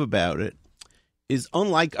love about it is,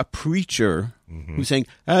 unlike a preacher who's saying,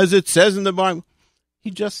 as it says in the Bible,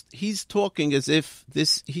 he's talking as if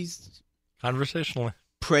he's conversationally.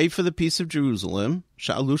 Pray for the peace of Jerusalem,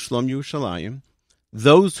 Sha'alu Shlom Yerushalayim.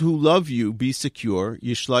 Those who love you be secure,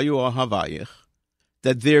 Yishlayu Ahavayich,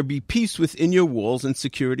 that there be peace within your walls and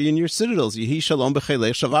security in your citadels. Yehi Shalom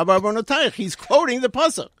B'chelech Shavah B'arbonotayich. He's quoting the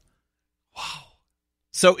pasuk. Wow!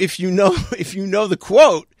 So if you know the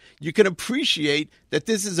quote, you can appreciate that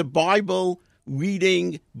this is a Bible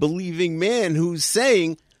reading, believing man who's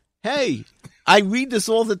saying, "Hey, I read this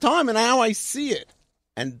all the time, and how I see it."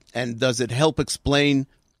 And does it help explain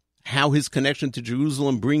how his connection to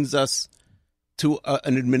Jerusalem brings us to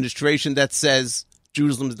an administration that says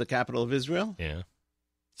Jerusalem is the capital of Israel? Yeah.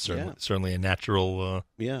 Certainly a natural...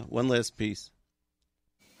 one last piece.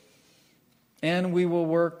 And we will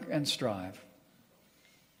work and strive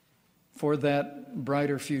for that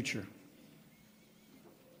brighter future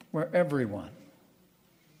where everyone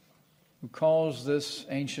who calls this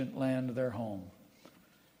ancient land their home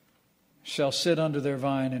shall sit under their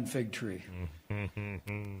vine and fig tree,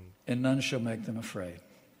 and none shall make them afraid.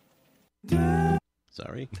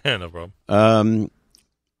 Sorry. No problem.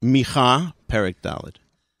 Micha, Perek Daled.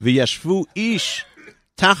 V'yashvu ish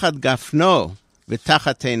tachat gafno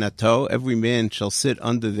v'tachat teinato. Every man shall sit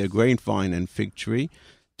under their grapevine and fig tree.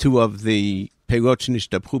 Two of the perot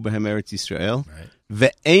shnishtabchu b'hem Eretz Yisrael.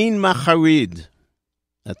 Ve'ein macharid.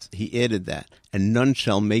 He added that. And none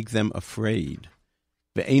shall make them afraid.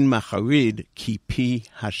 Ve'ein macharid ki pi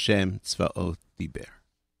Hashem tzvaot diber.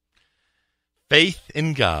 Faith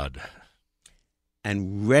in God.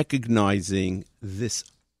 And recognizing this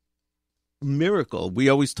miracle. We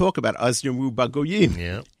always talk about Az Yomru Bagoyim.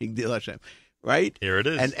 Yeah. Higdil Hashem. Right? Here it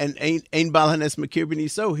is. And Ein Bal Hanes Makir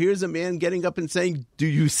B'Niso. Here's a man getting up and saying, do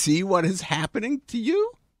you see what is happening to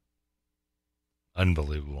you?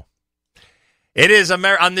 Unbelievable. It is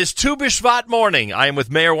on this Tu B'Shvat morning. I am with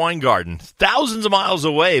Meir Weingarten, thousands of miles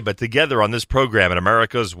away, but together on this program at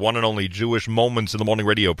America's one and only Jewish Moments in the Morning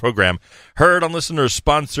radio program, heard on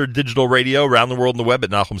listeners-sponsored digital radio around the world on the web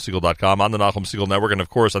at NachumSegal.com, on the Nachum Segal Network, and of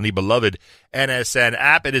course on the beloved NSN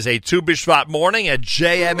app. It is a Tu B'Shvat morning at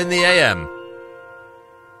JM in the AM.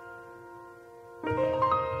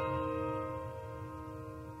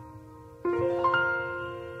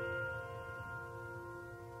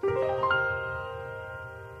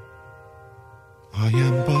 I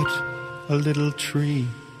am but a little tree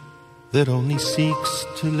that only seeks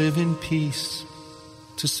to live in peace,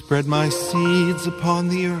 to spread my seeds upon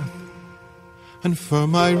the earth and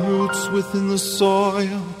firm my roots within the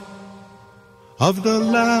soil of the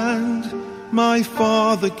land my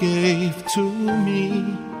father gave to me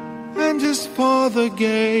and his father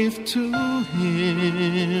gave to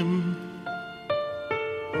him,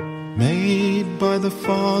 made by the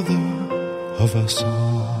Father of us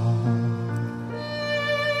all.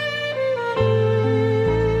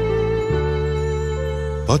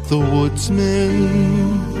 But the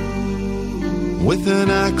woodsman, with an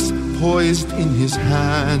axe poised in his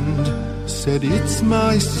hand, said, it's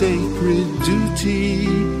my sacred duty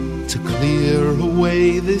to clear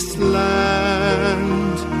away this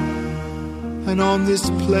land and on this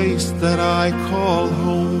place that I call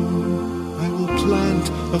home, I will plant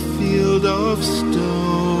a field of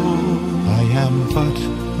stone. I am but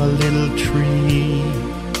a little tree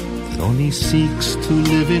that only seeks to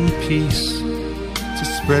live in peace, to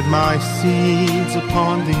spread my seeds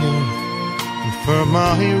upon the earth, and firm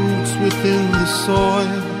my roots within the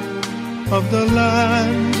soil of the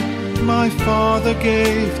land my father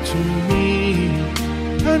gave to me,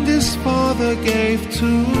 and his father gave to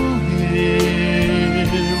him,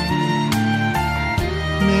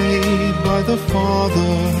 made by the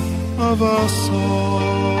Father of us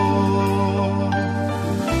all.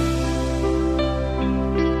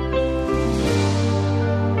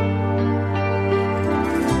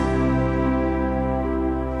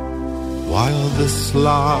 While the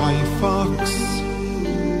sly fox,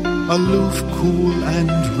 aloof, cool,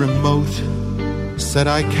 and remote, said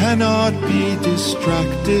I cannot be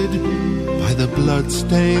distracted by the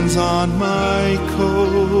bloodstains on my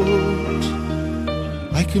coat.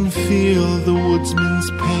 I can feel the woodsman's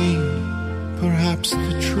pain. Perhaps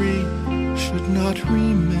the tree should not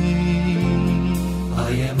remain.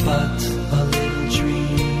 I am but a little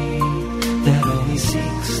tree that only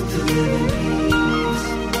seeks to live in peace,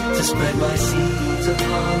 to spread my seeds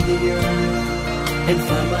upon the earth and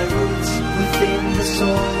find my roots within the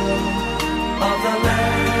soil of the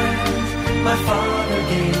land my father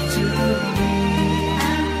gave to me,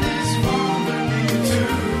 and his father gave to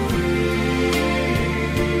me,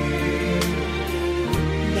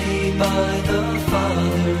 made by the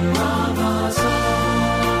Father of us all.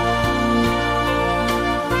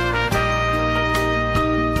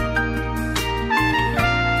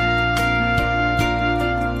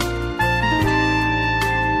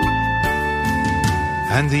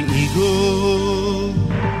 And the eagle,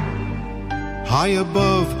 high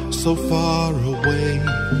above, so far away,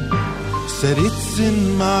 said it's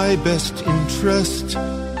in my best interest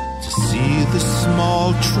to see the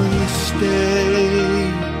small tree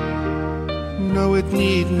stay. No, it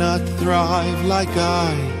need not thrive like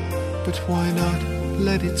I, but why not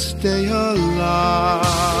let it stay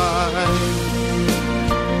alive?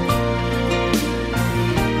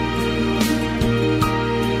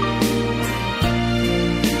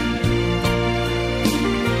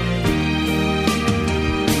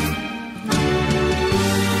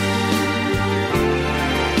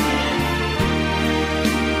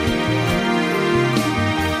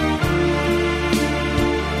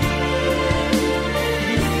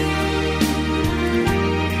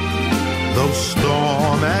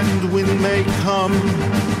 Storm and wind may come,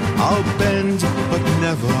 I'll bend but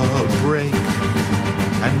never break.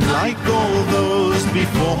 And like all those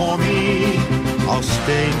before me, I'll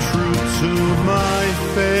stay true to my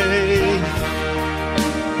faith.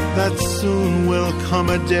 That soon will come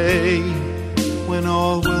a day when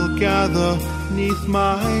all will gather 'neath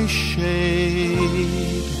my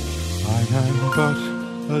shade. I am but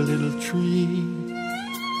a little tree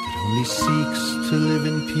that only seeks to live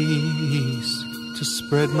in peace, to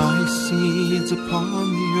spread my seeds upon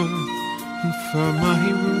the earth and firm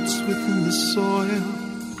my roots within the soil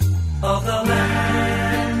of the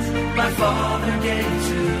land my father gave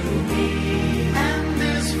to me, and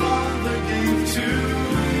his father gave to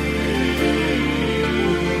me,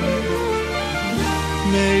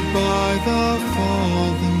 made by the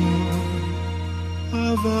Father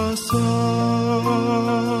of us all.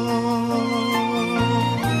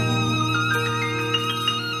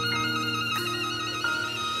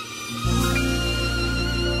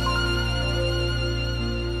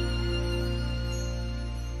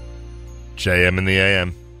 JM in the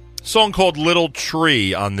AM. Song called Little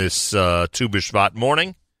Tree on this Tu B'Shvat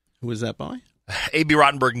morning. Who was that by? A.B.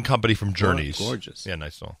 Rottenberg and Company from Journeys. Oh, gorgeous. Yeah,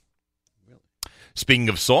 nice song. Really? Speaking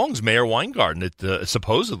of songs, Meir Weingarten,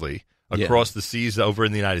 supposedly across the seas over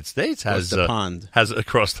in the United States has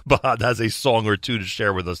across the pond has a song or two to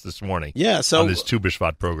share with us this morning. Yeah, so on this Tu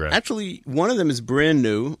B'Shvat program. Actually, one of them is brand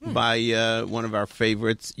new by one of our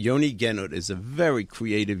favorites. Yoni Genut is a very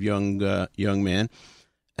creative young man.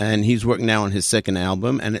 And he's working now on his second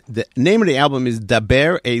album. And the name of the album is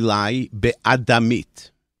Daber Elai Be'adamit.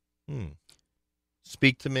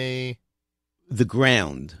 Speak to me. The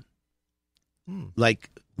ground. Like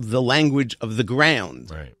the language of the ground.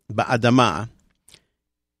 Right. Ba'adama.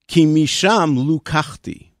 Ki misham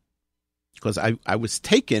lukachti. Because I was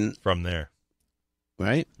taken. From there.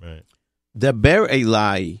 Right? Right. Daber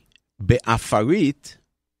Elai Be'afarit.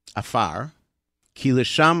 Afar. Ki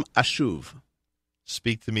lesham ashuv.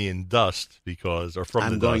 Speak to me in dust or from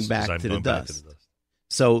I'm the going dust. back I'm to going the back dust. to the dust.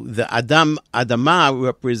 So the Adama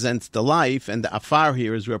represents the life, and the Afar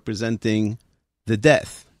here is representing the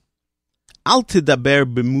death. Al tidaber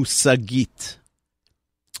b'musagit.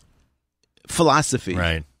 philosophy.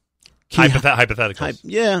 Right. Hypothetical.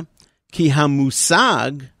 Yeah. Ki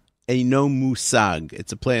hamusag eino musag.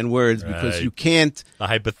 It's a play on words because Right. you can't. The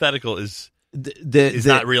hypothetical is Is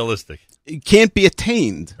not realistic. It can't be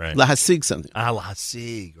attained. Right. Lahasig something.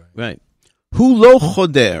 Lahasig. Right. Hu lo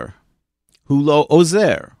choder. Hu lo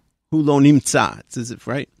ozer. Hu lo nimtza. It says it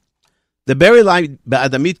right. Daber elai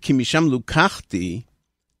be'adamit ki misham lukachti.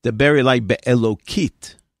 Daber elai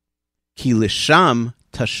be'elokit. Ki lesham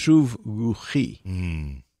tashuv ruchi.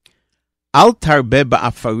 Al tarbe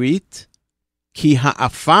ba'afarit. Ki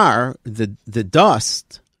ha'afar, the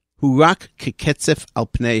dust. Hurak keketzef al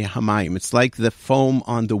pnei hamayim. It's like the foam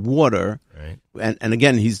on the water. Right. And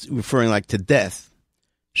again, he's referring like to death.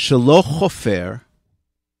 Shelo chofer,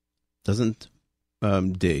 doesn't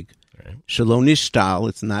dig. Right. Shelo nishtal,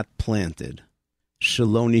 it's not planted.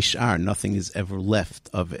 Shelo nishar, nothing is ever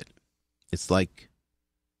left of it. It's like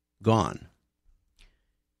gone.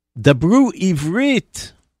 Dabru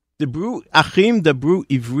ivrit. Dabru achim, dabru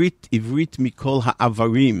ivrit mikol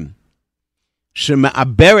ha'avarim.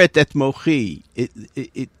 Shema'aberet et mochi.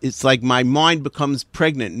 It's like my mind becomes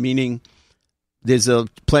pregnant, meaning there's a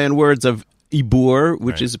play on words of ibur,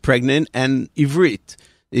 which is pregnant, and ivrit.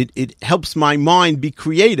 It helps my mind be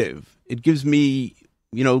creative. It gives me,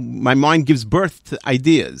 my mind gives birth to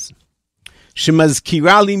ideas.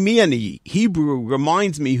 Shemazkirali miani. Hebrew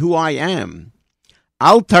reminds me who I am.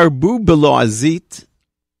 Al tarbu beloazit.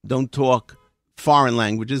 Don't talk foreign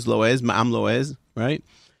languages. Loez, ma'am loez, right?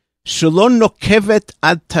 Shalon nokevet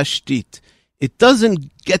ad tashtit. It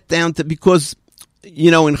doesn't get down to, because,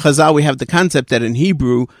 in Chazal we have the concept that in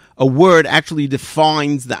Hebrew, a word actually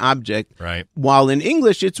defines the object. Right. While in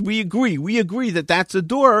English, it's we agree. We agree that that's a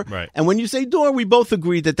door. Right. And when you say door, we both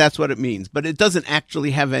agree that that's what it means. But it doesn't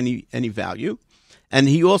actually have any value. And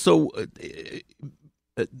he also,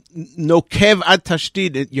 nokev ad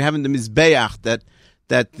tashtit, you have in the Mizbeach that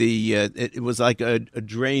it was like a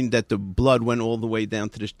drain that the blood went all the way down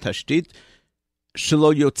to the tashtit.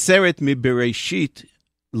 Shelo yotzeret mi bereshit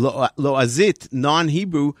lo azit,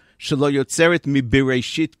 non-Hebrew, shelo yotzeret mi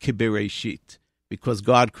bereshit ke bereshit. Because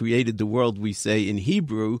God created the world, we say in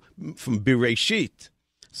Hebrew, from bereshit.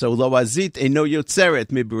 So lo azit eno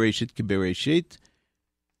yotzeret mi bereshit ke bereshit.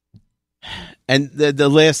 And the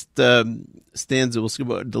last stanza, we'll skip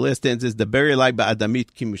over. The last stanza is Daber elai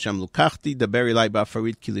ba'adamit ki misham lukachti, Daber elai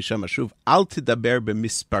ba'afarit ki lisham ashuv, al tidaber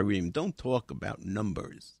b'misparim. Don't talk about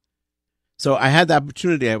numbers. So I had the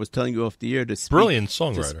opportunity, I was telling you off the air, to speak, Brilliant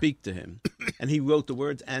songwriter. to speak to him. And he wrote the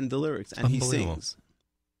words and the lyrics, and he sings.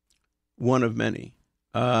 One of many.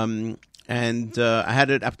 And I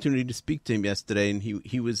had an opportunity to speak to him yesterday, and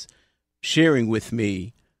he was sharing with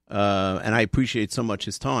me, and I appreciate so much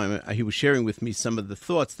his time. He was sharing with me some of the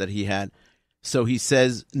thoughts that he had. So he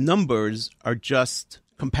says, numbers are just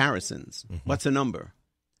comparisons. Mm-hmm. What's a number?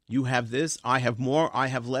 You have this, I have more, I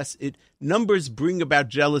have less. Numbers bring about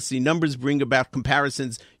jealousy. Numbers bring about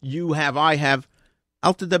comparisons. You have, I have.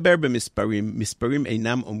 Al tedaber b'misparim. Misparim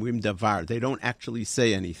einam omrim davar. They don't actually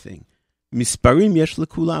say anything. Misparim yesh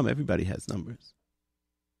lekulam. Everybody has numbers.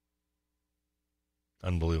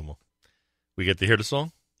 Unbelievable. We get to hear the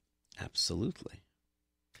song? Absolutely.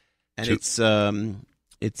 And it's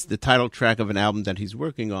the title track of an album that he's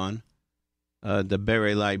working on, Daber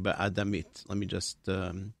elai ba'adamit. Let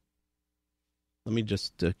me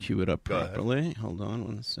just cue it up properly. Hold on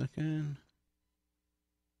 1 second.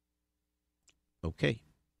 Okay.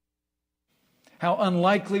 How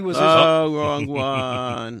unlikely was it? Oh, wrong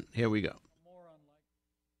one. Here we go.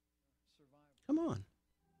 Come on.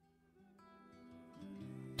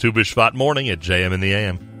 Tu B'Shvat morning at JM in the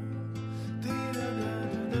AM.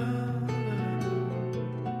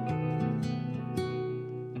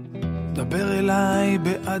 דבר אליי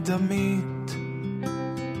באדמית,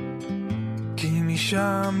 כי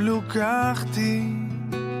משם לוקחתי.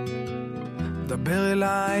 דבר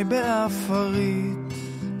אליי באפרית,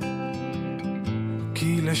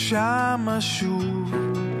 כי לשם אשוב.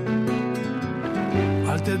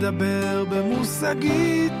 אל תדבר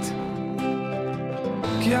במושגית,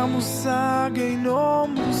 כי המושג אינו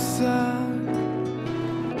מושג.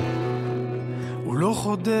 הוא לא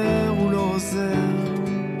חודר, הוא לא עוזר,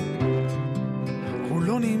 הוא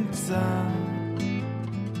לא נמצא.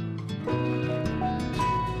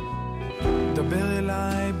 דבר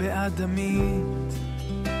אליי באדמית,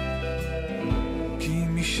 כי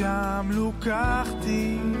משם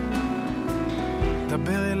לוקחתי.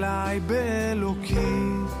 דבר אליי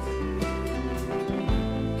באלוקית,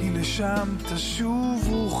 כי לשם תשוב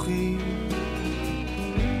רוחי.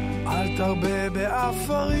 אל תרבה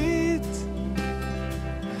באפרית,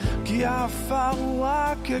 כי האפר הוא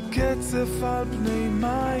רק כקצף על פני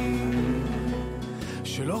מים.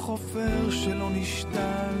 שלא חופר, שלא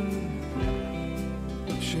נשתל,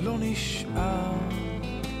 שלא נשאר.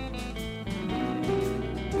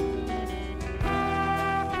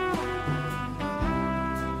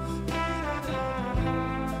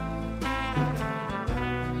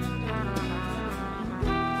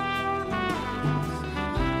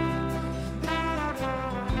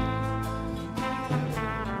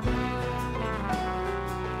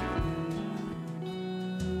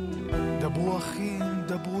 דברו אחים,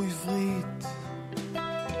 דברו עברית,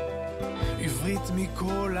 עברית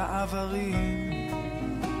מכל העברים,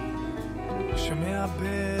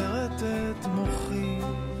 שמעברת את מוחי,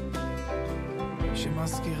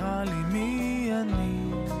 שמזכירה לי מי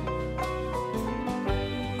אני.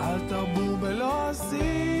 אל תרבו בלא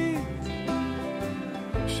עשית,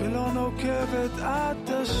 שלא נוקבת עד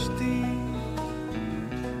תשתית,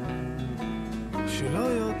 שלא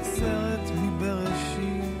יוצרת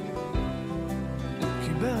מבראשית,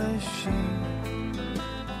 כי בראשית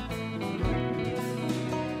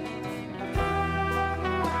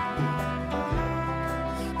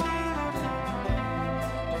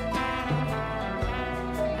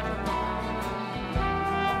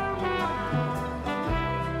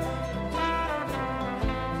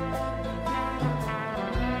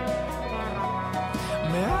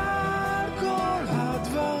מעל כל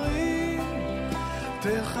הדברים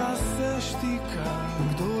תכסה שתיקה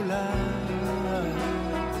גדולה,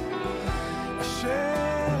 אשר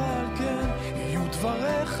על כן יהיו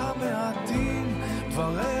דבריך מעטים,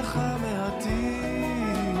 דבריך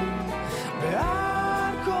מעטים.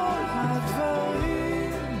 מעל כל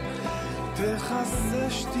הדברים תכסה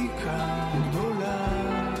שתיקה גדולה,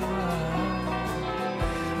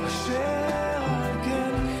 אשר על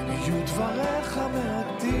כן יהיו דבריך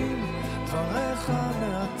מעטים, דבריך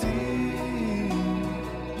מעטים.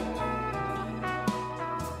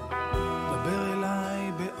 דבר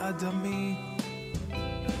אליי באדמי,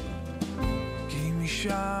 כי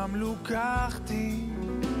משם לוקחתי.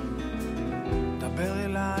 דבר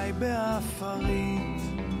אליי באפרית,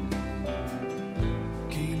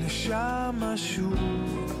 כי לשם אשוב.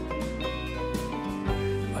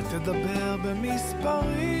 אל תדבר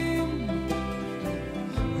במספרים,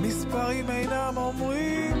 מספרים אינם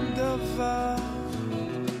אומרים דבר.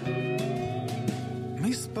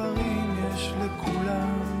 מספרים יש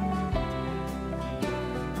לכולם.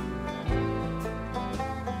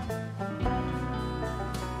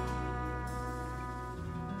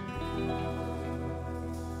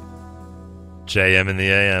 JM in the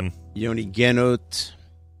AM. Yoni Genot,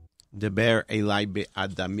 Deber Elai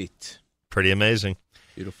Be'adamit. Pretty amazing.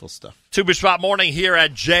 Beautiful stuff. Tu B'Shvat morning here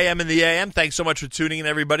at JM in the AM. Thanks so much for tuning in,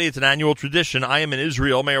 everybody. It's an annual tradition. I am in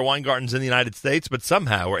Israel. Meir Weingarten's in the United States, but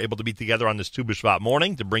somehow we're able to be together on this Tu B'Shvat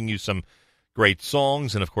morning to bring you some great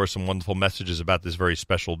songs and, of course, some wonderful messages about this very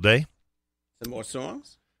special day. Some more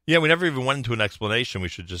songs? Yeah, we never even went into an explanation. We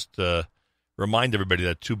should just remind everybody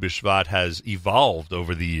that Tu B'Shvat has evolved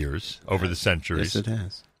over the years, over the centuries. Yes, it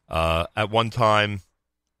has. At one time,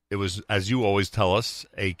 it was, as you always tell us,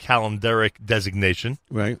 a calendaric designation.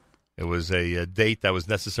 Right. It was a date that was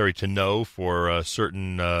necessary to know for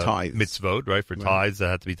certain mitzvot, right, for tithes that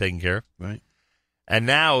had to be taken care of. Right. And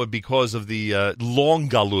now, because of the long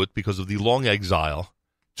galut, because of the long exile,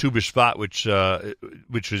 Tu B'Shvat, which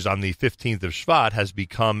is on the 15th of Shvat, has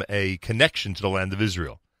become a connection to the land of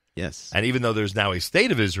Israel. Yes. And even though there's now a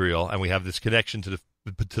state of Israel, and we have this connection to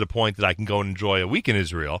the point that I can go and enjoy a week in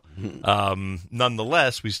Israel,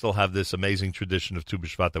 nonetheless, we still have this amazing tradition of Tu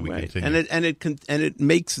B'Shvat that we continue. And it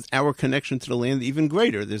makes our connection to the land even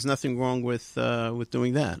greater. There's nothing wrong with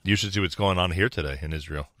doing that. You should see what's going on here today in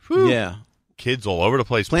Israel. Whew. Yeah. Kids all over the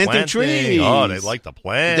place planting trees. Oh, they like to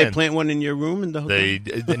plant. Did they plant one in your room in the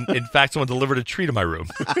hotel? In fact, someone delivered a tree to my room.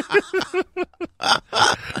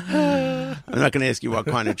 I'm not going to ask you what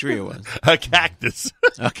kind of tree it was. A cactus.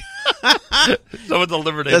 Okay. Someone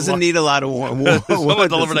delivered doesn't need a lot of water. Someone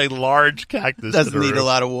delivered a large cactus. Doesn't need a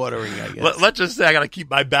lot of watering, I guess. Let's just say I got to keep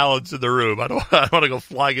my balance in the room. I don't want to go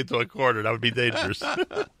flying into a corner. That would be dangerous.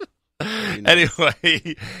 Anyway,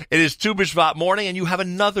 it is Tu B'Shvat morning, and you have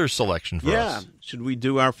another selection for us. Yeah. Should we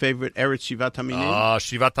do our favorite Eretz Shivat HaMinim?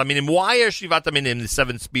 Shivat HaMinim. Why are Shivat HaMinim, the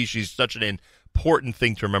 7 species, such an important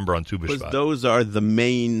thing to remember on Tu B'Shvat? Because those are the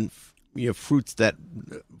main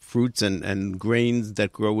fruits and grains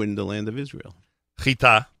that grow in the land of Israel.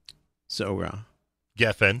 Chita. Sorah.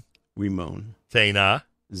 Geffen. Rimon. Teina.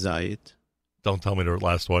 Zayit. Don't tell me the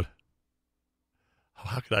last one.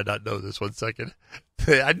 How could I not know this? 1 second.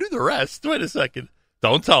 I knew the rest. Wait a second.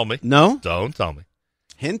 Don't tell me. No? Don't tell me.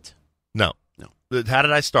 Hint? No. How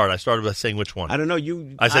did I start? I started by saying which one. I don't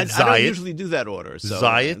know. I said Zayit. I don't usually do that order. So.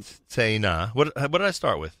 Zayit, Teina. What did I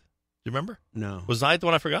start with? Do you remember? No. Was Zayit the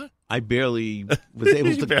one I forgot? I barely was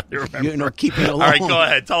able to keep it along. All right, go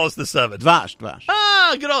ahead. Tell us the 7. Dvash.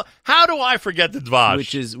 Ah, good old. How do I forget the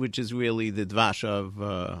Dvash? Which is really the Dvash of,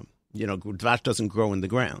 Dvash doesn't grow in the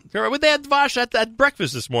ground. They had Dvash at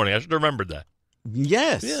breakfast this morning. I should have remembered that.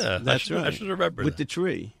 Yes. Yeah, that's right. I should have remembered With the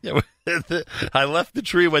tree. Yeah, I left the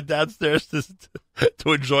tree, went downstairs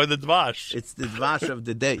to enjoy the Dvash. It's the Dvash of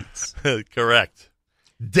the dates. Correct.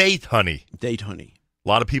 Date honey. Date honey. A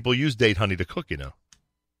lot of people use date honey to cook, Did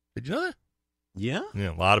you know that? Yeah?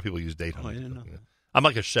 Yeah, a lot of people use date honey. I didn't know. I'm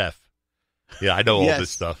like a chef. Yeah, I know all this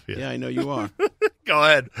stuff. Yeah, I know you are. Go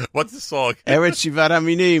ahead. What's the song? Eret Shivat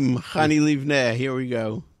Aminim, Chani Livneh. Here we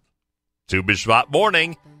go. Tu B'Shvat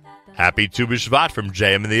morning. Happy Tu B'Shvat from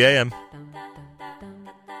JM in the AM.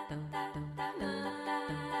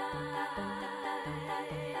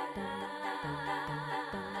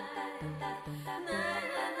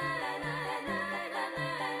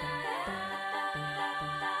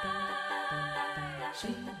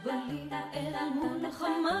 שבולים אל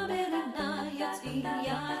מלחמה ברינה יוצאים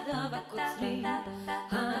ידיו הקוצרים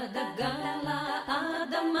הדגן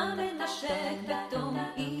לאדמה מנשק בתום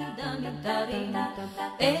עידן נדרים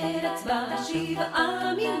ארץ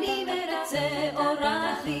בשבעה מינים ארץ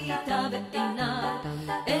אורה חיטה ועינה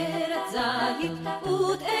ארץ זית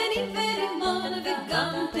ותאנים ורימון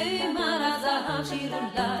וגם תמר הזהב שירו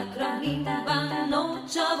לכרמים בנות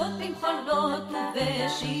שבות במחולות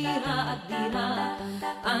ובשירה אדירה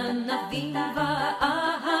ענבים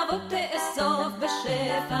ואהבות תאסוף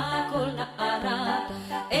בשפע כל נערה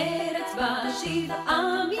ארץ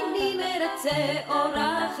בשבעה מינים ארץ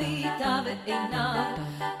אורה חיטה ועינה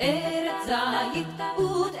ארץ זית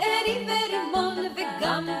ותאנים ורימון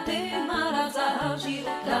וגם תמר הזהב שירו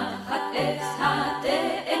תחת עץ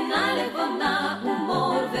התאנה לבונה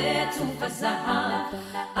ומור וצוף הזהב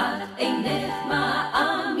את אינך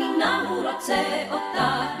מאמינה הוא רוצה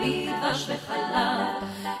אותך בדבש וחלב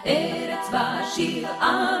ארץ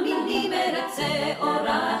בשבעה מינים ארץ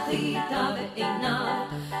אורה חיטה ועינה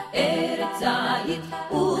ארץ זית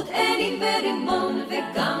ותאנים ורימון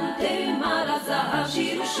וגם תמר הזהב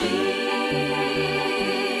שירו שיר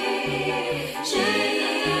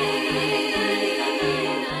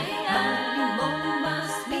הלימון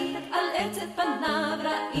מסמיק על עצת פניו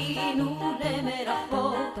ראינו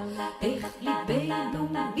למרחוק איך ליבנו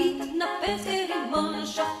מתנפץ כרימון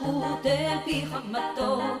שחוט אל פי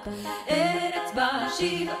חמתוק ארץ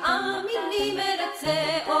בשבעה מינים ארץ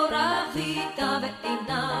אורה חיטה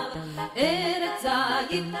ועינה ארץ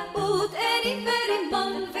זית ותאנים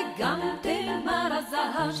ורימון וגם תמר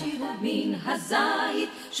הזהב שירו מן הזית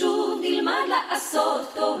שוב נלמד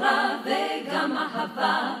לעשות תורה וגם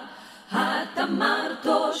אהבה התמר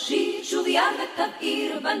תושיט שוב יד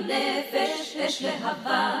ותבעיר בנפש אש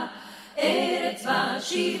להבה ארץ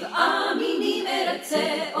בשבעה מינים ארץ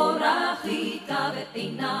אורה חיטה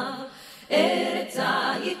ועינה ארץ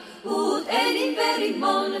זית ותאנים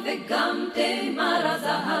ורימון וגם תמר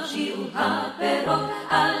הזהב שירו הפירות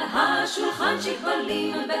על השולחן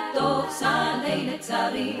שכבלים בתוך סלי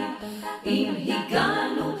נצרים אם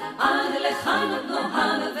הגענו עד לכאן עוד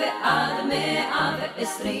נוהג ועד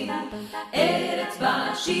 120 ארץ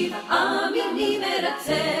בשבעה מינים ארץ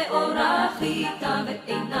אורה חיטה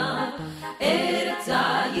ועינה ארץ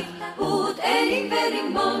זית ותאנים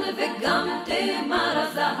ורימון וגם תמר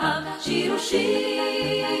הזהב שירו שיר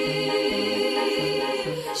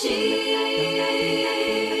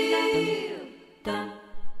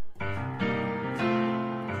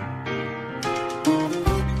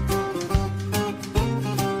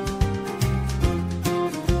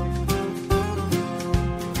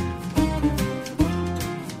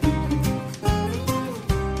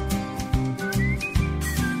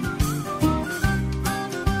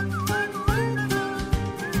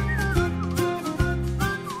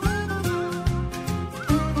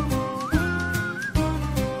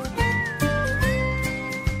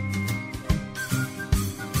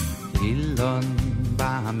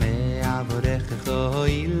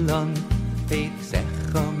Ilon, ik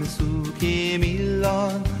zeg om zoekiem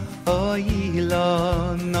Ilon, oh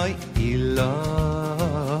Ilon, oh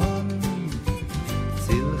Ilon.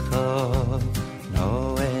 Zilcho,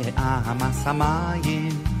 noe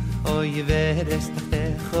amasamayim, oh veres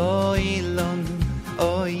tachtech, oh Ilon,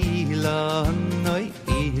 oh Ilon, oh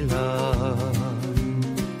Ilon.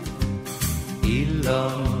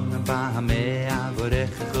 Ilon, bame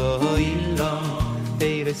avorech, oh Ilon.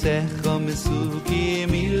 Perez echom suki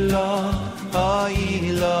milon, oh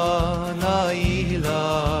Ilon, oh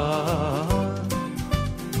Ilon.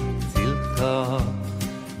 Zilcho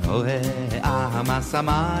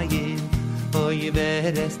amasamayim oy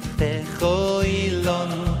veres techo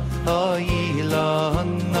ilon oy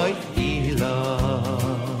ilon oy ilon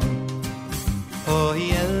oy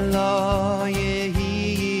Eloy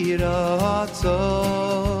yiratzoy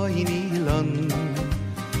ilon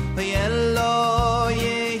oy Eloy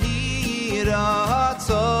yiratzoy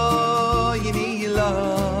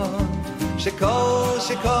ilon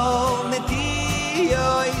shekol neti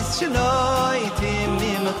yois shnoi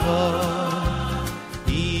timimcha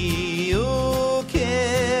iu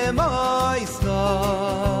kemois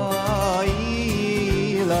noilan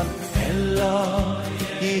ella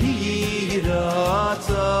yiratzoy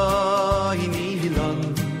nilon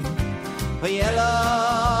vayela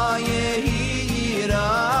yiratzoy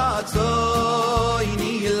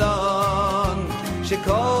nilon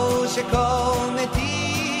shekol neti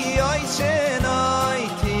yois shnoi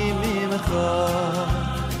timimcha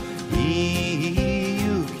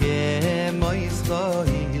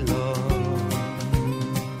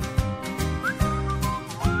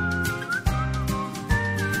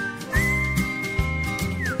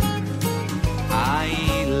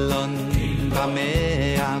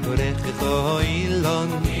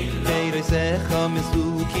Oilon, Perez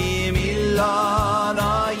Mesukim Ilon,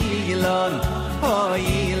 Oilon,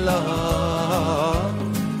 Oilon,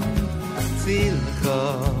 Zilcho,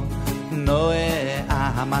 Noe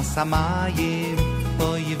Amasamayim,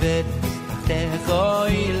 Oivet,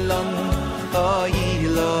 Oilon,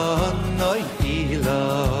 Oilon,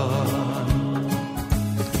 Oilon,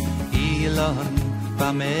 Ilon,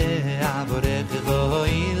 Pame Avorech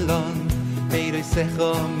Oilon. Perez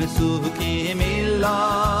Mesukim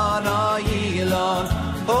Ilon, Oilon,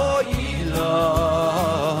 Oilon,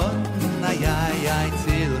 Ay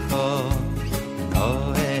Tzilcho,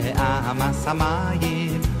 Oe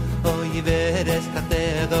Amasamayim, Oy Veres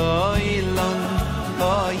Tater, Oilon,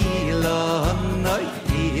 Oilon,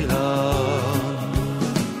 Oilon,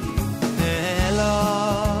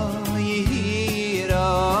 Eloy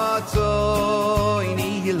Yiratzoy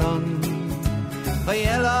Nilon,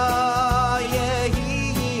 Oilon,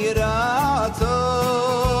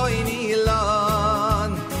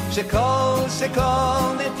 Shekol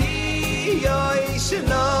neti yoy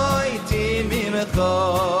shnoi timimcha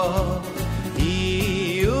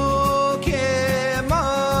iu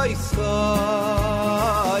kemoischa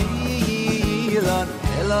ilan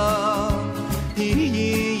ela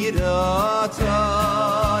yiratzoy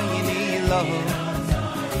nilon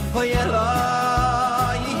hoyela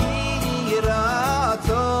yiratzoy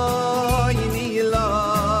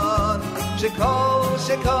nilon shekol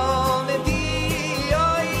neti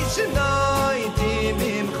Shnoi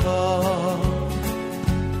timimcha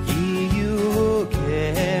Iyu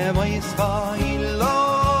kemoischa ilon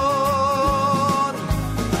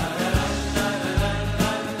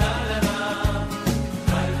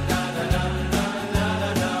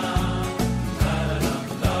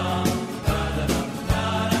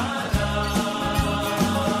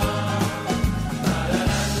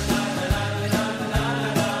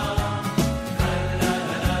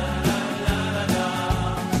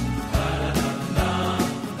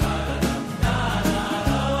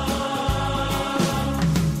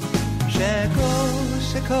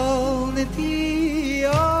Shekol neti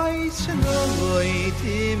yois shnoi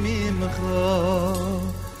timimcha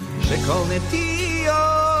Shekol neti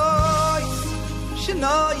yois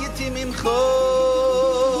shnoi timimcha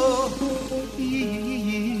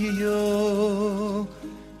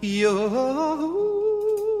Yo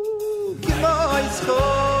Kemoischa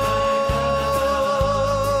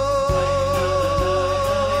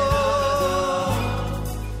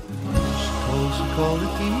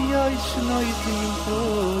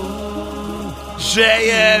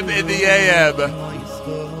JM in the AM.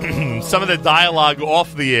 Some of the dialogue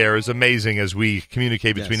off the air is amazing as we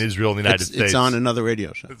communicate between Israel and the United States. It's on another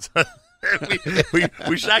radio show.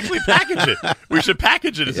 we should actually package it. We should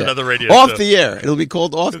package it as another radio show. Off the air. It'll be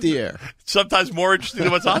called Off the Air. Sometimes more interesting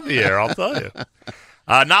than what's on the air, I'll tell you.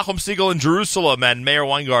 Nachum Siegel in Jerusalem and Meir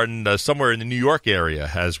Weingarten somewhere in the New York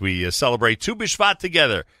area as we celebrate Tu B'Shvat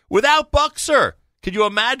together without Buxer. Could you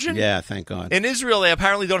imagine? Yeah, thank God. In Israel, they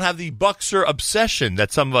apparently don't have the Buxer obsession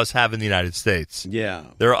that some of us have in the United States. Yeah.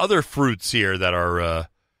 There are other fruits here that are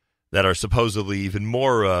supposedly even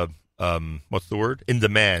more, what's the word? In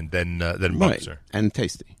demand than Buxer. Right. And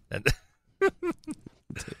tasty.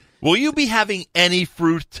 Will you be having any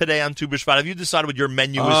fruit today on Tu B'Shvat? Have you decided what your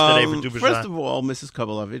menu is today for Tu B'Shvat? First of all, Mrs.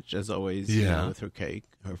 Kabelovich, as always, with her cake,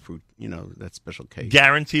 her fruit, that special cake.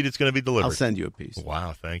 Guaranteed it's going to be delivered. I'll send you a piece.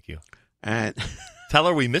 Wow, thank you. And tell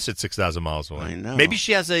her we miss it 6,000 miles away. I know. Maybe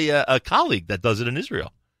she has a colleague that does it in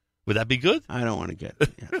Israel Would that be good? I don't want to get.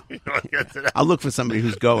 You don't wanna get to that. I'll look for somebody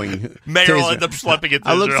who's going. Meir to will Israel. end up schlepping it to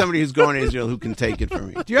I'll look Israel. for somebody who's going to Israel who can take it for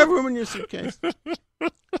me. Do you have room in your suitcase?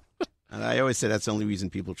 And I always say that's the only reason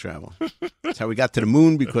people travel. That's how we got to the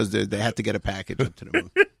moon, because they had to get a package up to the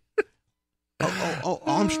moon. Oh,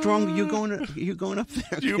 Armstrong, you going up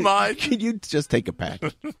there? Do you mind? Can you just take a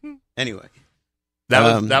package? Anyway.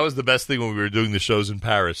 That was the best thing when we were doing the shows in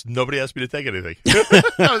Paris. Nobody asked me to take anything.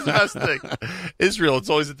 That was the best thing. Israel, it's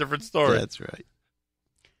always a different story. That's right.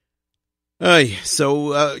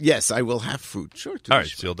 Yes, I will have fruit. Sure. All right,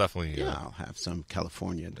 so you'll definitely. Yeah, I'll have some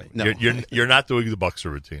California day. No, you're not doing the Buxer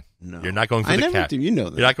routine. No, you're not going for I the never carrot. do. You know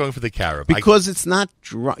that. You're not going for the carrot because it's not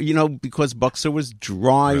dry. Because Buxer was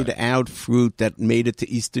dried out fruit that made it to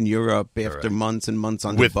Eastern Europe after months and months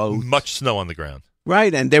on with the boat. Much snow on the ground.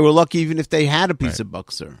 Right, and they were lucky even if they had a piece of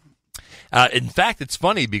Buxer. In fact, it's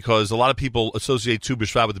funny because a lot of people associate Tu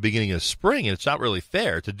B'Shvat with the beginning of spring, and it's not really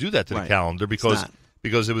fair to do that to the calendar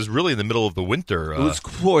because it was really in the middle of the winter. It was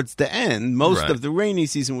towards the end. Most Right. of the rainy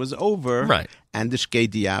season was over. Right. And the Shkei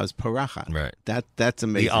Diyah is Parachat. Right. That's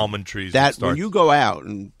amazing. The almond trees. That start, when you go out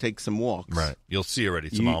and take some walks. right, you'll see already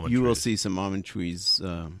some almond trees. You will see some almond trees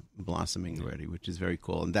blossoming already, which is very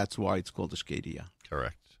cool. And that's why it's called the Shkei Diyah.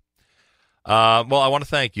 Correct. Well, I want to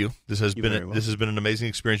thank you. This has You're been very welcome. this has been an amazing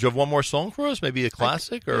experience. You have one more song for us? Maybe a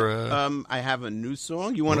classic I have a new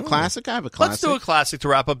song. You want a classic? I have a classic. Let's do a classic to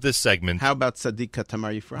wrap up this segment. How about Sadiq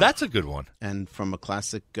Katamar Yifrach? That's a good one. And from a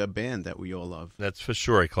classic band that we all love. That's for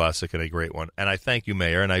sure a classic and a great one. And I thank you,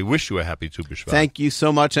 Meir, and I wish you a happy Tu B'Shvat. Thank you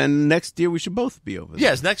so much. And next year we should both be over there.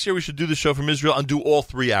 Yes, next year we should do the show from Israel and do all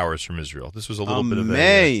 3 hours from Israel. This was a little bit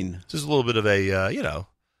of a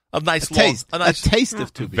a nice taste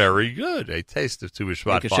of Tu B'Shvat. Very good. A taste of Tu B'Shvat.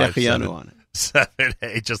 Like a Shechianu on it.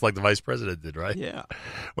 7-8, just like the vice president did, right? Yeah.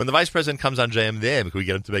 When the vice president comes on JMDM, can we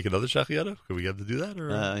get him to make another Shechianu? Can we get him to do that?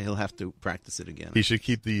 Or He'll have to practice it again. he should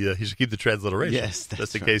keep the transliteration. Yes,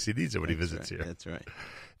 just in right. case he needs it when he visits here. That's right.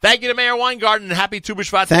 Thank you to Meir Weingarten and happy Tu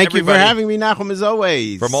B'Shvat to Thank you for everybody. having me, Nachum, as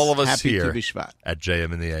always. From all of us Happy here Tu B'Shvat. at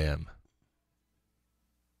JM in the AM.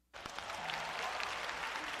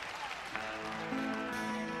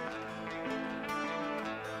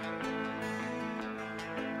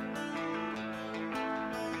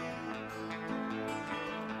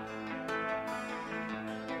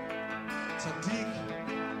 צדיק,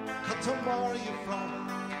 כתמר יפרח,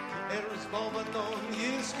 ארץ בלבנון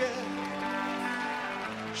יזכה.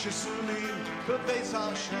 שסולים בבית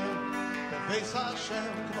השם, בבית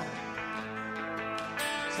השם, come on.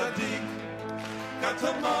 צדיק,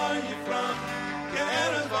 כתמר יפרח,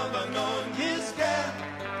 כארץ בלבנון יזכה.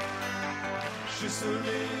 שסולים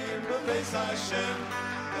בבית השם,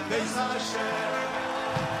 בבית השם.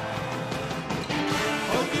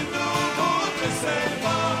 עוד גדול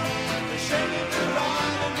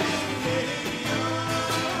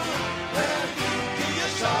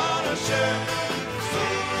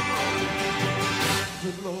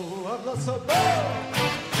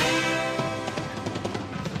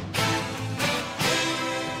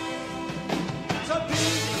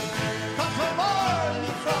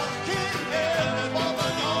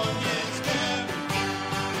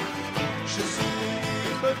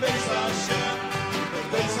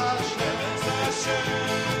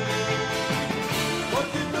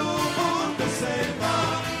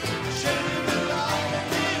ושמחה,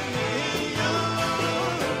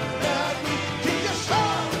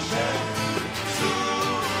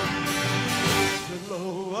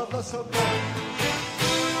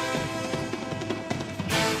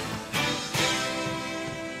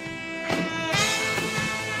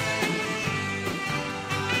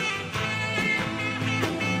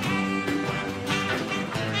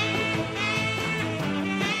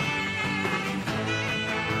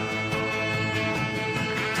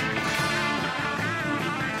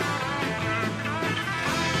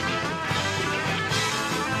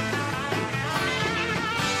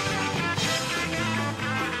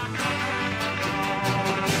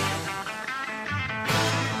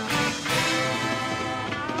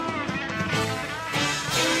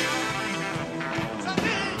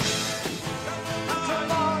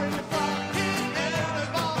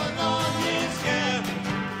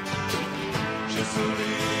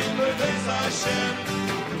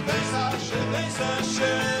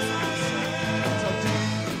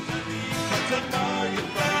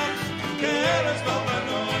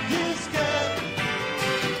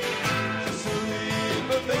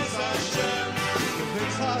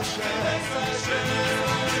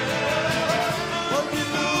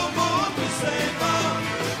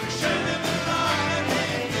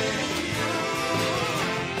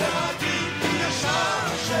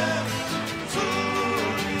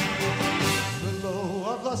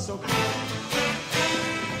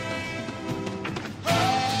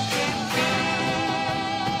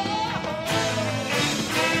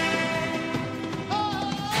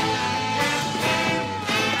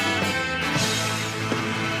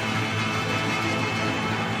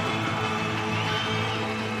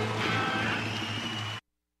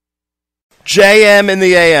 JM in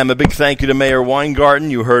the AM. A big thank you to Meir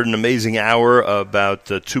Weingarten. You heard an amazing hour about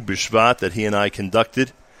Tu B'Shvat that he and I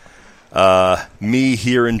conducted. Me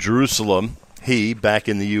here in Jerusalem, he back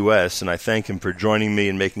in the U.S., and I thank him for joining me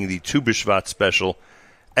and making the Tu B'Shvat special,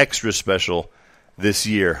 extra special this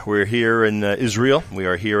year. We're here in Israel. We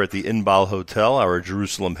are here at the Inbal Hotel, our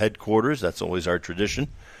Jerusalem headquarters. That's always our tradition.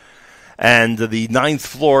 And the 9th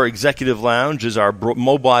floor executive lounge is our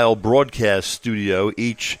mobile broadcast studio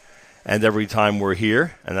each and every time we're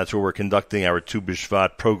here, and that's where we're conducting our Tu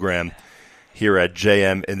B'Shvat program here at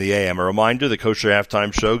JM in the AM. A reminder, the Kosher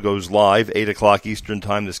Halftime Show goes live 8 o'clock Eastern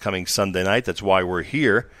Time this coming Sunday night. That's why we're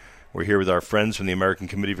here. We're here with our friends from the American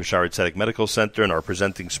Committee for Shaare Zedek Medical Center and our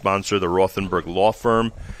presenting sponsor, the Rothenberg Law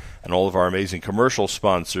Firm, and all of our amazing commercial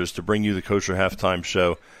sponsors to bring you the Kosher Halftime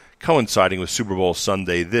Show coinciding with Super Bowl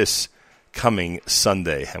Sunday this coming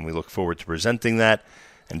Sunday. And we look forward to presenting that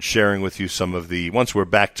and sharing with you some of the, once we're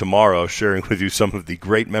back tomorrow, sharing with you some of the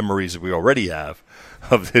great memories that we already have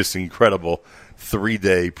of this incredible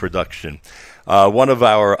 3-day production. One of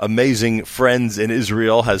our amazing friends in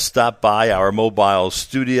Israel has stopped by our mobile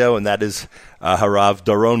studio, and that is Harav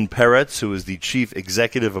Doron Perez, who is the chief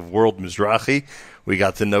executive of World Mizrachi. We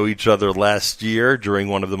got to know each other last year during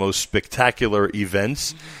one of the most spectacular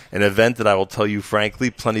events, an event that I will tell you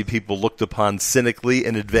frankly, plenty of people looked upon cynically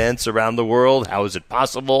in advance around the world. How is it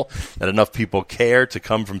possible that enough people care to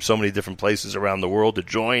come from so many different places around the world to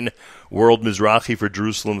join World Mizrachi for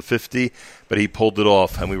Jerusalem 50? But he pulled it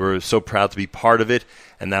off, and we were so proud to be part of it.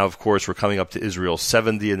 And now, of course, we're coming up to Israel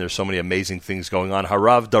 70, and there's so many amazing things going on.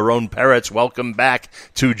 Harav Doron Perez, welcome back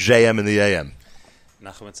to JM in the AM.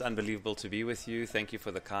 Nachum, it's unbelievable to be with you. Thank you for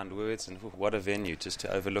the kind words, and what a venue just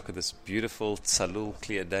to overlook this beautiful, tzalul,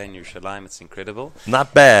 clear day in Yerushalayim. It's incredible.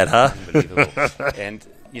 Not bad, huh? Unbelievable. And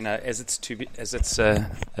you know, as it's Tu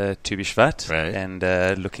B'Shvat, right, and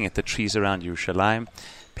looking at the trees around Yerushalayim,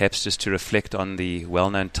 perhaps just to reflect on the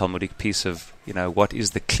well-known Talmudic piece of, you know, what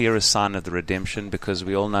is the clearest sign of the redemption, because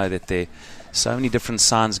we all know that there are so many different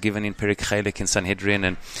signs given in Perek Chelek in Sanhedrin,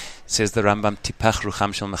 and says the Rambam, Tipach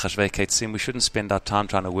Rucham Shel Mechashvei Keitzim. We shouldn't spend our time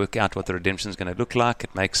trying to work out what the redemption is going to look like.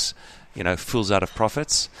 It makes, you know, fools out of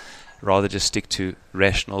prophets. Rather just stick to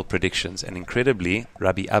rational predictions. And incredibly,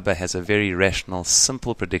 Rabbi Abba has a very rational,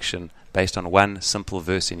 simple prediction based on one simple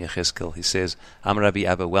verse in Yechezkel. He says, Am Rabbi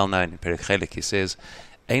Abba, well known in Perek Chelek, he says,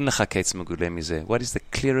 Ein lecha keitz megule mizeh. What is the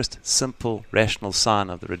clearest, simple, rational sign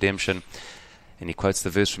of the redemption? And he quotes the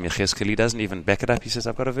verse from Yechezkel. He doesn't even back it up. He says,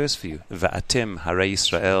 I've got a verse for you. Va'atem harei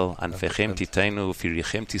Yisrael anfechem titeinu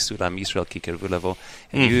ufirichem tisur am Yisrael ki kervu lavo.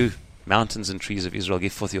 And you, mountains and trees of Israel,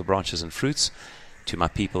 give forth your branches and fruits to my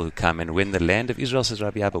people who come. And when the land of Israel, says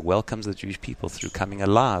Rabbi Abba, welcomes the Jewish people through coming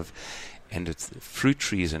alive, and it's fruit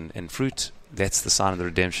trees and fruit, that's the sign of the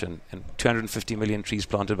redemption. And 250 million trees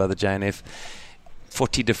planted by the JNF,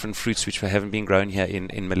 40 different fruits which haven't been grown here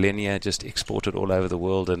in millennia, just exported all over the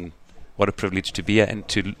world. And what a privilege to be here and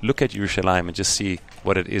to look at Yerushalayim and just see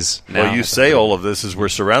what it is now. Well, you say all of this as we're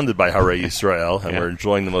surrounded by Harei Yisrael, and we're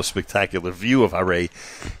enjoying the most spectacular view of Harei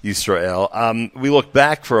Yisrael. We look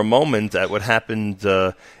back for a moment at what happened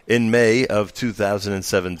in May of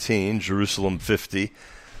 2017, Jerusalem 50.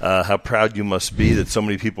 How proud you must be that so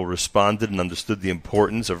many people responded and understood the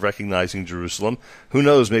importance of recognizing Jerusalem. Who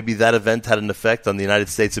knows, maybe that event had an effect on the United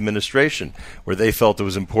States administration, where they felt it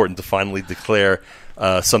was important to finally declare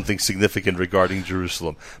something significant regarding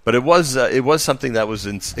Jerusalem. But it was something that was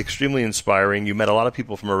extremely inspiring. You met a lot of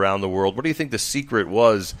people from around the world. What do you think the secret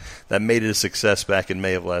was that made it a success back in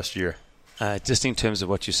May of last year? Just in terms of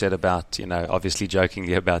what you said about, you know, obviously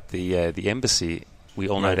jokingly about the embassy, we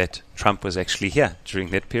all know that Trump was actually here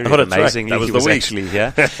during that period. Oh, that's amazingly, right. That was he was actually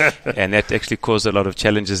here. And that actually caused a lot of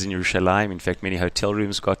challenges in Yerushalayim. In fact, many hotel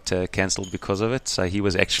rooms got cancelled because of it. So he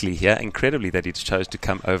was actually here. Incredibly that he chose to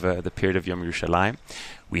come over the period of Yom Yerushalayim.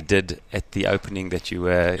 We did at the opening that you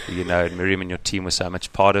were, you know, Miriam and your team were so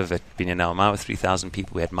much part of at Binyan Alma with 3,000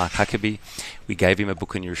 people. We had Mark Huckabee. We gave him a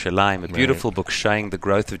book in Yerushalayim, a beautiful book showing the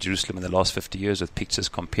growth of Jerusalem in the last 50 years with pictures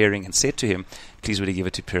comparing, and said to him, please would you give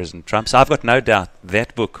it to President Trump? So I've got no doubt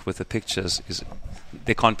that book with the pictures is,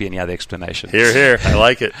 there can't be any other explanation. Hear, hear. I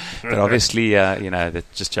like it. But obviously, you know, that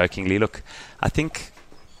just jokingly, look, I think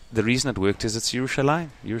the reason it worked is it's Yerushalayim.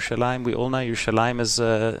 Yerushalayim, we all know Yerushalayim is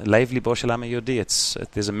Leivli Bo Shalayim Yodi.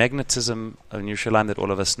 There's a magnetism in Yerushalayim that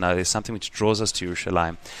all of us know. There's something which draws us to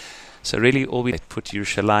Yerushalayim. So really all we put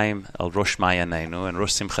Yerushalayim al Rosh Mayaneinu and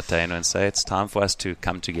Rosh Simchateinu and say it's time for us to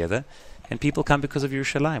come together. And people come because of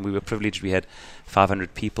Yerushalayim. We were privileged. We had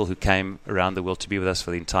 500 people who came around the world to be with us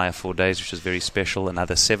for the entire 4 days, which was very special.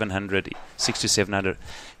 Another 600 to 700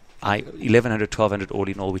 1,100, 1,200 all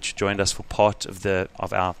in all, which joined us for part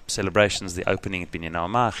of our celebrations, the opening at Binyan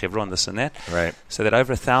Ha'omah, Hebron, this and that. Right. So that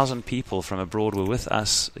over 1,000 people from abroad were with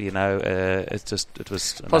us. It was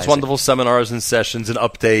plus amazing. wonderful seminars and sessions and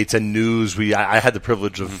updates and news. I had the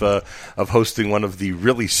privilege of hosting one of the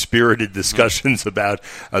really spirited discussions about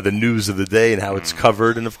the news of the day and how it's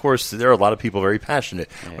covered. And of course, there are a lot of people very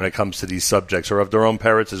passionate when it comes to these subjects. Our Rav Doron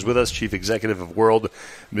Perez is with us, Chief Executive of World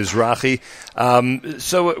Mizrachi.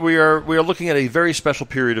 So we are looking at a very special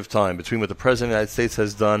period of time between what the President of the United States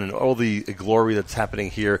has done and all the glory that's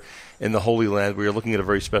happening here in the Holy Land. We are looking at a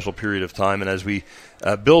very special period of time, and as we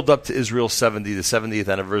build up to Israel's the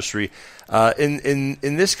 70th anniversary, in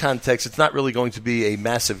this context, it's not really going to be a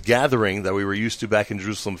massive gathering that we were used to back in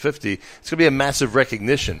Jerusalem 50. It's going to be a massive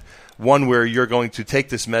recognition, one where you're going to take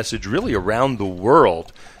this message really around the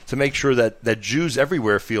world to make sure that Jews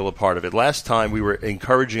everywhere feel a part of it. Last time we were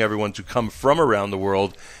encouraging everyone to come from around the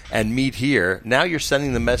world and meet here. Now you're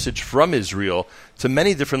sending the message from Israel to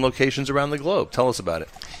many different locations around the globe. Tell us about it.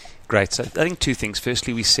 Great. So I think two things.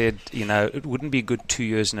 Firstly, we said, it wouldn't be good 2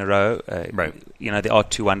 years in a row. Right. There are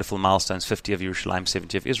two wonderful milestones, 50 of Yerushalayim,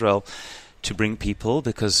 70 of Israel, to bring people,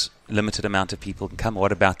 because limited amount of people can come.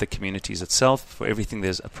 What about the communities itself? For everything,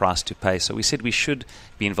 there's a price to pay. So we said we should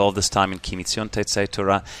be involved this time in Kimitzion Tetzei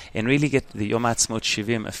Torah and really get the Yom HaAtzmaut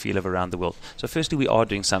Shivim a feel of around the world. So firstly, we are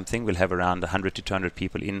doing something. We'll have around 100 to 200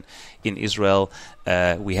 people in Israel.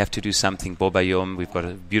 We have to do something Bo Bayom. We've got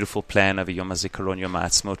a beautiful plan over Yom HaZikaron, Yom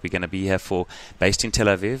HaAtzmaut. We're going to be here based in Tel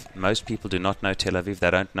Aviv. Most people do not know Tel Aviv. They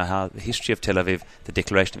don't know how the history of Tel Aviv, the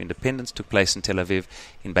Declaration of Independence took place in Tel Aviv,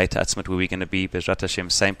 in Beit HaAtzmaut, where we're going to be, Bezrat Hashem,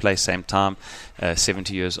 same place, same time,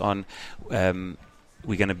 70 years on.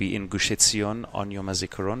 We're going to be in Gush Etzion on Yom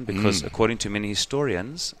HaZikaron because, according to many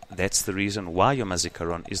historians, that's the reason why Yom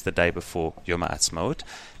HaZikaron is the day before Yom HaAtzmaut,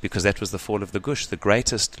 because that was the fall of the Gush. The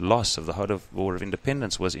greatest loss of the whole War of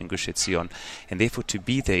Independence was in Gush Etzion, and therefore to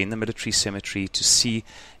be there in the military cemetery to see,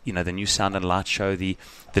 the new Sound and Light show, the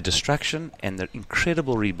destruction and the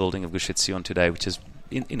incredible rebuilding of Gush Etzion today, which is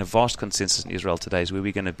in a vast consensus in Israel today, is where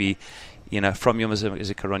we're going to be. From Yom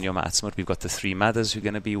HaZikaron, Yom HaAtzmaut, we've got the three mothers who are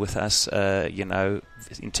going to be with us,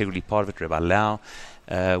 integrally part of it. Rabbi Lau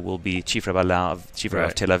will be, Chief Rabbi Lau, Chief Rabbi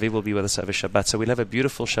of Tel Aviv will be with us over Shabbat. So we'll have a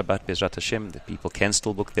beautiful Shabbat, Bezrat Hashem. The people can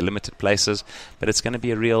still book their limited places, but it's going to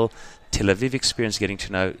be a real Tel Aviv experience, getting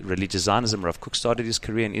to know religious Zionism. Rav Kook started his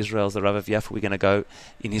career in Israel as the Rav of Yaffa. We're going to go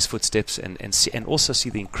in his footsteps and also see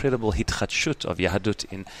the incredible hitchatshut of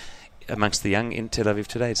Yahadut amongst the young in Tel Aviv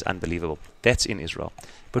today. It's unbelievable. That's in Israel.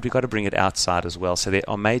 But we've got to bring it outside as well. So there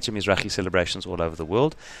are major Mizrachi celebrations all over the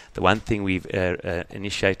world. The one thing we've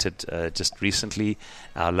initiated just recently,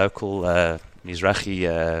 our local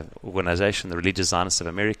Mizrachi organization, the Religious Zionists of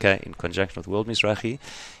America, in conjunction with World Mizrachi,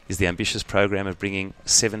 is the ambitious program of bringing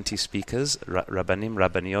 70 speakers, Rabbanim,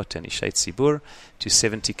 Rabbaniot, and Ishei Tzibur, to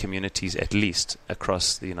 70 communities at least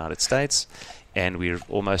across the United States. And we're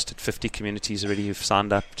almost at 50 communities already who've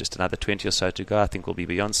signed up, just another 20 or so to go. I think we'll be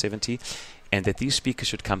beyond 70. And that these speakers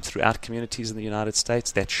should come throughout communities in the United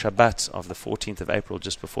States. That Shabbat of the 14th of April,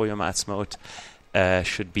 just before Yom HaAtzmaut,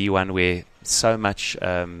 should be one where so much,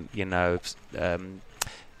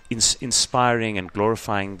 inspiring and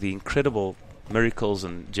glorifying the incredible miracles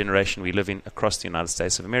and generation we live in across the United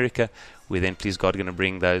States of America. We're then, please God, going to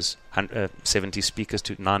bring those 70 speakers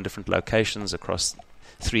to 9 different locations across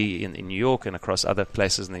 3 in New York and across other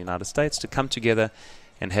places in the United States to come together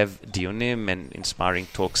and have dionim and inspiring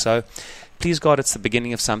talks. So, please God, it's the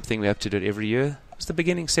beginning of something. We hope to do it every year. It's the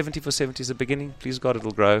beginning. 70 for 70 is the beginning. Please God,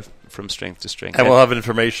 it'll grow from strength to strength. And we'll have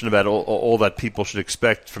information about all that people should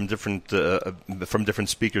expect from different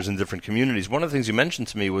speakers in different communities. One of the things you mentioned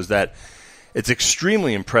to me was that it's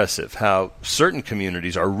extremely impressive how certain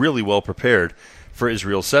communities are really well prepared for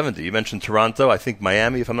Israel 70. You mentioned Toronto, I think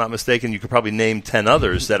Miami, if I'm not mistaken. You could probably name 10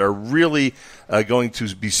 others that are really going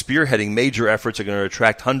to be spearheading major efforts, are going to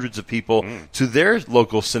attract hundreds of people to their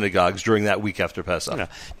local synagogues during that week after Pesach.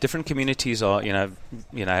 Different communities are,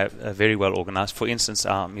 very well organized. For instance,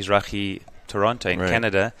 our Mizrachi Toronto in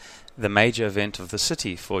Canada, the major event of the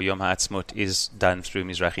city for Yom HaAtzmaut is done through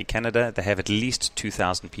Mizrachi Canada. They have at least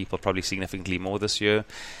 2,000 people, probably significantly more this year.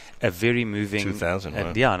 A very moving 2,000.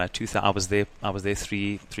 Wow. 2,000. I was there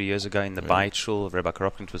 3 years ago in the Bayit Shul of Rabbi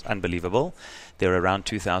Koropkin. It was unbelievable. There were around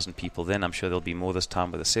 2,000 people then. I'm sure there'll be more this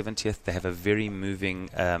time with the 70th. They have a very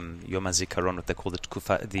moving Yom HaZikaron, what they call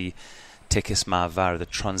the Tekes Ma'avar, the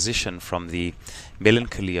transition from the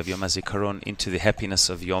melancholy of Yom HaZikaron into the happiness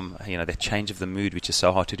of Yom, that change of the mood, which is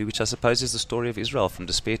so hard to do, which I suppose is the story of Israel, from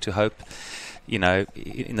despair to hope, in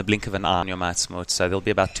the blink of an eye on Yom HaAtzmaut. So there'll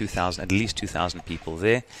be about 2,000, at least 2,000 people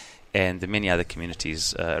there. and the many other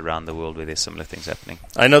communities around the world where there's similar things happening.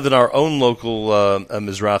 I know that our own local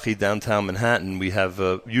Mizrachi, downtown Manhattan, we have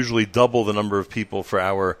usually double the number of people for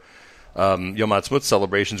our Yom Ha'atzmaut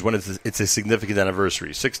celebrations when it's a significant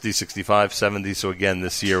anniversary, 60, 65, 70. So again,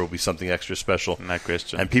 this year will be something extra special. No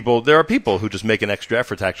question. And there are people who just make an extra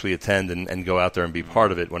effort to actually attend and go out there and be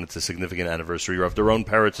part of it when it's a significant anniversary. Rav Doron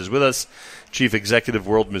Perez is with us, Chief Executive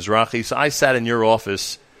World Mizrachi. So I sat in your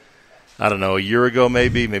office, I don't know, a year ago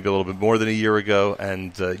maybe a little bit more than a year ago,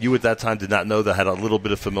 and you at that time did not know that I had a little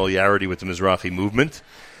bit of familiarity with the Mizrachi movement.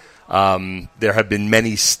 There have been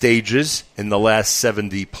many stages in the last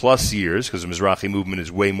 70-plus years, because the Mizrachi movement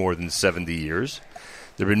is way more than 70 years.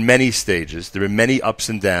 There have been many stages. There have been many ups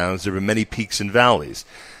and downs. There have been many peaks and valleys.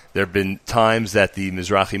 There have been times that the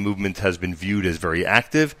Mizrachi movement has been viewed as very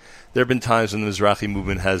active. There have been times when the Mizrachi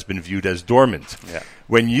movement has been viewed as dormant. Yeah.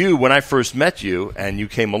 When I first met you and you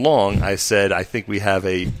came along, I said, I think we have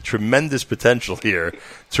a tremendous potential here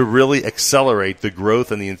to really accelerate the growth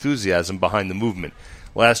and the enthusiasm behind the movement.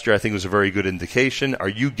 Last year, I think, was a very good indication. Are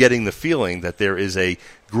you getting the feeling that there is a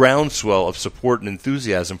groundswell of support and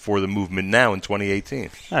enthusiasm for the movement now in 2018?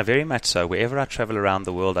 No, very much so. Wherever I travel around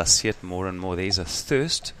the world, I see it more and more. There is a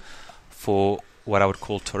thirst for what I would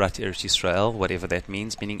call Torah Eretz Yisrael, whatever that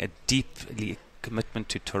means, meaning a deep commitment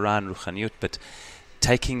to Torah and Ruchaniyut, but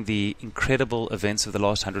taking the incredible events of the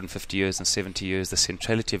last 150 years and 70 years, the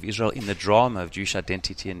centrality of Israel in the drama of Jewish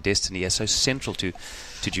identity and destiny as so central to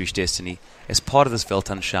Jewish destiny, as part of this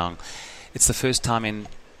Weltanschauung. It's the first time in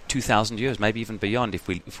 2,000 years, maybe even beyond, if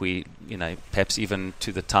we perhaps even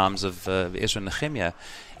to the times of Ezra and Nehemiah,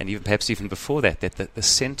 and even perhaps even before that the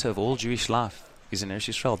center of all Jewish life is in Eretz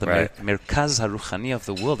Yisrael, the Merkaz HaRuchani of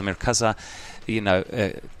the world, the Merkaz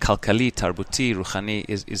Kalkali, Tarbuti, Ruchani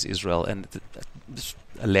is Israel, and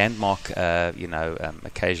a landmark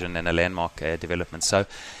occasion and a landmark development. So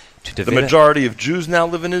to develop, the majority of Jews now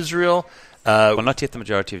live in Israel. Well, not yet the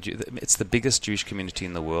majority of Jews. It's the biggest Jewish community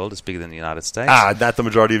in the world. It's bigger than the United States. Not the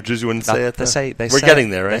majority of Jews. You wouldn't say it? We're getting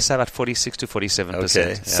there, right? They say about 46 to 47%. Okay.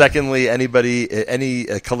 Yeah. Secondly, any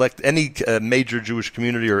major Jewish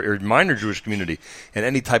community or minor Jewish community in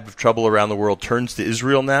any type of trouble around the world turns to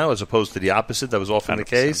Israel now, as opposed to the opposite. That was often 100%. The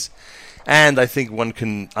case. And I think one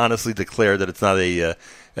can honestly declare that it's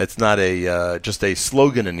not just a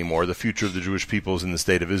slogan anymore. The future of the Jewish people is in the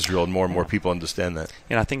state of Israel, and more people understand that.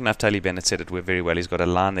 I think Naftali Bennett said it very well. He's got a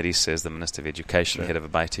line that he says, the Minister of Education, head of a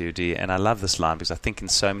Beit Yehudi, and I love this line because I think in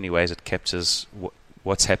so many ways it captures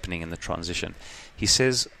what's happening in the transition. He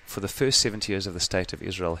says, for the first 70 years of the state of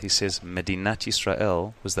Israel, he says, Medinat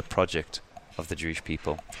Yisrael was the project of the Jewish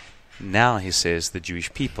people. Now, he says, the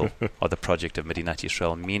Jewish people are the project of Medinat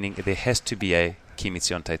Yisrael, meaning there has to be a Ki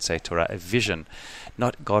Mitzion Teitzei Torah, a vision,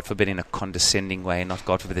 not, God forbid, in a condescending way, not,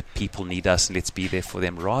 God forbid, that people need us and let's be there for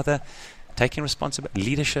them. Rather, taking responsibility.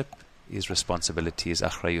 Leadership is responsibility, is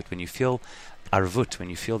achrayut. When you feel arvut, when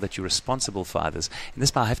you feel that you're responsible for others. And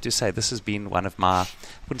this, I have to say, this has been one of my, I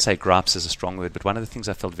wouldn't say gripes is a strong word, but one of the things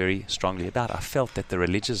I felt very strongly about. I felt that the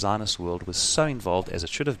religious Zionist world was so involved, as it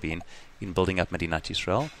should have been, in building up Medinat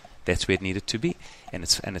Yisrael. That's where it needed to be, and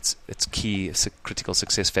its key critical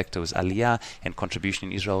success factor was Aliyah and contribution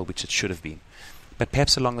in Israel, which it should have been. But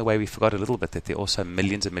perhaps along the way we forgot a little bit that there are also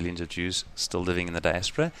millions and millions of Jews still living in the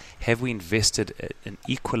diaspora. Have we invested an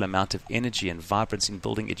equal amount of energy and vibrance in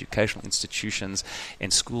building educational institutions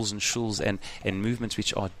and schools and shuls and movements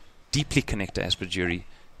which are deeply connected as per jury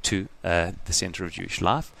to the center of Jewish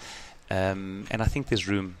life? And I think there's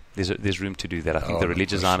room to do that. I think the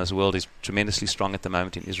religious Zionist world is tremendously strong at the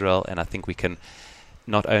moment in Israel, and I think we can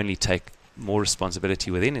not only take more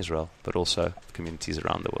responsibility within Israel, but also communities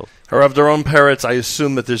around the world. Rav Doron Perez, I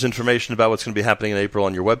assume that there's information about what's going to be happening in April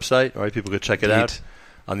on your website, right? People could check it out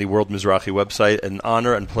on the World Mizrachi website. An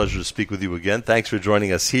honor and pleasure to speak with you again. Thanks for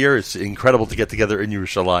joining us here. It's incredible to get together in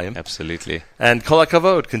Yerushalayim. Absolutely. And kol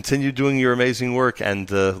hakavod, continue doing your amazing work,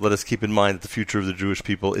 and let us keep in mind that the future of the Jewish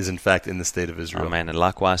people is in fact in the state of Israel. Amen. And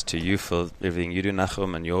likewise to you for everything you do,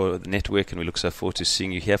 Nachum, and your network, and we look so forward to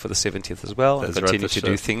seeing you here for the 70th as well, and continue to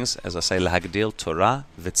do things, as I say, lahagdil Torah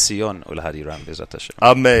v'tzion ulahadiram b'ezrat Hashem.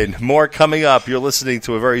 Amen. More coming up. You're listening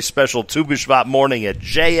to a very special Tu B'Shvat morning at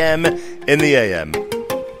JM in the AM.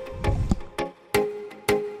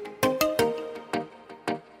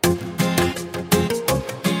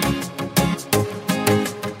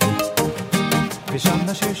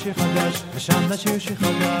 ושם נשיר שיר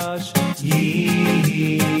חדש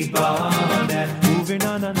ייבנה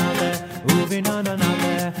ובנננה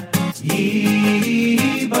ובנננה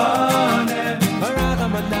ייבנה ברח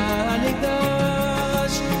המנה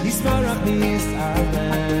נקדש יספרח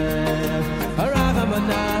ניסעלם ברח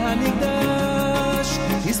המנה נקדש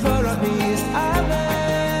יספרח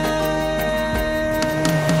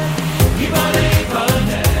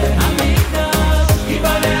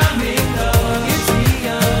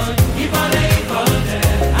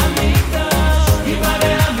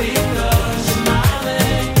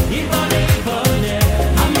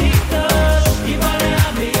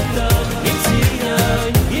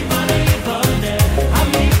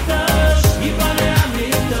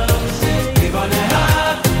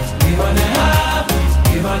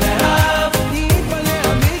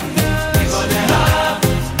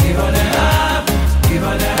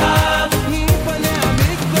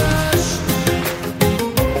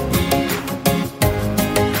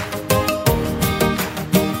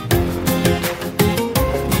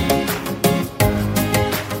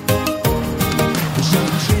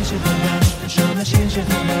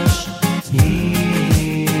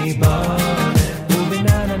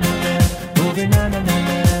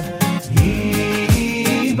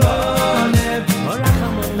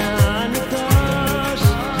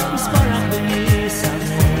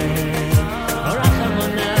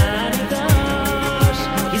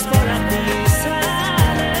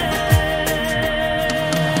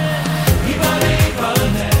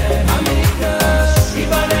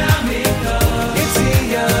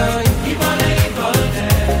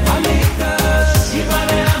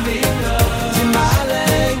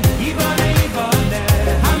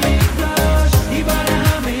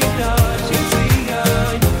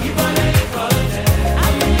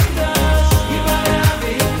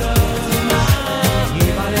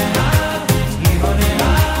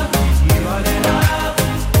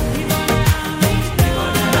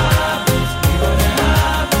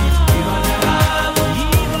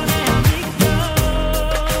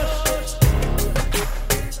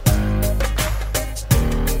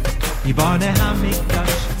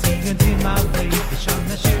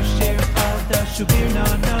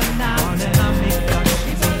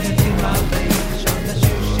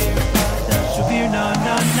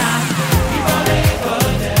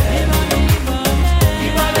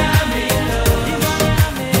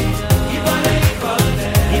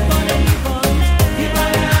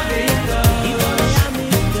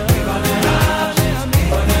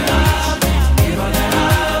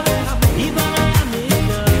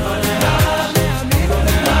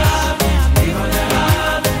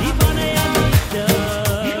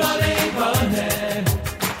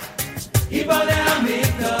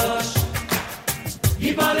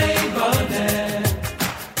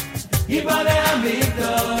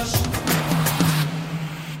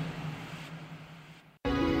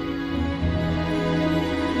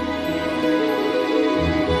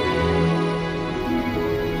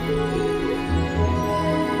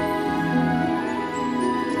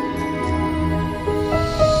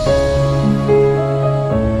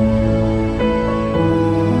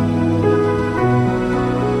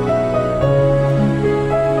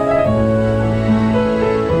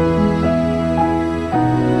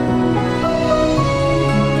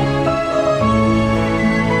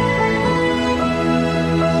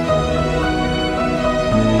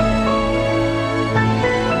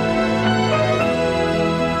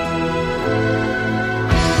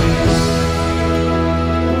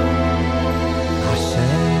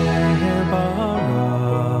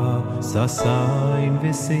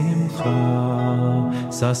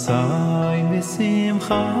Sasain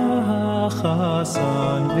v'simcha,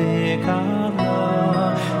 chasan v'kala,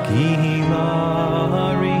 ki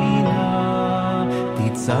marina,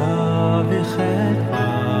 titza v'chedva,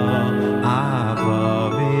 ava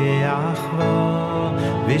v'achva,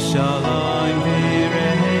 v'shalom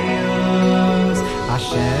v'reyos,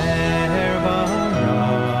 asher bara,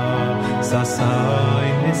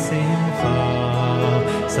 sasain v'simcha,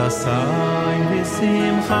 sasain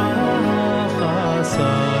v'simcha,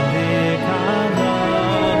 chasan v'kala,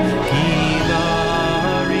 ki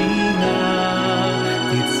marina,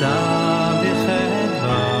 titza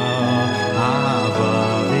v'chedva, ava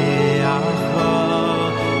v'achva,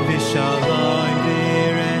 v'shalom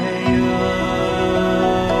v'reyos.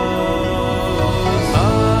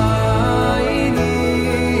 Ayni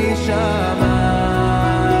shama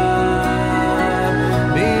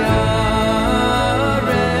v'yarei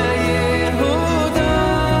Yehuda,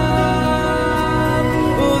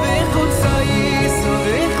 u'v'chutzayis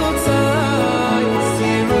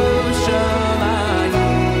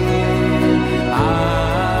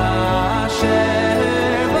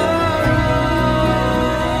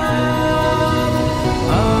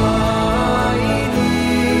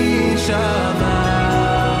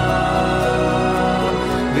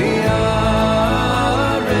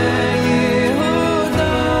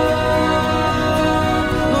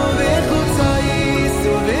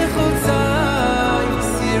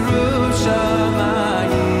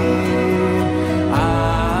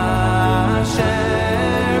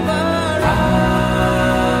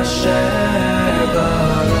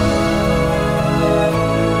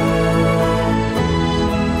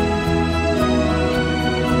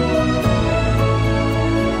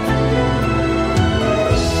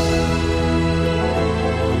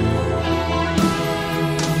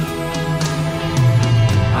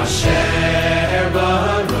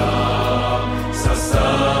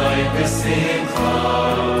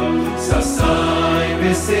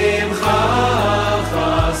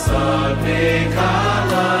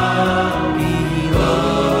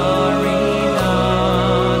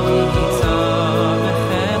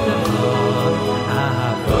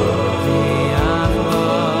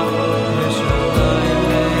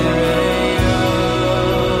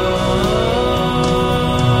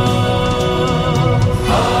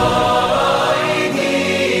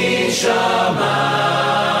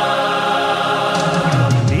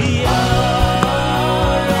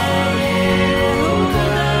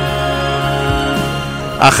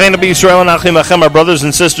Achenu b'Yisrael and Achim Achem, our brothers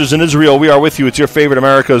and sisters in Israel, we are with you. It's your favorite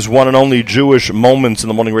America's one and only Jewish Moments in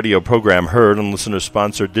the Morning radio program, heard on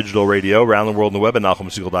listener-sponsored digital radio around the world on the web at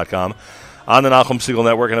NachumSegal.com, on the Nachum Segal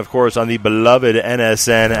Network, and, of course, on the beloved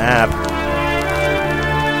NSN app.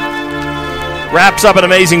 Wraps up an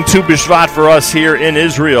amazing Tu B'Shvat for us here in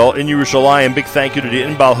Israel, in Yerushalayim. Big thank you to the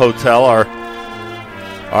Inbal Hotel,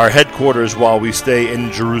 our headquarters while we stay in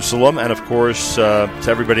Jerusalem, and of course to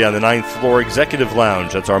everybody on the 9th floor Executive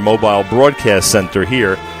Lounge. That's our mobile broadcast center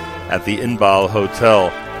here at the Inbal Hotel.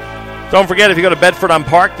 Don't forget, if you go to Bedford on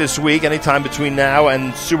Park this week, anytime between now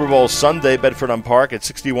and Super Bowl Sunday, Bedford on Park at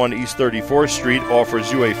 61 East 34th Street offers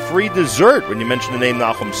you a free dessert when you mention the name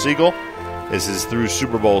Nachum Segal. This is through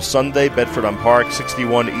Super Bowl Sunday, Bedford on Park,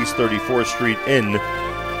 61 East 34th Street in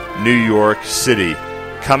New York City.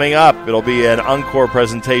 Coming up, it'll be an encore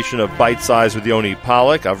presentation of Bite Size with Yoni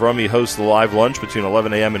Pollack. Avrami hosts the live lunch between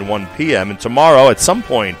 11 a.m. and 1 p.m. And tomorrow, at some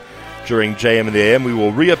point during JM and the AM, we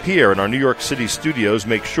will reappear in our New York City studios.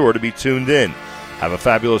 Make sure to be tuned in. Have a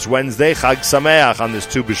fabulous Wednesday. Chag Sameach on this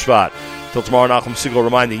Tu B'Shvat. Till tomorrow, Nachum Segal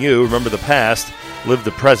reminding you, remember the past, live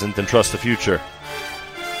the present, and trust the future.